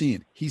you been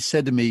seeing? He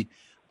said to me,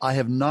 I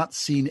have not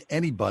seen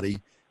anybody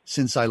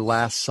since I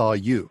last saw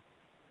you.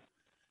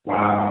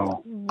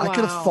 Wow. I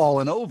could have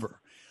fallen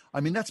over.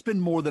 I mean, that's been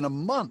more than a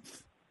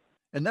month.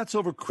 And that's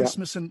over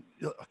Christmas. Yeah.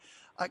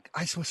 And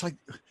I was like,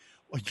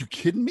 are you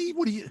kidding me?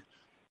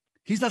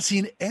 He's not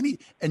seeing any.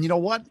 And you know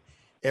what?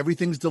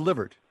 Everything's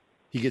delivered.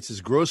 He gets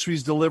his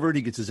groceries delivered.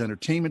 He gets his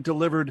entertainment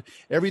delivered.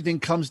 Everything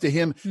comes to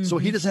him. Mm-hmm. So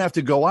he doesn't have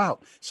to go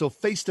out. So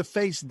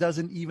face-to-face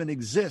doesn't even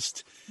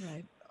exist.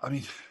 Right. I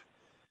mean,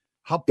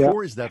 how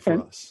poor is that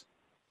for us?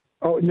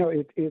 Oh, no,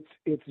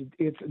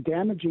 it's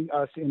damaging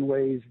us in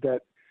ways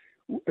that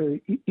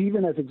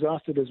even as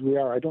exhausted as we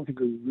are, I don't think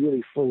we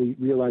really fully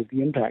realize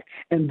the impact.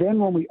 And then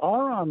when we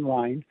are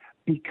online,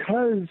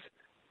 because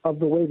of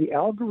the way the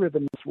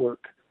algorithms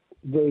work,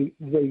 they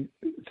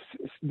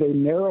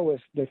narrow us,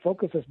 they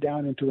focus us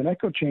down into an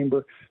echo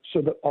chamber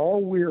so that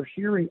all we're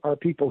hearing are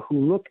people who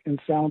look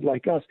and sound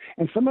like us.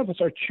 And some of us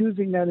are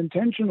choosing that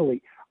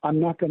intentionally. I'm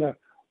not going to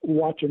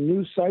watch a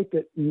news site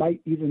that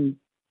might even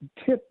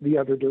tip the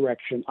other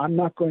direction. I'm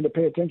not going to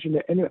pay attention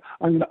to anyone.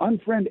 I'm going to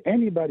unfriend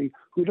anybody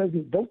who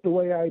doesn't vote the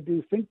way I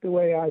do, think the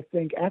way I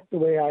think, act the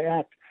way I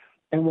act.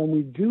 And when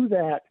we do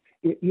that,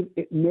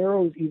 it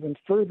narrows even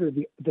further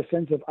the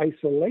sense of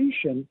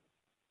isolation.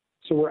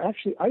 So we're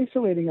actually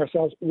isolating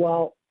ourselves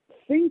while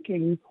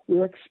thinking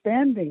we're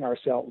expanding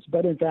ourselves,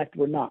 but in fact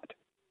we're not.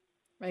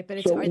 Right, but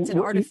it's an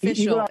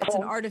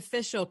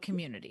artificial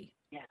community.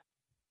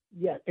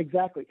 Yeah,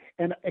 exactly.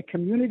 And a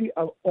community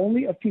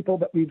only of people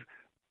that we've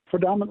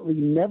predominantly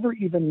never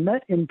even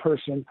met in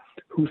person,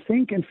 who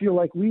think and feel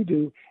like we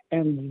do,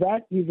 and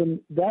that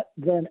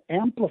then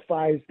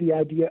amplifies the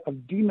idea of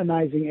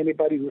demonizing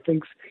anybody who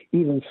thinks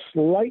even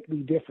slightly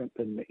different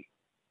than me.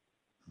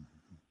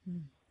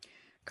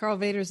 Karl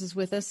Vaters is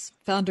with us,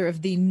 founder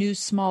of the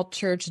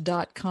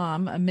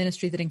newsmallchurch.com, a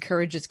ministry that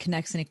encourages,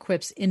 connects, and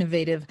equips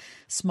innovative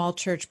small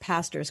church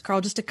pastors.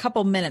 Karl, just a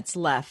couple minutes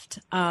left.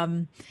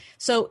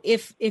 So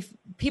if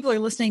people are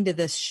listening to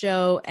this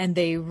show and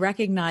they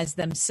recognize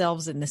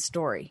themselves in this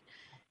story,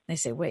 they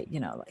say, wait,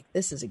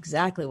 this is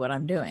exactly what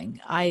I'm doing.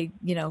 I,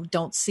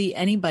 don't see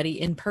anybody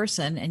in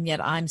person, and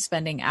yet I'm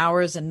spending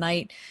hours a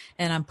night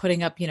and I'm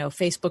putting up,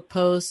 Facebook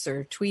posts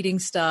or tweeting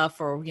stuff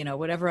or,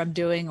 whatever I'm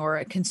doing,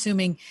 or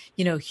consuming,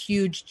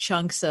 huge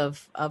chunks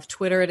of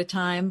Twitter at a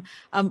time.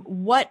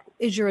 What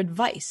is your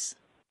advice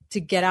to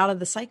get out of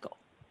the cycle?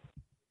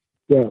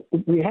 Yeah,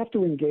 we have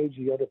to engage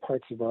the other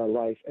parts of our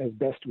life as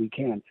best we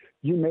can.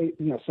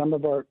 Some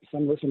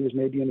listeners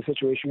may be in a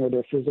situation where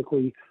they're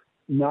physically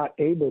not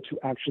able to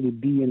actually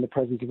be in the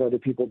presence of other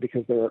people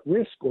because they're at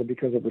risk or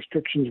because of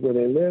restrictions where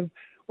they live.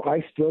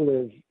 I still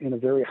live in a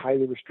very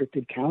highly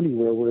restricted county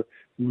where we're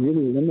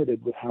really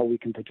limited with how we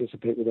can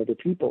participate with other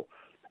people.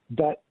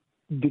 And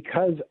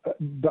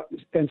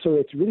so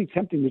it's really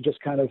tempting to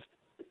just kind of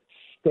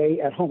stay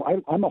at home.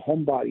 I'm a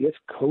homebody. It's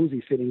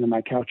cozy sitting on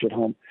my couch at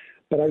home.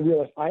 But I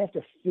realize I have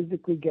to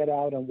physically get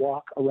out and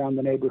walk around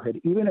the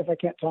neighborhood, even if I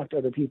can't talk to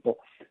other people.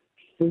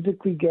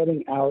 Physically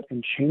getting out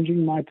and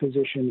changing my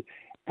position,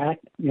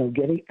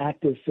 getting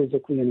active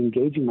physically and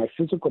engaging my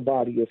physical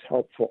body is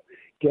helpful.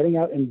 Getting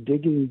out and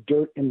digging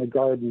dirt in the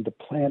garden to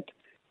plant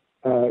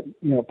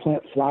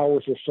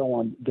flowers or so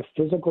on. The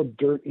physical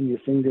dirt in your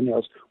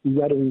fingernails. We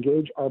got to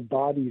engage our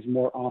bodies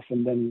more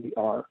often than we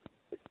are.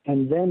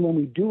 And then when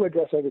we do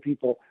address other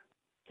people,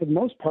 for the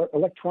most part,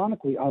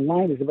 electronically,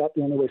 online is about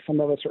the only way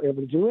some of us are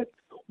able to do it.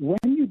 When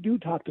you do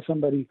talk to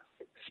somebody,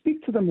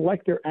 speak to them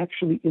like they're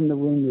actually in the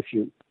room with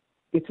you.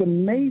 It's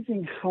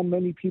amazing how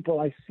many people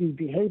I see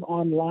behave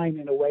online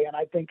in a way, and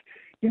I think,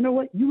 you know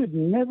what? You would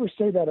never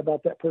say that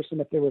about that person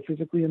if they were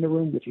physically in the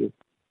room with you.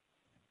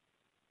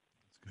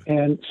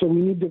 And so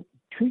we need to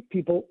treat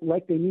people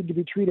like they need to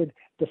be treated.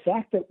 The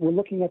fact that we're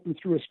looking at them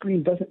through a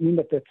screen doesn't mean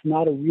that that's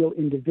not a real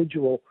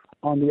individual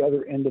on the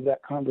other end of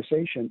that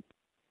conversation.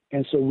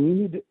 And so we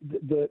need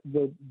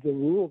the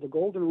rule, the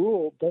golden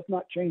rule does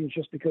not change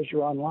just because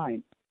you're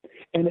online.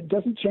 And it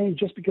doesn't change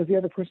just because the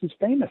other person's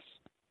famous.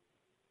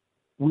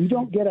 We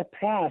don't get a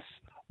pass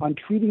on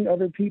treating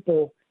other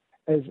people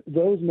as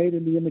those made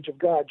in the image of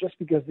God just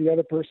because the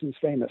other person's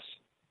famous.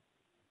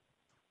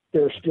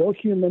 They're still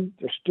human.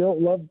 They're still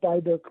loved by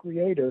their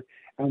Creator,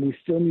 and we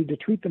still need to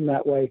treat them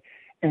that way.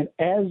 And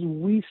as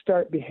we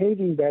start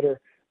behaving better,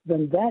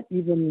 then that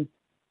even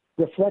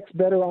reflects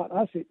better on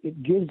us.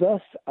 It gives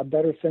us a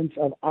better sense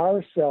of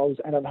ourselves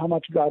and of how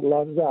much God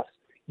loves us.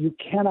 You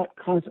cannot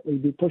constantly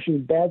be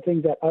pushing bad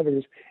things at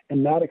others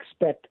and not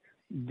expect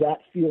that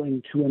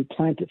feeling to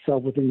implant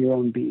itself within your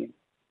own being.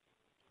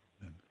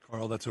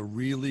 Carl, that's a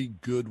really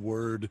good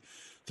word.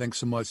 Thanks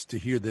so much to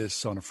hear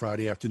this on a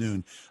Friday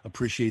afternoon.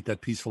 Appreciate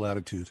that peaceful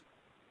attitude.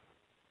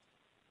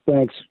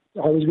 Thanks.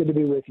 Always good to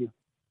be with you.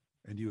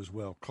 And you as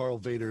well. Carl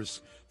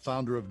Vaters,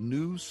 founder of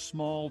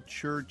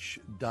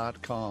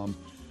NewSmallChurch.com.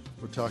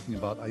 We're talking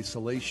about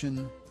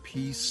isolation,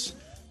 peace,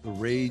 the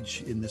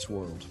rage in this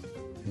world,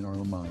 in our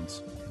own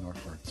minds, in our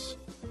hearts.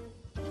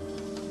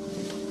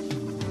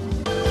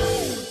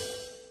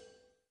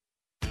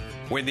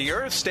 When the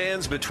earth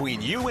stands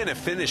between you and a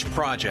finished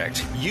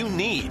project, you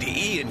need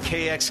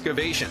E&K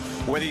Excavation.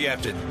 Whether you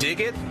have to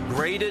dig it,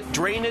 grade it,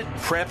 drain it,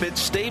 prep it,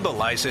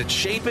 stabilize it,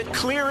 shape it,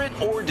 clear it,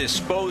 or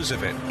dispose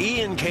of it,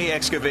 E&K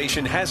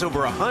Excavation has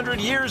over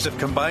 100 years of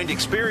combined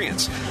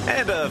experience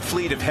and a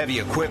fleet of heavy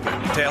equipment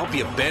to help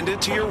you bend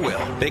it to your will.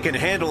 They can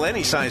handle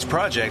any size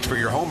project for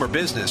your home or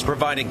business,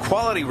 providing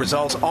quality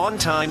results on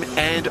time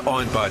and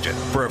on budget.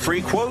 For a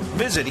free quote,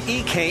 visit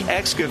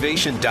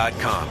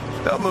ekexcavation.com.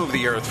 They'll move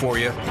the earth for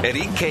you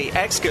at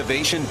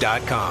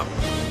ekexcavation.com.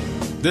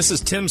 This is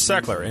Tim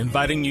Seckler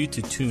inviting you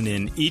to tune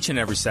in each and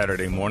every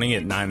Saturday morning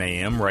at 9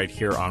 a.m. right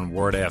here on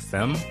Word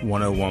FM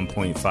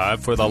 101.5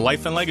 for the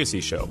Life and Legacy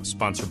Show,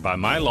 sponsored by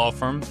my law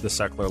firm, the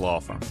Seckler Law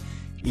Firm.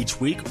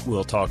 Each week,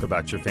 we'll talk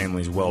about your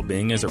family's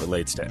well-being as it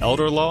relates to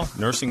elder law,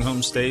 nursing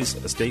home stays,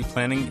 estate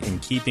planning,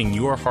 and keeping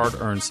your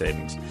hard-earned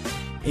savings.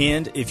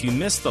 And if you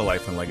missed the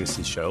Life and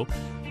Legacy Show,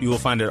 you will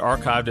find it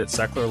archived at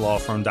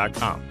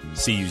SecklerLawFirm.com.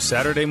 See you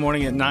Saturday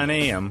morning at 9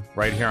 a.m.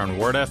 right here on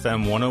Word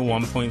FM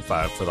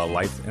 101.5 for the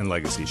Life and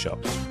Legacy Show.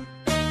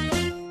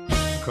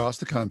 Across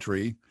the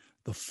country,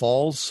 the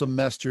fall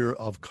semester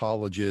of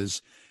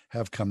colleges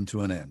have come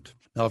to an end.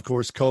 Now, of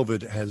course,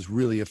 COVID has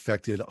really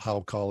affected how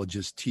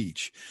colleges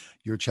teach.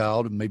 Your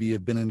child maybe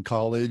have been in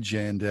college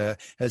and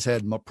has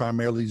had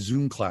primarily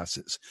Zoom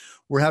classes.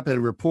 We're happy to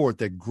report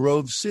that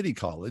Grove City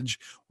College,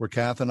 where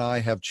Kath and I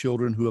have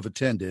children who have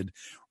attended,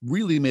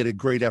 really made a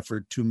great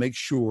effort to make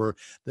sure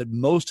that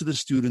most of the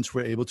students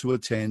were able to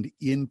attend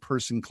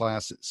in-person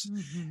classes.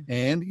 Mm-hmm.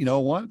 And you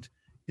know what?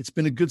 It's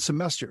been a good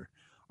semester.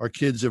 Our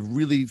kids have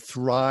really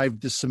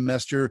thrived this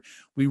semester.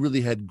 We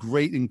really had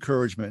great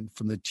encouragement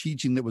from the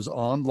teaching that was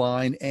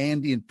online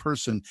and in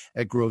person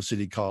at Grove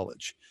City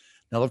College.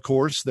 Now, of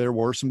course, there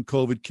were some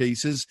COVID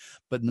cases,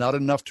 but not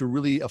enough to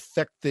really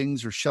affect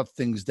things or shut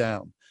things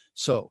down.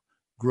 So,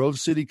 Grove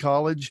City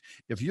College,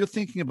 if you're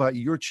thinking about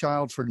your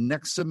child for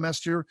next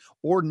semester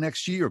or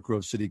next year at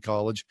Grove City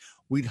College,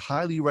 we'd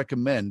highly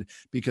recommend,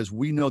 because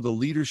we know the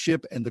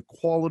leadership and the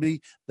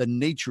quality, the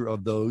nature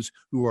of those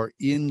who are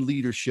in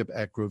leadership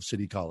at Grove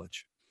City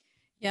College.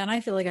 Yeah, and I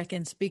feel like I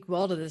can speak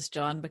well to this,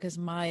 John, because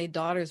my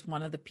daughter's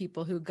one of the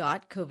people who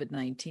got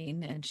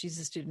COVID-19, and she's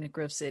a student at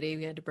Grove City.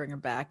 We had to bring her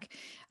back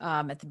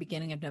at the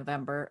beginning of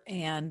November,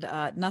 and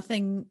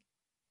nothing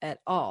at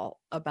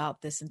all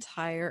about this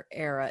entire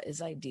era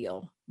is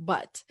ideal.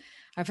 But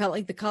I felt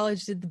like the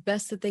college did the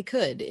best that they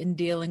could in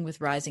dealing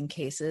with rising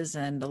cases,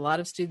 and a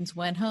lot of students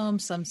went home,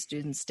 some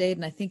students stayed,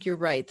 and I think you're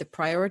right. The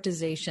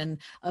prioritization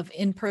of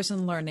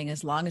in-person learning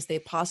as long as they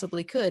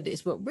possibly could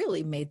is what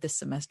really made this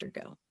semester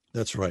go.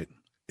 That's right.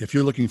 If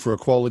you're looking for a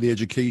quality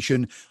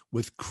education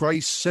with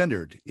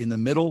Christ-centered in the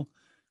middle,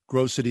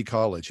 Grove City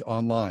College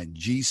online,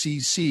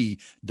 gcc.edu.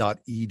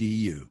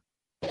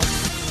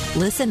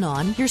 Listen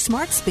on your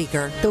smart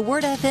speaker, the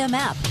Word FM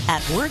app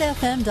at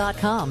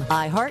wordfm.com,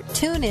 iHeart,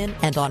 TuneIn,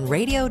 and on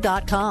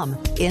radio.com.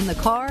 In the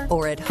car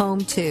or at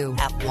home too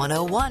at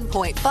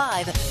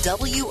 101.5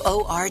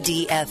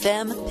 WORD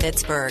FM,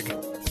 Pittsburgh.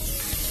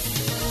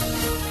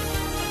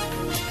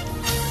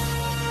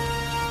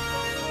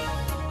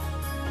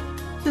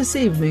 This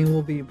evening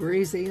will be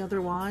breezy,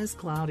 otherwise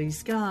cloudy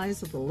skies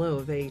with a low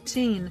of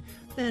 18,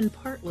 then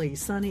partly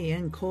sunny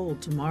and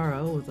cold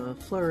tomorrow with a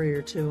flurry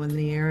or two in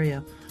the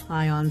area.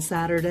 High on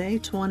Saturday,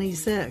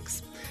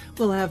 26.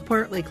 We'll have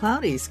partly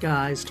cloudy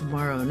skies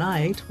tomorrow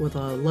night with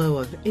a low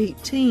of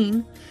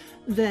 18.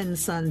 Then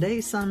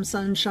Sunday, some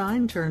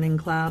sunshine turning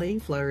cloudy,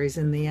 flurries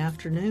in the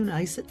afternoon,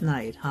 ice at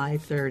night, high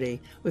 30.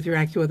 With your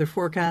AccuWeather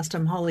forecast,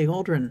 I'm Holly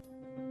Holdren.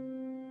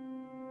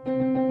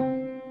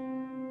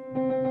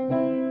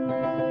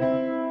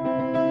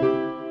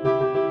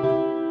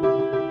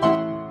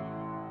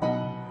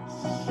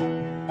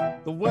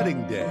 The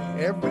wedding day.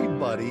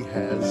 Everybody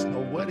has a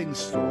wedding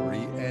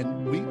story,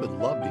 and we would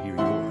love to hear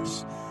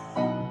yours.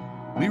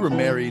 We were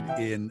married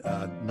in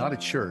not a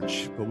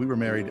church, but we were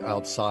married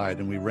outside,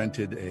 and we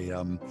rented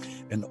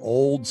an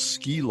old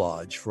ski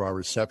lodge for our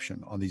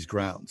reception on these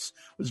grounds.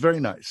 It was very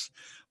nice.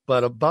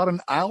 But about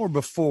an hour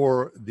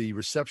before the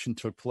reception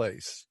took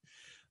place,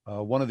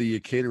 one of the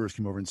caterers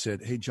came over and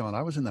said, "Hey, John,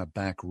 I was in that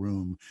back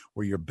room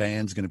where your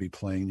band's going to be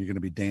playing. You're going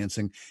to be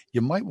dancing. You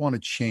might want to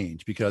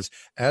change, because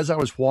as I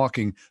was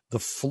walking, the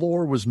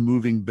floor was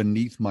moving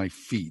beneath my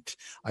feet.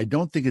 I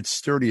don't think it's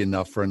sturdy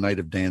enough for a night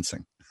of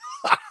dancing."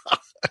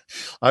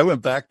 I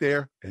went back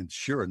there, and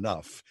sure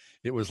enough,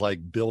 it was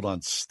like built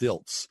on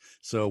stilts.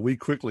 So we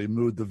quickly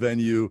moved the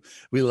venue.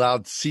 We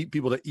allowed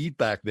people to eat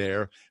back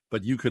there,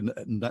 but you could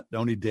not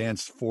only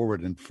dance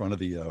forward in front of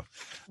the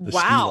ski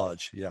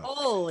lodge. Yeah.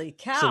 Holy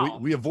cow. So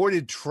we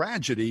avoided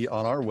tragedy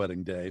on our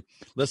wedding day.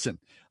 Listen,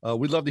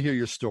 we'd love to hear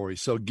your story.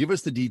 So give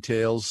us the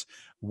details.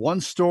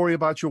 One story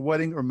about your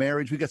wedding or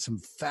marriage. We got some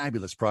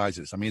fabulous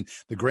prizes. I mean,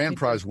 the grand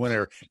prize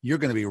winner, you're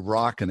going to be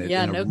rocking it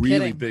in a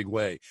really big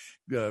way.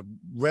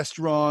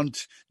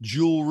 Restaurant,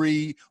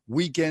 jewelry,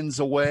 weekends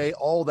away,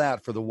 all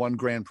that for the one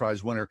grand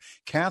prize winner.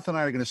 Kath and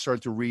I are going to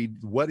start to read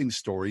wedding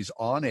stories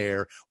on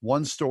air,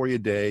 one story a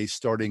day,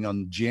 starting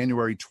on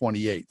January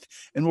 28th.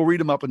 And we'll read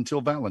them up until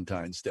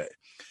Valentine's Day.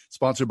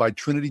 Sponsored by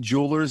Trinity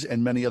Jewelers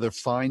and many other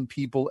fine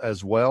people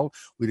as well.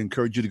 We'd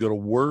encourage you to go to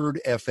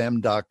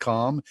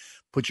wordfm.com.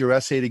 Put your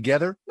essay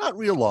together, not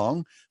real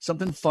long,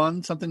 something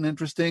fun, something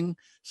interesting,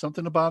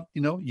 something about,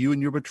 you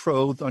and your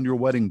betrothed on your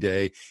wedding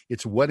day.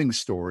 It's Wedding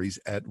Stories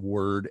at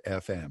Word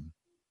FM.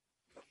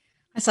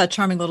 I saw a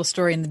charming little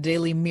story in the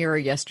Daily Mirror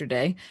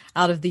yesterday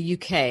out of the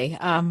UK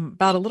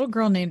about a little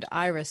girl named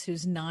Iris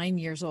who's 9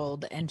 years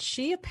old, and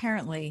she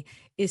apparently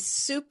is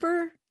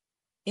super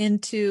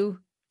into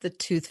the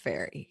Tooth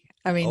Fairy.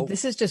 I mean,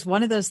 This is just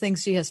one of those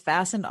things she has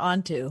fastened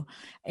onto.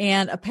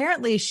 And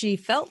apparently she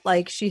felt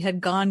like she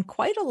had gone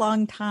quite a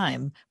long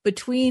time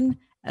between,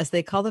 as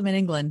they call them in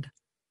England,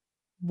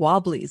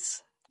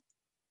 wobblies.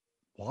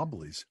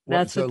 Wobblies?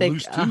 That's what they,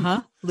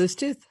 loose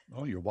tooth.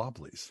 Oh, you're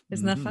wobblies.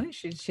 Isn't that funny?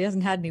 She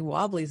hasn't had any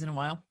wobblies in a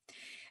while.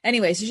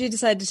 Anyway, so she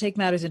decided to take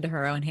matters into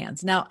her own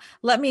hands. Now,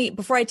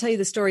 before I tell you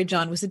the story,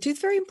 John, was the Tooth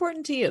Fairy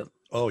important to you?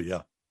 Oh,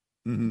 yeah.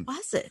 Mm-hmm.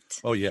 Was it?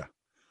 Oh, yeah.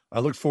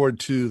 I look forward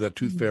to that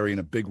Tooth Fairy in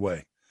a big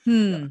way.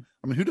 Yeah.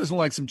 I mean, who doesn't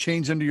like some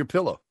change under your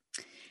pillow?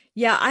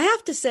 Yeah, I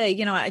have to say,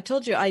 I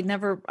told you I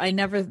never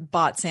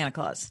bought Santa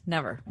Claus.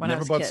 Never. When I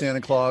was a kid. Santa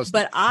Claus.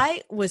 But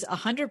I was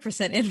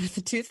 100% in with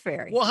the Tooth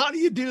Fairy. Well, how do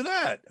you do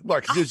that?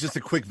 Like, it was just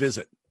a quick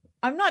visit.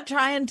 I'm not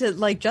trying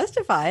to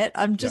justify it.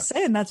 I'm just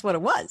saying that's what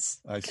it was.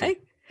 I see.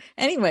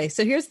 Anyway,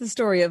 so here's the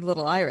story of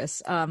little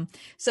Iris.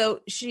 So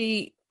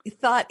she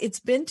thought,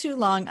 it's been too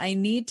long. I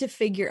need to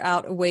figure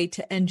out a way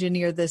to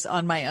engineer this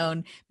on my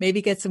own.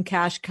 Maybe get some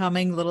cash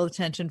coming, little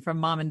attention from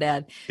mom and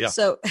dad. Yeah.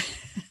 So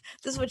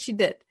this is what she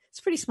did. It's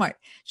pretty smart.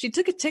 She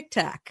took a Tic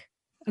Tac,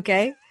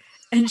 okay,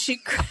 and she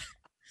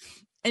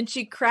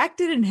cracked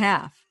it in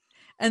half,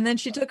 and then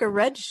she took a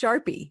red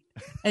Sharpie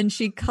and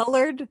she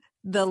colored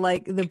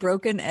the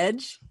broken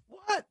edge.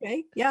 What?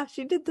 Okay, yeah,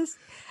 she did this,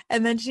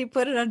 and then she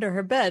put it under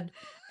her bed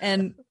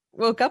and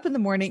woke up in the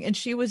morning, and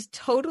she was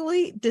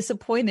totally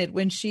disappointed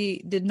when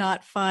she did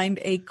not find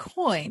a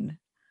coin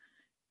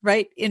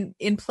right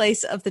in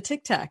place of the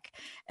Tic Tac.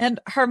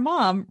 And her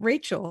mom,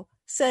 Rachel,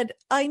 said,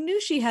 I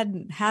knew she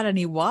hadn't had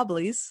any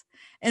wobblies.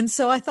 And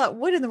so I thought,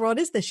 what in the world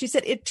is this? She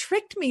said, it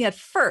tricked me at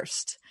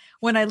first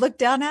when I looked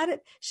down at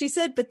it. She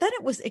said, but then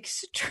it was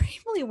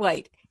extremely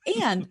white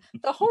and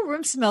the whole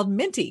room smelled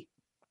minty.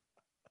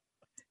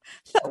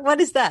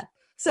 What is that?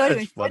 So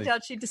anyway, find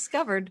out she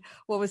discovered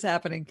what was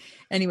happening.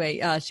 Anyway,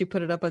 she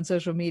put it up on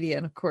social media,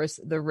 and of course,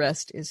 the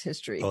rest is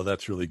history. Oh,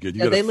 that's really good.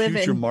 You got a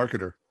future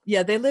marketer.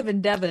 Yeah, they live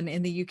in Devon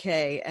in the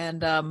UK,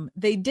 and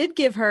they did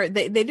give her.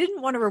 They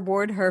didn't want to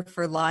reward her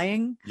for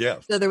lying. Yeah.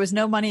 So there was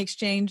no money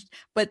exchanged,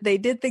 but they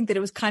did think that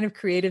it was kind of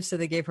creative, so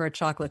they gave her a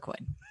chocolate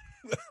coin.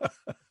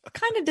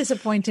 Kind of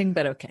disappointing,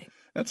 but okay.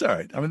 That's all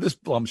right. I mean,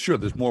 I'm sure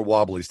there's more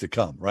wobblies to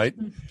come, right?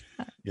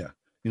 Mm-hmm. Yeah.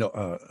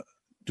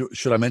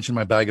 Should I mention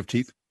my bag of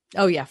teeth?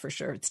 Oh, yeah, for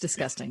sure. It's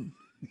disgusting.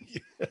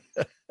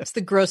 It's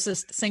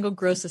the single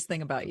grossest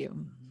thing about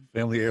you.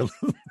 Family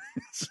heirloom,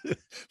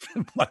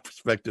 from my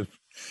perspective.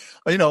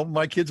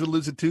 My kids would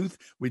lose a tooth.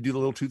 We do the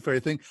little Tooth Fairy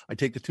thing. I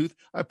take the tooth,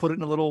 I put it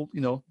in a little,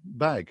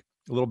 bag,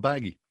 a little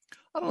baggie.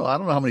 I don't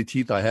know how many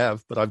teeth I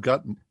have, but I've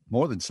got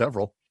more than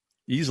several,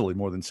 easily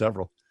more than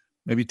several,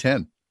 maybe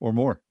 10 or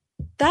more.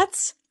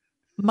 That's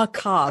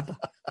macabre.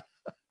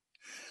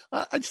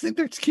 I just think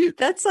they're cute.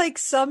 That's like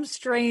some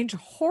strange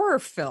horror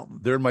film.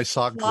 They're in my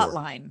sock drawer.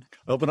 Line.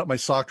 I open up my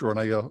sock drawer and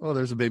I go, oh,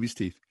 there's a baby's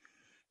teeth.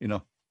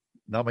 Now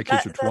my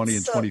kids are 20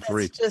 and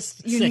 23.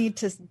 Just you need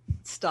to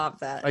stop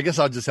that. I guess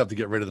I'll just have to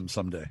get rid of them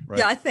someday, right?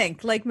 Yeah, I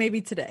think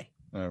maybe today.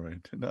 All right.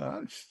 No,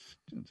 I'm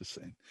just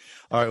saying.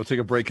 All right, we'll take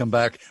a break, come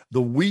back.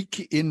 The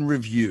week in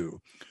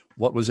review.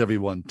 What was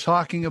everyone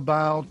talking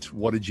about?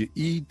 What did you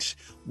eat?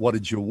 What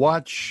did you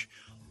watch?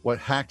 What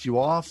hacked you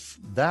off?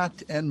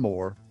 That and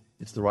more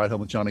It's the Ride Home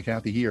with John and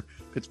Kathy here,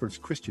 Pittsburgh's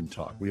Christian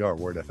Talk. We are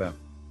Word FM.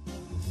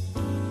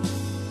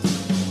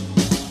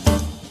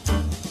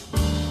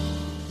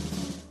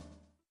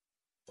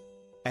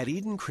 At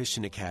Eden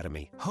Christian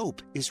Academy,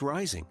 hope is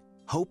rising.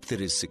 Hope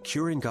that is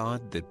secure in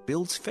God, that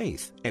builds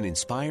faith, and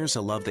inspires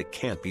a love that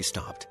can't be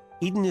stopped.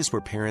 Eden is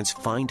where parents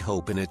find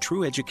hope in a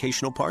true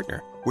educational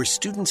partner, where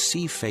students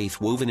see faith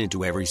woven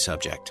into every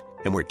subject,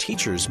 and where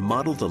teachers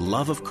model the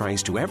love of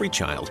Christ to every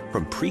child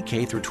from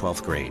pre-K through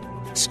 12th grade.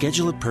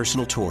 Schedule a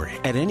personal tour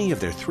at any of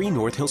their 3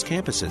 North Hills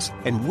campuses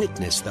and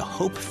witness the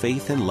hope,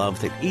 faith, and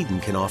love that Eden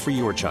can offer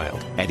your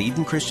child at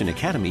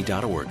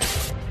EdenChristianAcademy.org.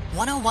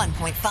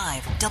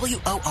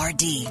 101.5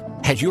 WORD.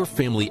 Has your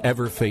family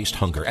ever faced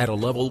hunger at a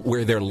level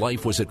where their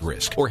life was at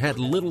risk or had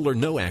little or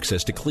no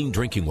access to clean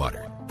drinking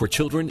water? For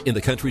children in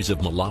the countries of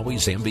Malawi,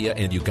 Zambia,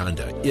 and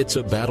Uganda, it's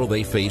a battle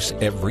they face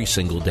every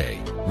single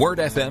day. Word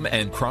FM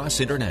and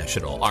Cross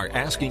International are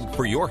asking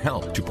for your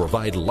help to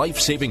provide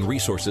life-saving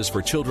resources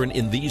for children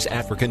in these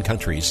African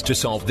countries to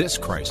solve this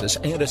crisis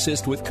and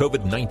assist with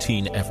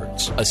COVID-19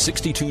 efforts. A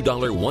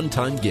 $62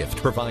 one-time gift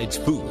provides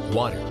food,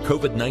 water,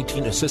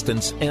 COVID-19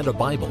 assistance, and a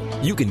Bible.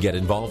 You can get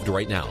involved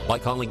right now by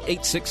calling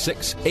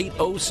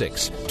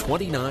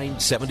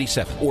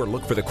 866-806-2977 or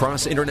look for the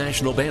Cross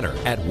International banner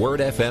at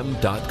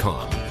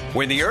wordfm.com.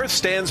 When the earth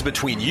stands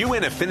between you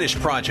and a finished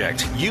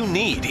project, you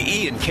need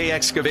E&K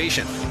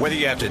Excavation. Whether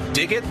you have to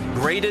dig it,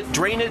 grade it,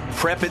 drain it,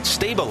 prep it,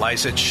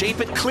 stabilize it,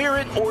 shape it, clear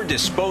it, or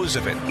dispose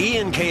of it,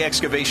 E&K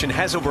Excavation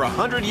has over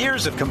 100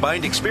 years of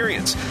combined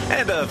experience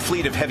and a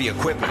fleet of heavy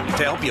equipment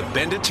to help you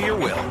bend it to your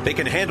will. They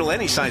can handle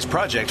any size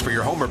project for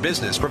your home or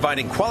business,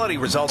 providing quality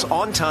results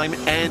on time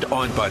and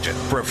on budget.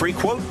 For a free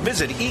quote,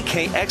 visit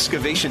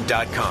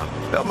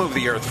ekexcavation.com. They'll move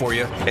the earth for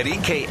you at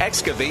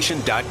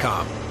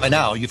ekexcavation.com. By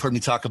now, you've heard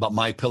me talk about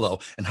MyPillow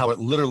and how it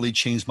literally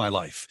changed my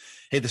life.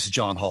 Hey, this is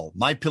John Hall.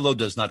 MyPillow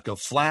does not go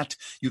flat.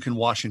 You can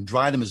wash and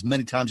dry them as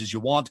many times as you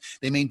want.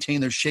 They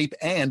maintain their shape,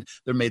 and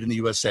they're made in the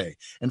USA.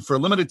 And for a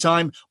limited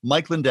time,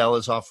 Mike Lindell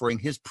is offering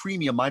his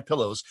premium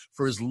MyPillows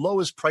for his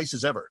lowest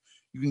prices ever.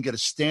 You can get a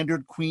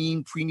standard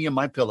queen premium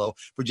MyPillow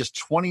for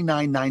just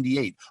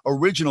 $29.98.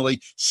 Originally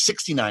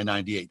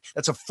 $69.98.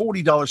 That's a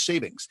 $40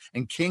 savings.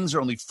 And kings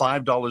are only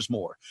 $5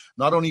 more.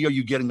 Not only are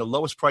you getting the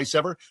lowest price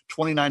ever,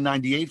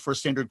 $29.98 for a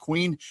standard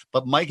queen,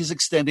 but Mike is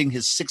extending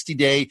his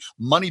 60-day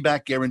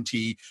money-back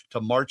guarantee to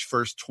March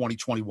 1st,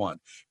 2021.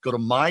 Go to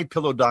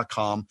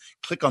MyPillow.com,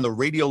 click on the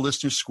radio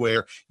listener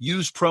square,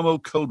 use promo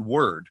code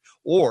WORD,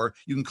 or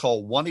you can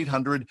call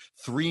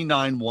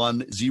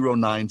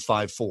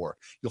 1-800-391-0954.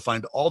 You'll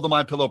find all the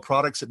MyPillow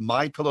products at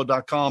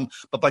MyPillow.com,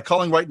 but by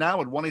calling right now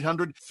at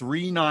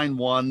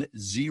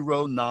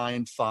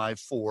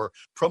 1-800-391-0954,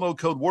 promo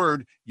code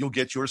WORD, you'll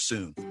get yours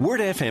soon.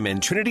 Word FM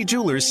and Trinity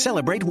Jewelers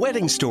celebrate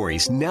wedding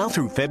stories now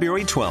through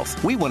February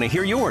 12th. We want to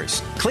hear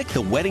yours. Click the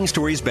Wedding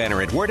Stories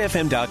banner at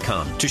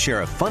wordfm.com to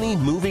share a funny,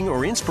 moving,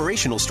 or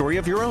inspirational story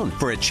of your own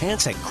for a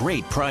chance at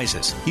great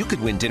prizes. You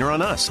could win dinner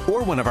on us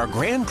or one of our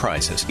grand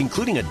prizes,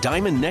 including a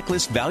diamond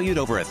necklace valued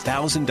over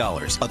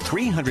 $1,000, a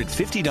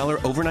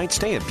 $350 overnight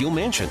stay at Buell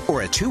Mansion,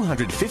 or a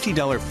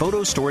 $250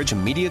 photo storage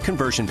and media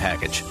conversion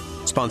package.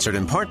 Sponsored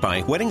in part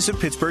by Weddings of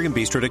Pittsburgh and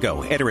Bistro to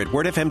Go. Enter at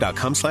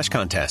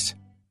wordfm.com/contest.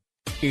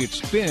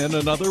 It's been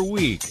another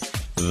week.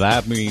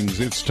 That means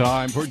it's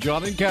time for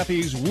John and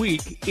Kathy's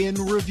Week in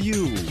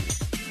Review.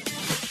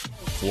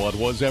 What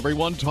was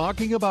everyone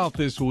talking about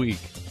this week?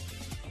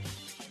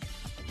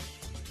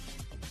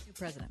 New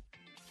president.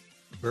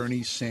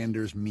 Bernie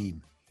Sanders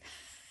meme.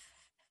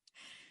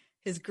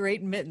 His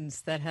great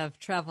mittens that have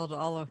traveled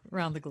all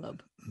around the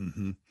globe.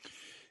 Mm-hmm.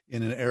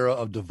 In an era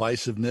of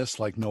divisiveness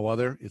like no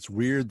other, it's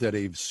weird that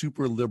a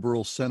super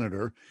liberal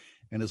senator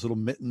and his little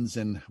mittens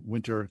and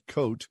winter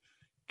coat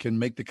can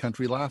make the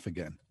country laugh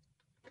again.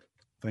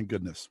 Thank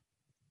goodness.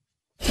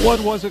 What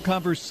was a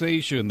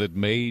conversation that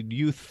made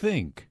you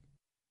think?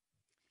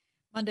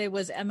 Monday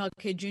was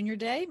MLK Jr.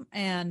 Day,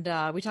 and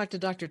we talked to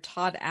Dr.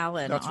 Todd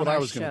Allen. That's what I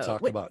was going to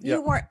talk about.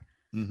 You weren't.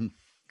 Mm-hmm.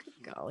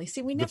 Good golly.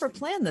 See, we never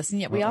plan this, and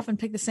yet we often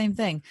pick the same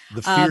thing.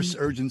 The fierce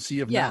urgency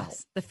of now.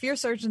 Yes, the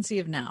fierce urgency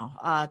of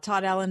now.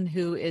 Todd Allen,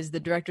 who is the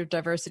Director of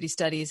Diversity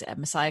Studies at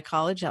Messiah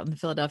College out in the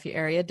Philadelphia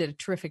area, did a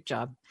terrific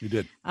job. You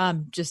did.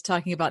 Just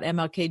talking about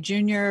MLK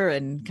Jr.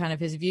 and kind of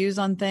his views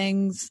on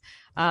things,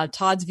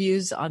 Todd's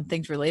views on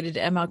things related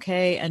to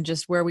MLK, and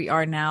just where we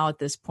are now at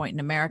this point in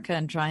America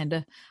and trying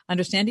to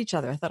understand each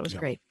other. I thought it was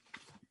great.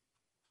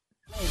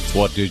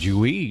 What did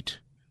you eat?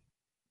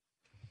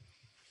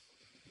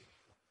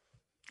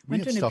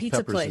 Went to a new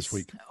pizza place this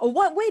week. Oh,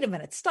 what? Wait a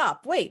minute.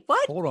 Stop. Wait,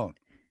 what? Hold on.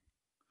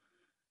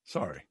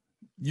 Sorry.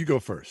 You go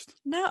first.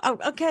 No. Oh,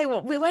 okay.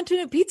 Well, we went to a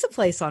new pizza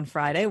place on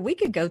Friday. We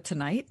could go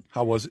tonight.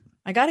 How was it?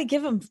 I got to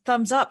give them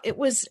thumbs up. It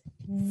was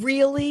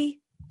really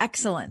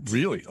excellent.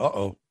 Really?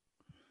 Uh-oh.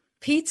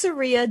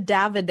 Pizzeria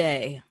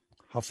Davide.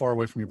 How far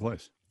away from your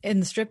place? In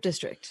the Strip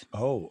District.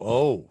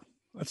 Oh.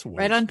 That's a waste.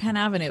 Right on Penn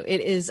Avenue.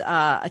 It is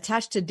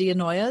attached to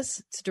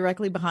Dianoia's. It's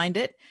directly behind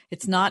it.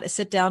 It's not a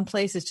sit-down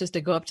place. It's just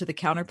a go up to the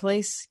counter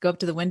place, go up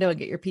to the window and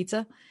get your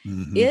pizza.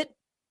 Mm-hmm. It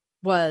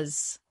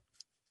was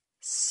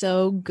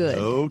so good.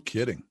 No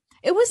kidding.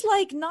 It was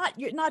like not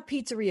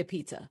pizzeria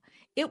pizza.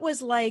 It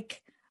was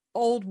like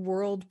old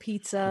world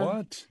pizza.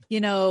 What?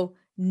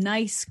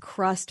 Nice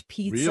crust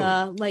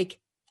pizza. Really? Like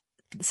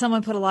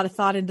someone put a lot of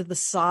thought into the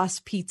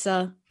sauce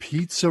pizza.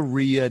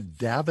 Pizzeria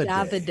Davide.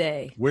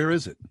 Davide. Where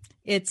is it?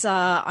 It's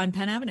on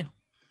Penn Avenue.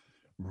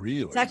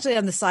 Really? It's actually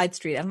on the side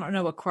street. I don't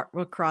know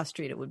what cross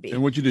street it would be.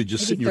 And what'd you do?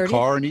 Just Maybe sit in your 30th?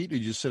 car and eat, or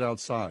you just sit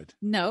outside?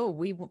 No,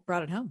 we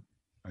brought it home.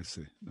 I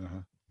see.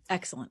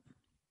 Excellent.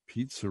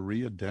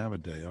 Pizzeria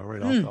Davide. All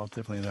right, Mm. I'll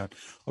definitely that.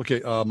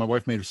 Okay, my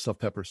wife made her stuffed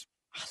peppers.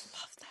 I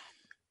love that.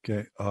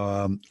 Okay,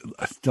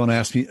 don't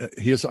ask me.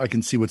 Here's I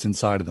can see what's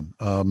inside of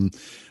them.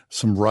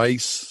 Some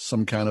rice,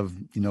 some kind of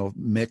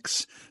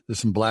mix. There's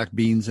some black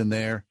beans in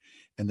there,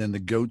 and then the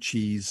goat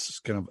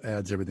cheese kind of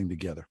adds everything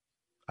together.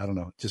 I don't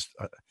know. Just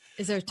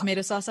Is there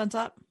tomato sauce on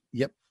top?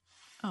 yep.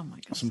 Oh my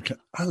gosh.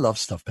 I love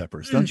stuffed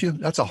peppers, don't you?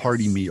 That's a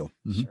hearty meal.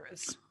 Mhm. Sure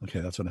is. Okay,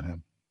 that's what I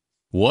had.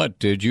 What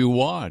did you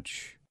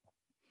watch?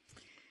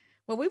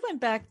 Well, we went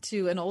back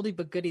to an oldie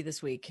but goodie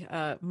this week.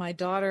 My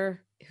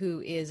daughter,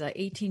 who is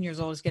 18 years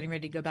old, is getting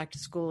ready to go back to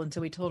school. And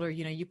so we told her,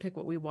 you pick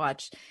what we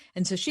watch.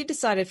 And so she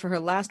decided for her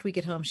last week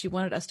at home, she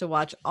wanted us to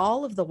watch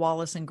all of the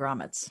Wallace and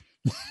Grommets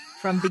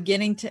from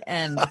beginning to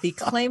end, the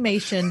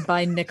claymation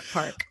by Nick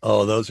Park.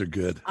 Oh, those are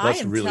good. That's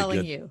I am really telling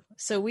good. you.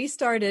 So we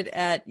started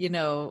at,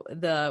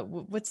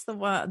 what's the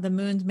one, the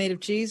moon's made of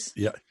cheese?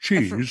 Yeah,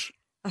 cheese. Cheese.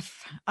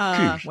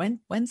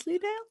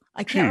 Wensleydale?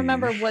 I can't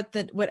remember what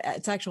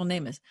its actual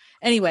name is.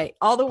 Anyway,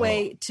 all the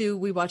way to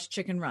we watched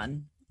Chicken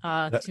Run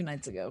 2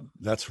 nights ago.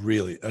 That's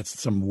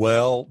some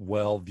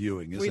well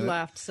viewing, isn't We it?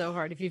 laughed so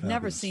hard. If you've never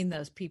Fabulous. seen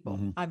those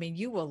people, I mean,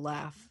 you will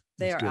laugh.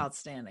 They That's are good.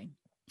 outstanding.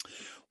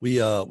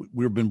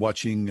 We've been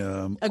watching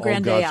A All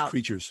Grand God's Day Out.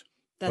 Creatures.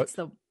 That's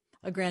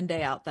A Grand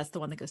Day Out. That's the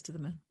one that goes to the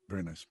moon.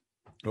 Very nice.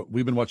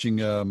 We've been watching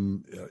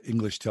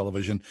English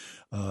television,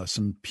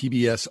 some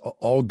PBS,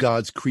 All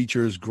God's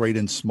Creatures, Great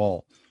and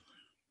Small.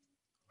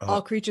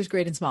 All Creatures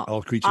Great and Small.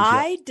 All Creatures,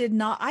 I did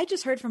not. I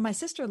just heard from my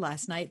sister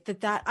last night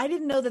that I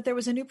didn't know that there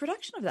was a new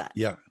production of that.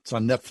 Yeah, it's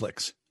on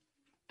Netflix.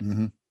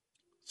 Mm-hmm.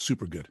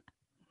 Super good.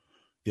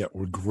 Yeah,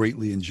 we're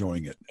greatly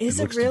enjoying it. Is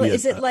it looks to really? be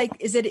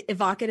Is it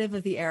evocative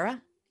of the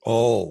era?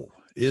 Oh,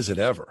 is it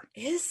ever?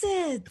 Is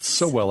it? It's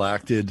so well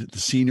acted. The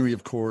scenery,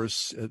 of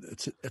course,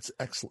 it's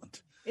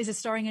excellent. Is it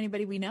starring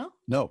anybody we know?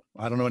 No,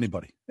 I don't know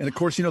anybody. And of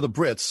course, the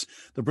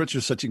Brits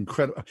are such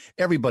incredible.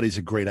 Everybody's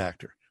a great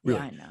actor. Really.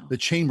 Yeah, I know. The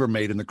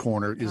chambermaid in the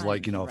corner is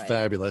Right.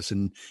 fabulous,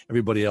 and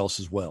everybody else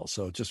as well.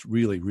 So just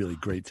really, really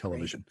great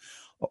television.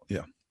 Oh,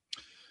 yeah.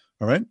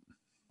 All right.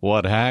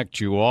 What hacked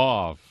you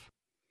off?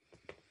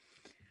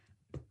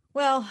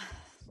 Well,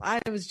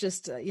 I was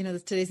just,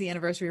 today's the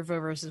anniversary of Roe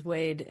versus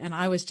Wade, and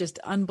I was just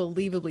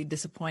unbelievably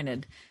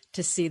disappointed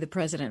to see the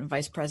president and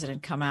vice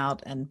president come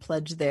out and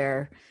pledge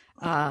their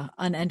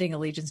unending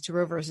allegiance to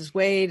Roe versus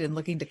Wade and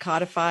looking to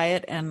codify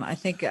it. And I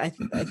think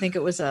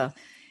it was a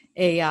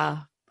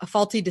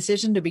faulty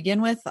decision to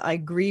begin with. I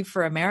grieve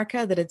for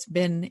America that it's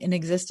been in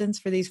existence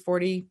for these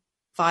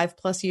 45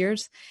 plus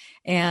years.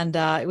 And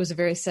it was a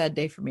very sad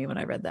day for me when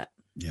I read that.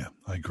 Yeah,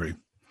 I agree.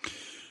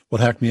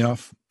 What hacked me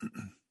off?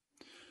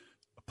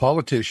 A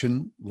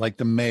politician like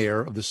the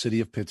mayor of the city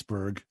of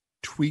Pittsburgh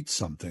tweets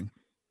something,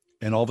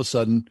 and all of a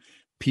sudden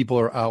people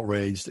are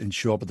outraged and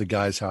show up at the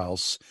guy's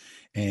house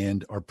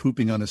and are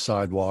pooping on his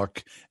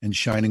sidewalk and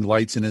shining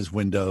lights in his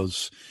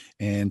windows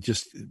and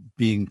just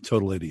being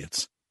total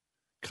idiots.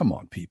 Come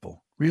on,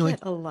 people. Really?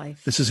 Get a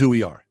life. This is who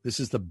we are. This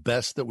is the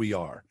best that we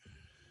are.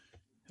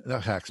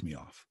 That hacks me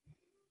off.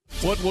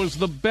 What was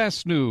the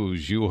best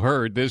news you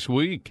heard this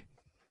week?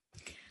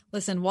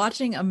 Listen,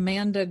 watching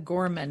Amanda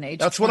Gorman, age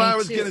 22. That's what I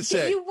was going to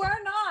say. You were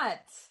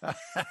not.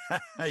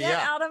 Get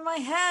out of my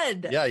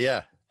head.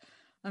 Yeah.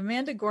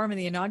 Amanda Gorman,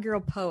 the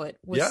inaugural poet,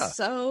 was Yeah.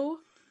 so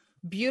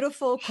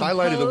beautiful,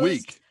 Highlight of the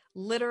composed, week.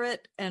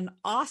 literate, and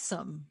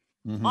awesome.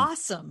 Mhm.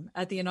 Awesome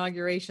at the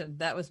inauguration.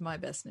 That was my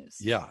best news.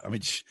 Yeah. I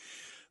mean,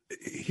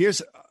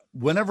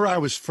 whenever I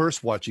was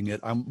first watching it,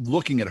 I'm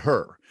looking at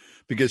her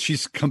because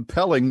she's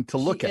compelling to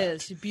look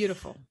at. She's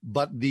beautiful.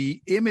 But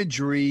the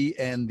imagery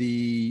and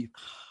the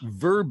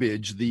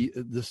verbiage, the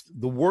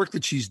work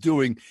that she's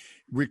doing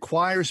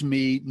requires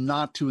me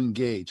not to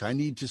engage. I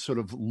need to sort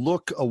of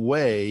look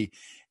away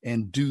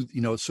and do,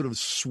 sort of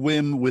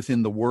swim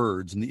within the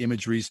words and the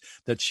imageries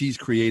that she's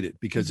created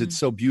because it's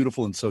so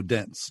beautiful and so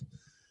dense.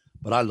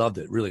 But I loved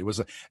it. Really, it was,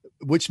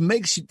 which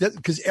makes you,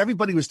 because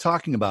everybody was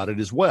talking about it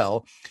as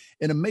well,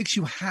 and it makes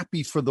you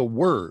happy for the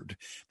word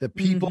that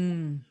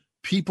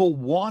people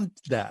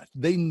want that.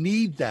 They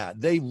need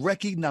that. They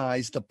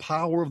recognize the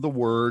power of the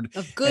word,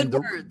 of good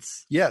and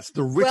words. Yes,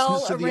 the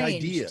richness of the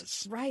Well-arranged.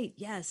 ideas. Right.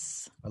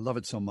 Yes. I love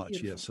it so much.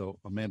 Beautiful. Yeah. So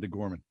Amanda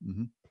Gorman.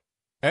 Mm-hmm.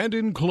 And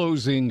in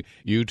closing,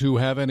 you two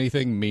have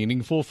anything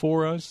meaningful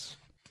for us?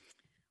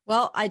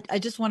 Well, I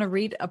just want to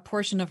read a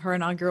portion of her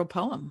inaugural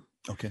poem.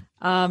 Okay.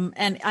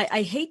 And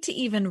I hate to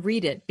even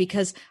read it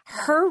because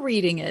her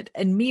reading it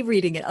and me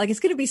reading it, like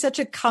it's going to be such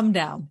a come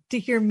down to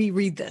hear me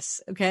read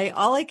this. Okay.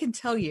 All I can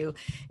tell you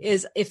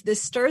is if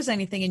this stirs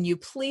anything in you,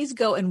 please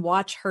go and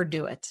watch her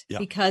do it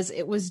because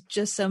it was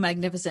just so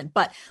magnificent.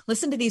 But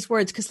listen to these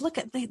words because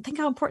think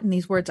how important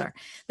these words are.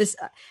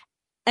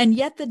 And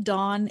yet the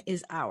dawn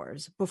is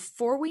ours.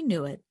 Before we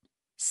knew it,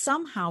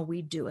 somehow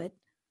we do it.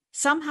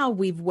 Somehow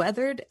we've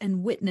weathered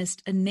and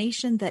witnessed a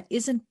nation that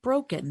isn't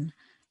broken,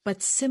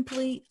 but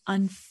simply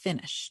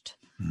unfinished.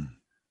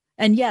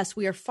 And yes,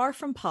 we are far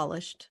from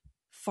polished,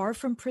 far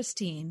from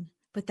pristine,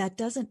 but that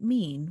doesn't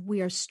mean we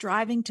are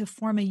striving to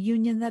form a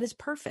union that is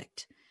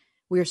perfect.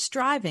 We are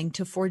striving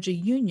to forge a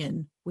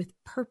union with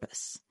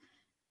purpose,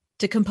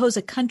 to compose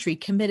a country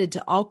committed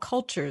to all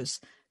cultures,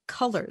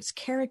 colors,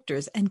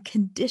 characters, and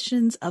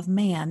conditions of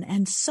man.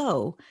 And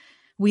so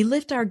we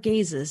lift our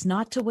gazes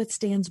not to what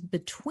stands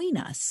between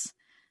us,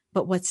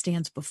 but what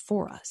stands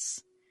before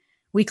us.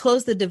 We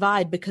close the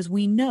divide because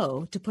we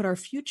know to put our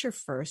future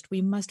first, we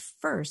must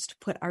first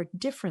put our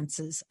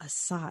differences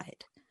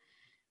aside.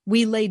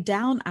 We lay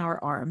down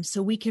our arms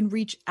so we can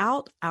reach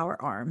out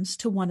our arms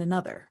to one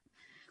another.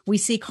 We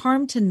seek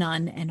harm to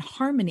none and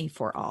harmony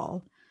for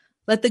all.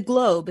 Let the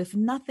globe, if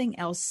nothing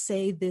else,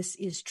 say this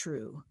is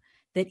true,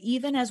 that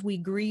even as we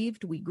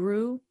grieved, we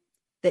grew,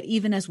 that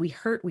even as we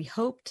hurt, we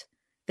hoped,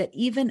 that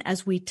even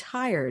as we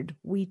tired,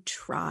 we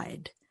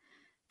tried.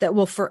 That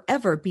will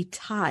forever be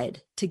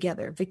tied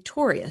together,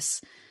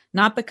 victorious,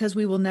 not because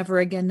we will never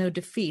again know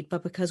defeat,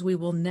 but because we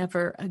will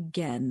never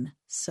again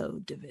sow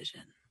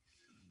division.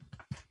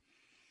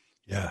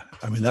 Yeah,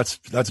 I mean, that's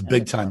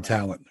big time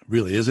talent,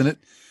 really, isn't it?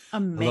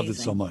 Amazing. I love it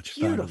so much.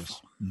 Beautiful.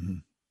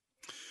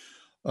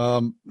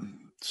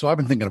 So I've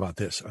been thinking about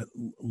this.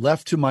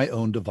 Left to my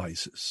own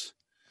devices,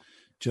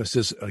 just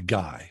as a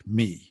guy,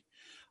 me,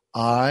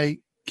 I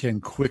can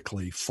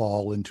quickly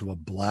fall into a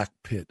black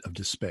pit of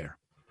despair.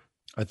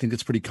 I think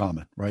it's pretty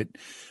common, right?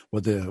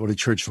 What the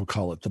church will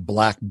call it, the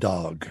black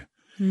dog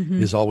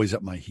is always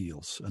at my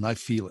heels, and I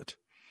feel it.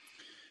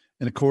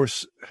 And of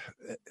course,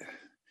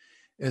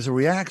 as a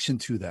reaction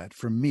to that,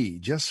 for me,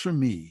 just for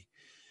me,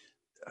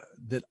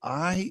 that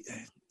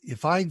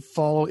if I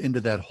fall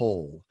into that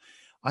hole,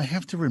 I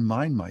have to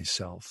remind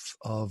myself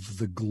of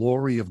the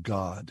glory of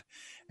God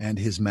and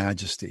his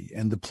majesty.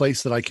 And the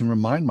place that I can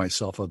remind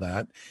myself of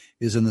that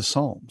is in the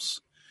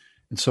Psalms.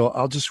 And so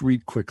I'll just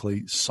read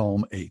quickly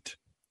Psalm 8.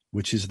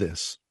 Which is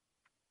this: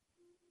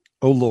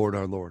 O Lord,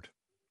 our Lord,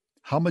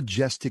 how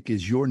majestic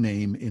is your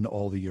name in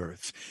all the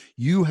earth.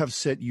 You have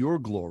set your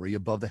glory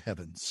above the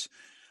heavens.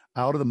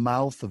 Out of the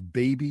mouth of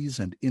babies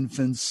and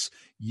infants,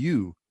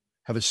 you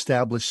have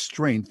established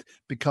strength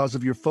because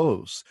of your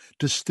foes,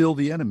 to still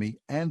the enemy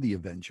and the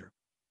avenger.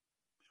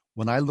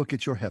 When I look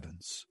at your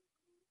heavens,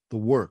 the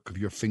work of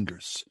your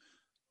fingers,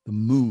 the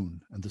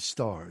moon and the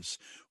stars,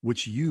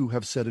 which you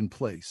have set in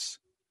place,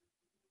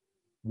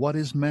 what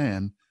is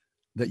man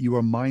that you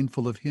are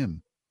mindful of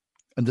him,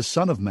 and the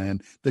Son of Man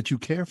that you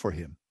care for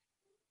him?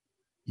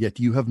 Yet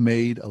you have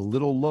made a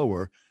little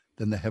lower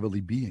than the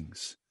heavenly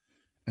beings,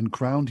 and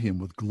crowned him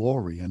with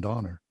glory and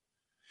honor.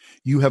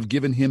 You have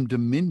given him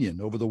dominion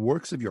over the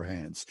works of your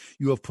hands.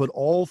 You have put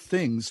all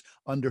things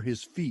under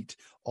his feet,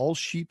 all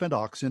sheep and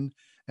oxen,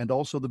 and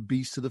also the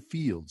beasts of the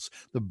fields,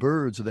 the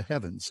birds of the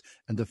heavens,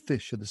 and the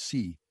fish of the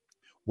sea,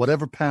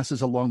 whatever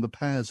passes along the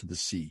paths of the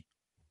sea.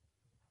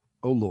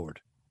 O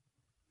Lord,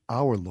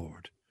 our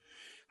Lord,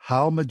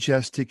 how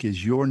majestic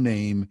is your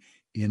name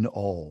in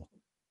all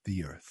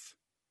the earth.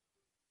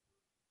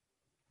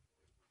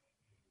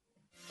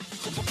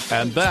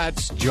 And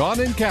that's John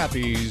and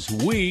Kathy's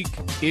Week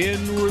in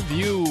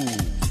Review.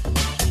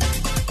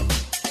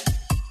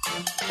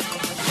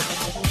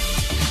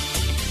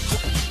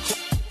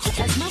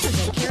 As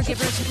mothers and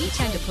caregivers, we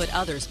tend to put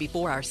others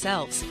before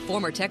ourselves.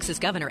 Former Texas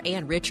Governor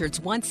Ann Richards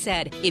once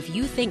said, if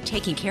you think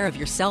taking care of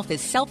yourself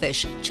is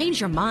selfish, change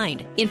your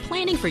mind. In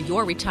planning for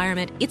your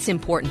retirement, it's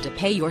important to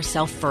pay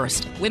yourself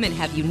first. Women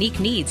have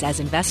unique needs as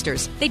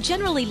investors. They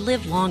generally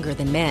live longer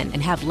than men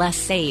and have less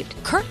saved.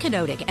 Kurt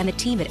Knodig and the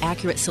team at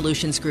Accurate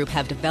Solutions Group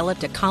have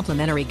developed a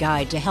complimentary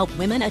guide to help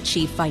women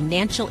achieve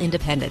financial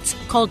independence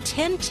called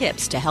 10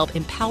 Tips to Help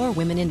Empower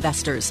Women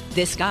Investors.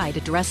 This guide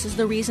addresses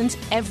the reasons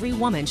every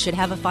woman should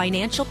have a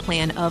financial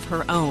plan of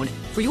her own.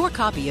 For your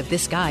copy of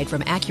this guide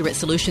from Accurate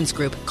Solutions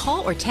Group,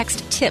 call or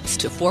text TIPS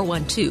to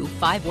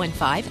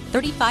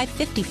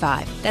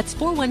 412-515-3555. That's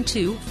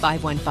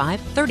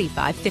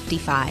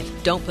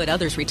 412-515-3555. Don't put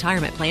others'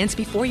 retirement plans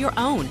before your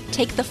own.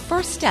 Take the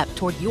first step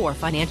toward your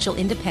financial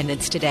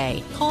independence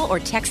today. Call or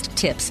text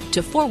TIPS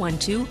to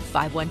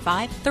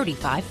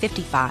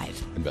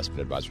 412-515-3555.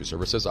 Investment advisory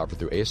services offered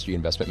through ASG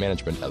Investment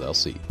Management,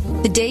 LLC.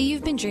 The day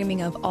you've been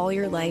dreaming of all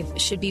your life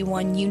should be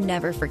one you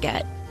never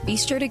forget.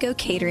 Bistro to Go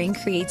Catering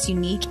creates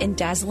unique and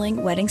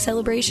dazzling wedding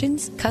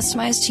celebrations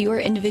customized to your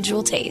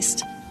individual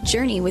taste.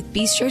 Journey with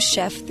Bistro's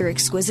chef through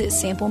exquisite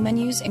sample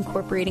menus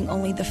incorporating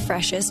only the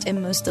freshest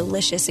and most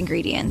delicious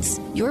ingredients.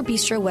 Your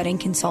Bistro wedding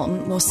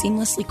consultant will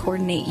seamlessly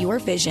coordinate your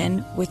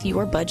vision with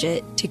your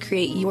budget to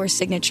create your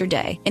signature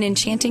day. An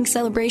enchanting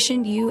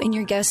celebration you and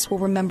your guests will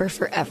remember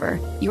forever.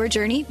 Your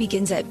journey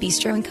begins at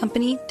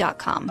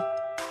bistroandcompany.com.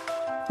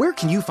 Where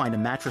can you find a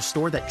mattress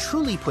store that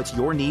truly puts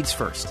your needs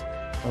first?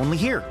 Only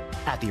here,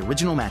 at the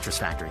Original Mattress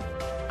Factory.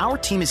 Our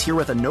team is here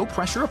with a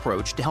no-pressure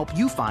approach to help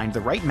you find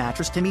the right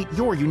mattress to meet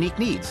your unique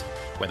needs.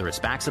 Whether it's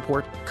back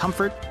support,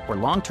 comfort, or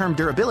long-term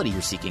durability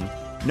you're seeking,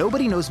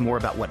 nobody knows more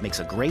about what makes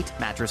a great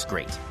mattress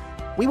great.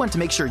 We want to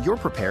make sure you're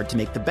prepared to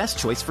make the best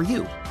choice for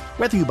you,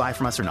 whether you buy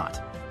from us or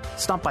not.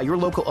 Stop by your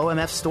local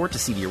OMF store to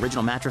see the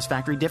Original Mattress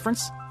Factory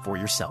difference for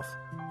yourself.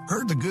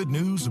 Heard the good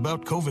news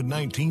about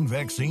COVID-19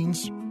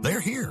 vaccines?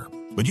 They're here,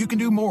 but you can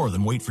do more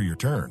than wait for your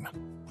turn.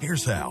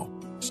 Here's how.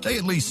 Stay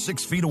at least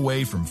 6 feet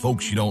away from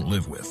folks you don't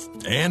live with.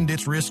 And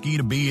it's risky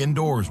to be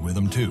indoors with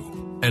them,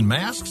 too. And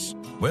masks?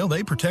 Well,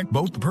 they protect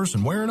both the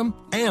person wearing them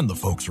and the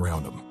folks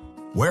around them.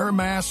 Wear a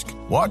mask,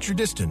 watch your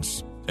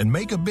distance, and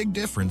make a big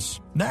difference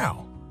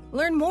now.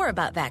 Learn more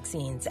about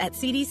vaccines at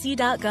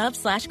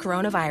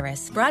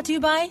cdc.gov/coronavirus. Brought to you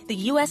by the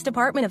U.S.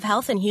 Department of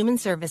Health and Human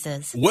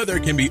Services. Weather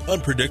can be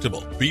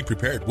unpredictable. Be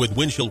prepared with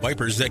windshield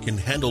wipers that can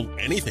handle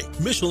anything.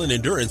 Michelin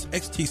Endurance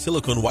XT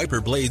silicone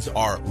wiper blades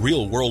are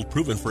real-world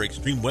proven for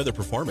extreme weather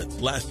performance,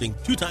 lasting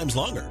 2 times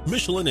longer.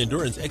 Michelin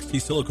Endurance XT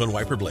silicone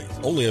wiper blades,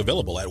 only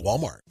available at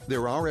Walmart.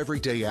 There are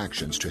everyday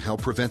actions to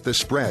help prevent the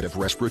spread of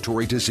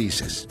respiratory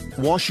diseases.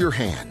 Wash your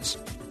hands.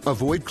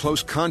 Avoid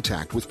close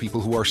contact with people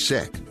who are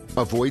sick.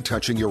 Avoid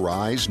touching your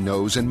eyes,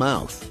 nose, and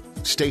mouth.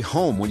 Stay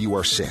home when you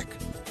are sick.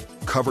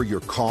 Cover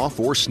your cough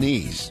or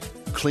sneeze.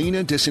 Clean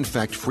and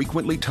disinfect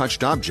frequently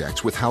touched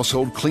objects with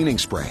household cleaning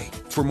spray.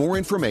 For more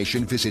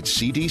information, visit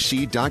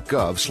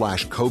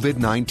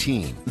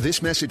cdc.gov/COVID-19.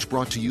 This message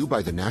brought to you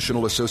by the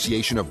National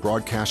Association of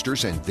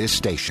Broadcasters and this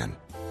station.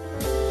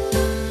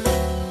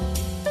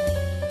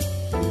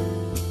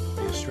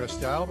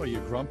 Stressed out? Are you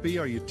grumpy?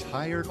 Are you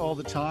tired all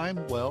the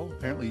time? Well,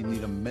 apparently you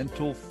need a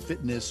mental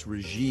fitness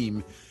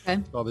regime. Okay.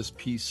 I saw this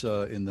piece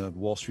in the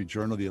Wall Street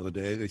Journal the other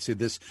day. They say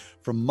this: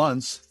 for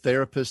months,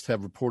 therapists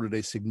have reported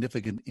a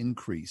significant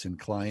increase in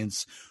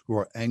clients who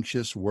are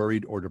anxious,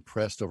 worried, or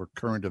depressed over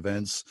current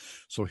events.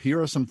 So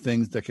here are some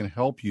things that can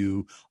help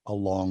you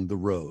along the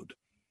road.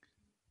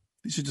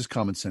 These are just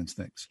common sense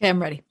things. Okay,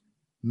 I'm ready.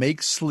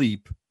 Make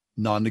sleep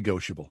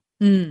non-negotiable.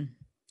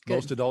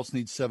 Most adults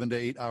need 7 to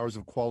 8 hours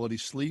of quality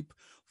sleep.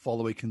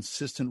 Follow a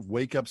consistent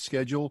wake-up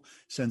schedule,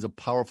 sends a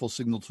powerful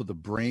signal to the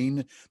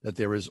brain that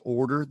there is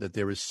order, that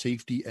there is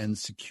safety and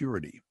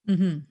security.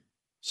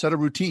 Set a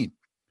routine.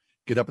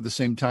 Get up at the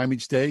same time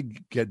each day,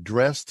 get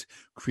dressed,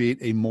 create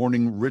a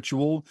morning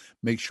ritual,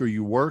 make sure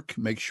you work,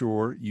 make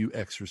sure you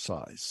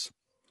exercise.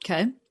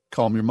 Okay.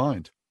 Calm your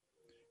mind.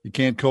 You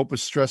can't cope with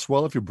stress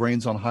well if your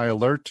brain's on high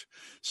alert,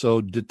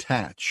 so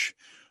detach.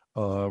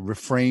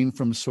 Refrain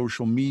from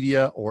social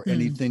media or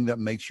anything that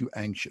makes you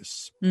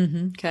anxious.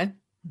 Okay.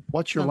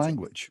 What's your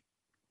language?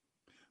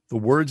 The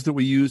words that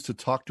we use to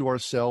talk to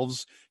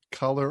ourselves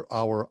color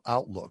our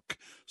outlook.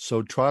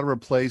 So try to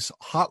replace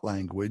hot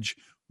language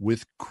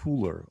with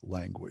cooler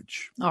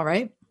language. All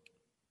right.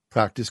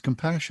 Practice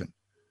compassion.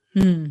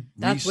 Wouldn't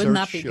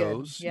that be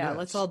good? Yeah, yes.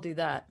 Let's all do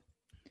that.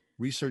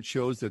 Research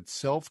shows that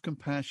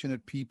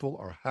self-compassionate people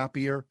are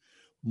happier,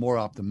 more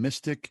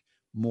optimistic,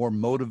 more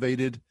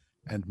motivated,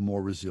 and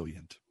more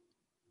resilient.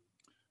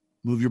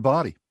 Move your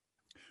body.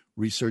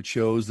 Research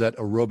shows that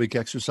aerobic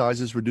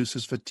exercises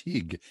reduces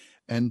fatigue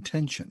and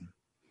tension.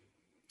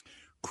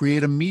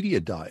 Create a media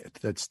diet.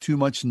 That's too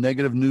much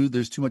negative news.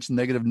 There's too much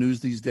negative news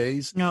these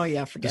days. Oh,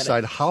 yeah, forget it.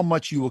 Decide how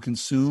much you will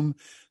consume.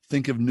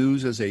 Think of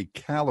news as a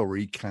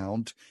calorie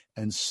count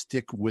and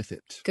stick with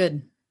it.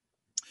 Good.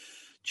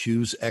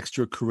 Choose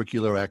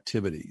extracurricular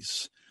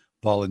activities.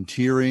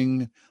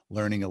 Volunteering,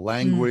 learning a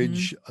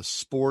language, a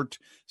sport,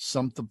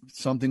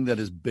 something that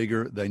is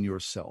bigger than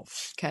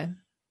yourself. Okay.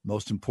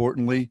 Most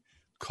importantly,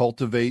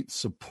 cultivate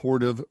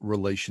supportive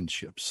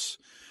relationships.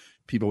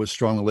 People with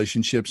strong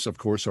relationships, of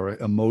course, are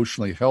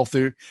emotionally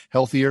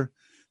healthier.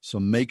 So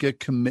make a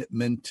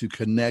commitment to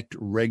connect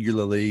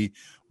regularly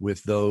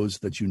with those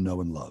that you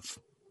know and love.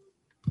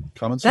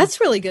 Common sense?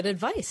 That's really good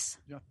advice.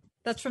 Yeah.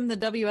 That's from the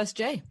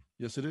WSJ.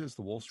 Yes, it is.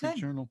 The Wall Street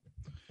Journal.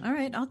 All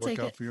right, I'll take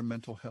it. Work out for your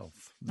mental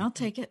health. I'll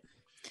take it.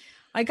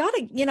 I got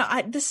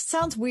to, this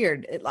sounds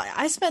weird.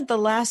 I spent the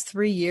last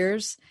 3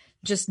 years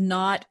just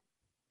not,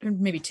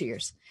 maybe 2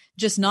 years,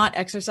 just not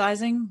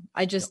exercising.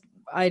 I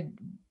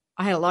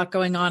had a lot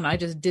going on. I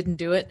just didn't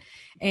do it.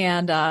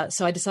 And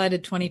so I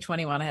decided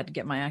 2021, I had to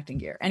get my acting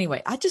gear.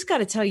 Anyway, I just got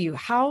to tell you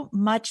how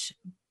much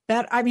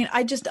better. I mean,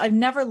 I've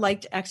never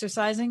liked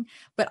exercising,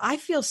 but I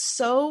feel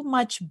so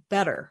much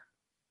better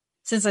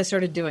since I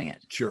started doing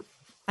it. Sure.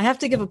 I have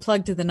to give a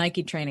plug to the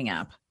Nike training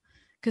app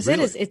because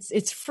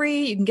it's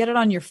free. You can get it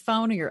on your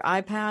phone or your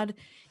iPad.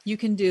 You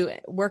can do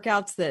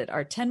workouts that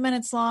are 10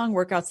 minutes long,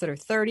 workouts that are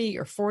 30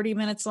 or 40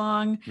 minutes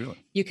long.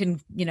 Really? You can,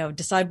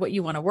 decide what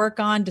you want to work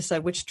on,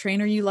 decide which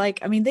trainer you like.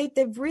 I mean,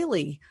 they've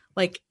really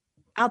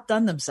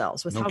outdone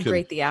themselves with how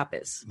great the app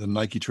is. The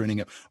Nike training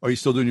app. Are you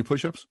still doing your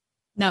push-ups?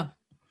 No.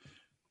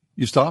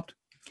 You stopped?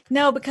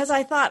 No, because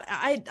I thought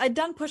I'd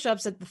done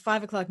push-ups at the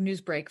 5 o'clock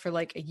news break for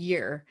like a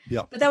year.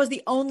 Yeah. But that was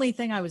the only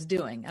thing I was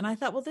doing. And I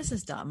thought, well, this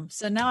is dumb.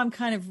 So now I'm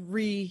kind of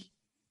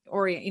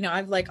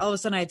I've all of a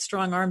sudden I had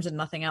strong arms and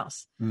nothing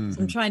else. Mm-hmm.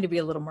 So I'm trying to be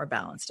a little more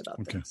balanced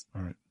about things.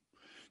 All right.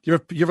 You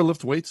ever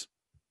lift weights?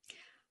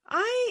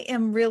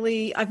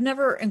 I've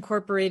never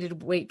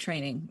incorporated weight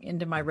training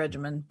into my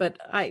regimen, but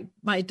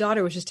my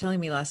daughter was just telling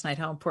me last night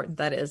how important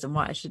that is and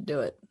why I should do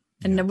it.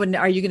 And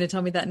are you going to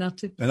tell me that now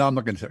too? And I'm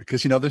not going to tell you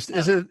because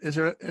is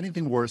there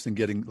anything worse than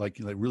getting like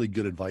really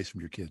good advice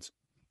from your kids?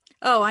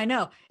 Oh, I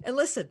know. And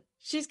listen,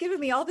 she's giving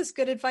me all this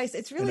good advice.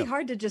 It's really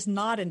hard to just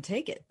nod and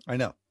take it. I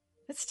know.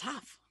 It's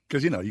tough.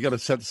 Because, you got to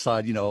set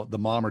aside, the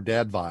mom or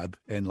dad vibe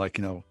and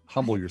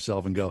humble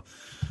yourself and go,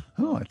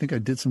 oh, I think I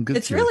did some good.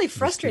 It's really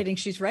frustrating.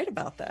 She's right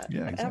about that.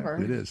 Yeah,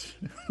 exactly. It is.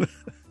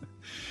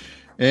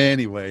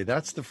 Anyway,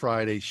 that's the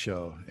Friday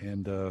show.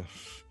 And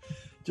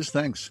just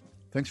thanks.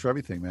 Thanks for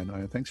everything,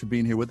 man. Thanks for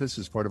being here with us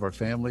as part of our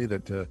family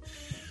that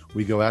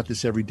we go at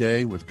this every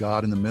day with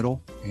God in the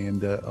middle.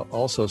 And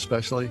also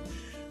especially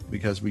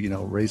because we,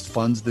 raised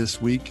funds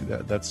this week.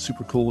 That's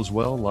super cool as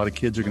well. A lot of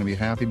kids are going to be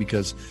happy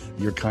because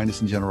of your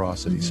kindness and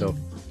generosity. Mm-hmm. So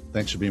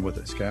thanks for being with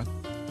us, Kath.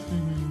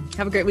 Mm-hmm.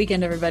 Have a great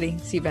weekend, everybody.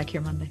 See you back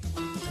here Monday.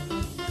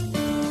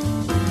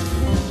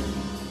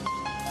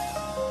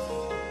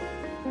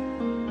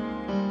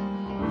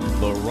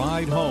 The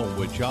Ride Home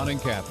with John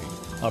and Kathy,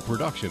 a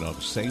production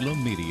of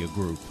Salem Media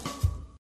Group.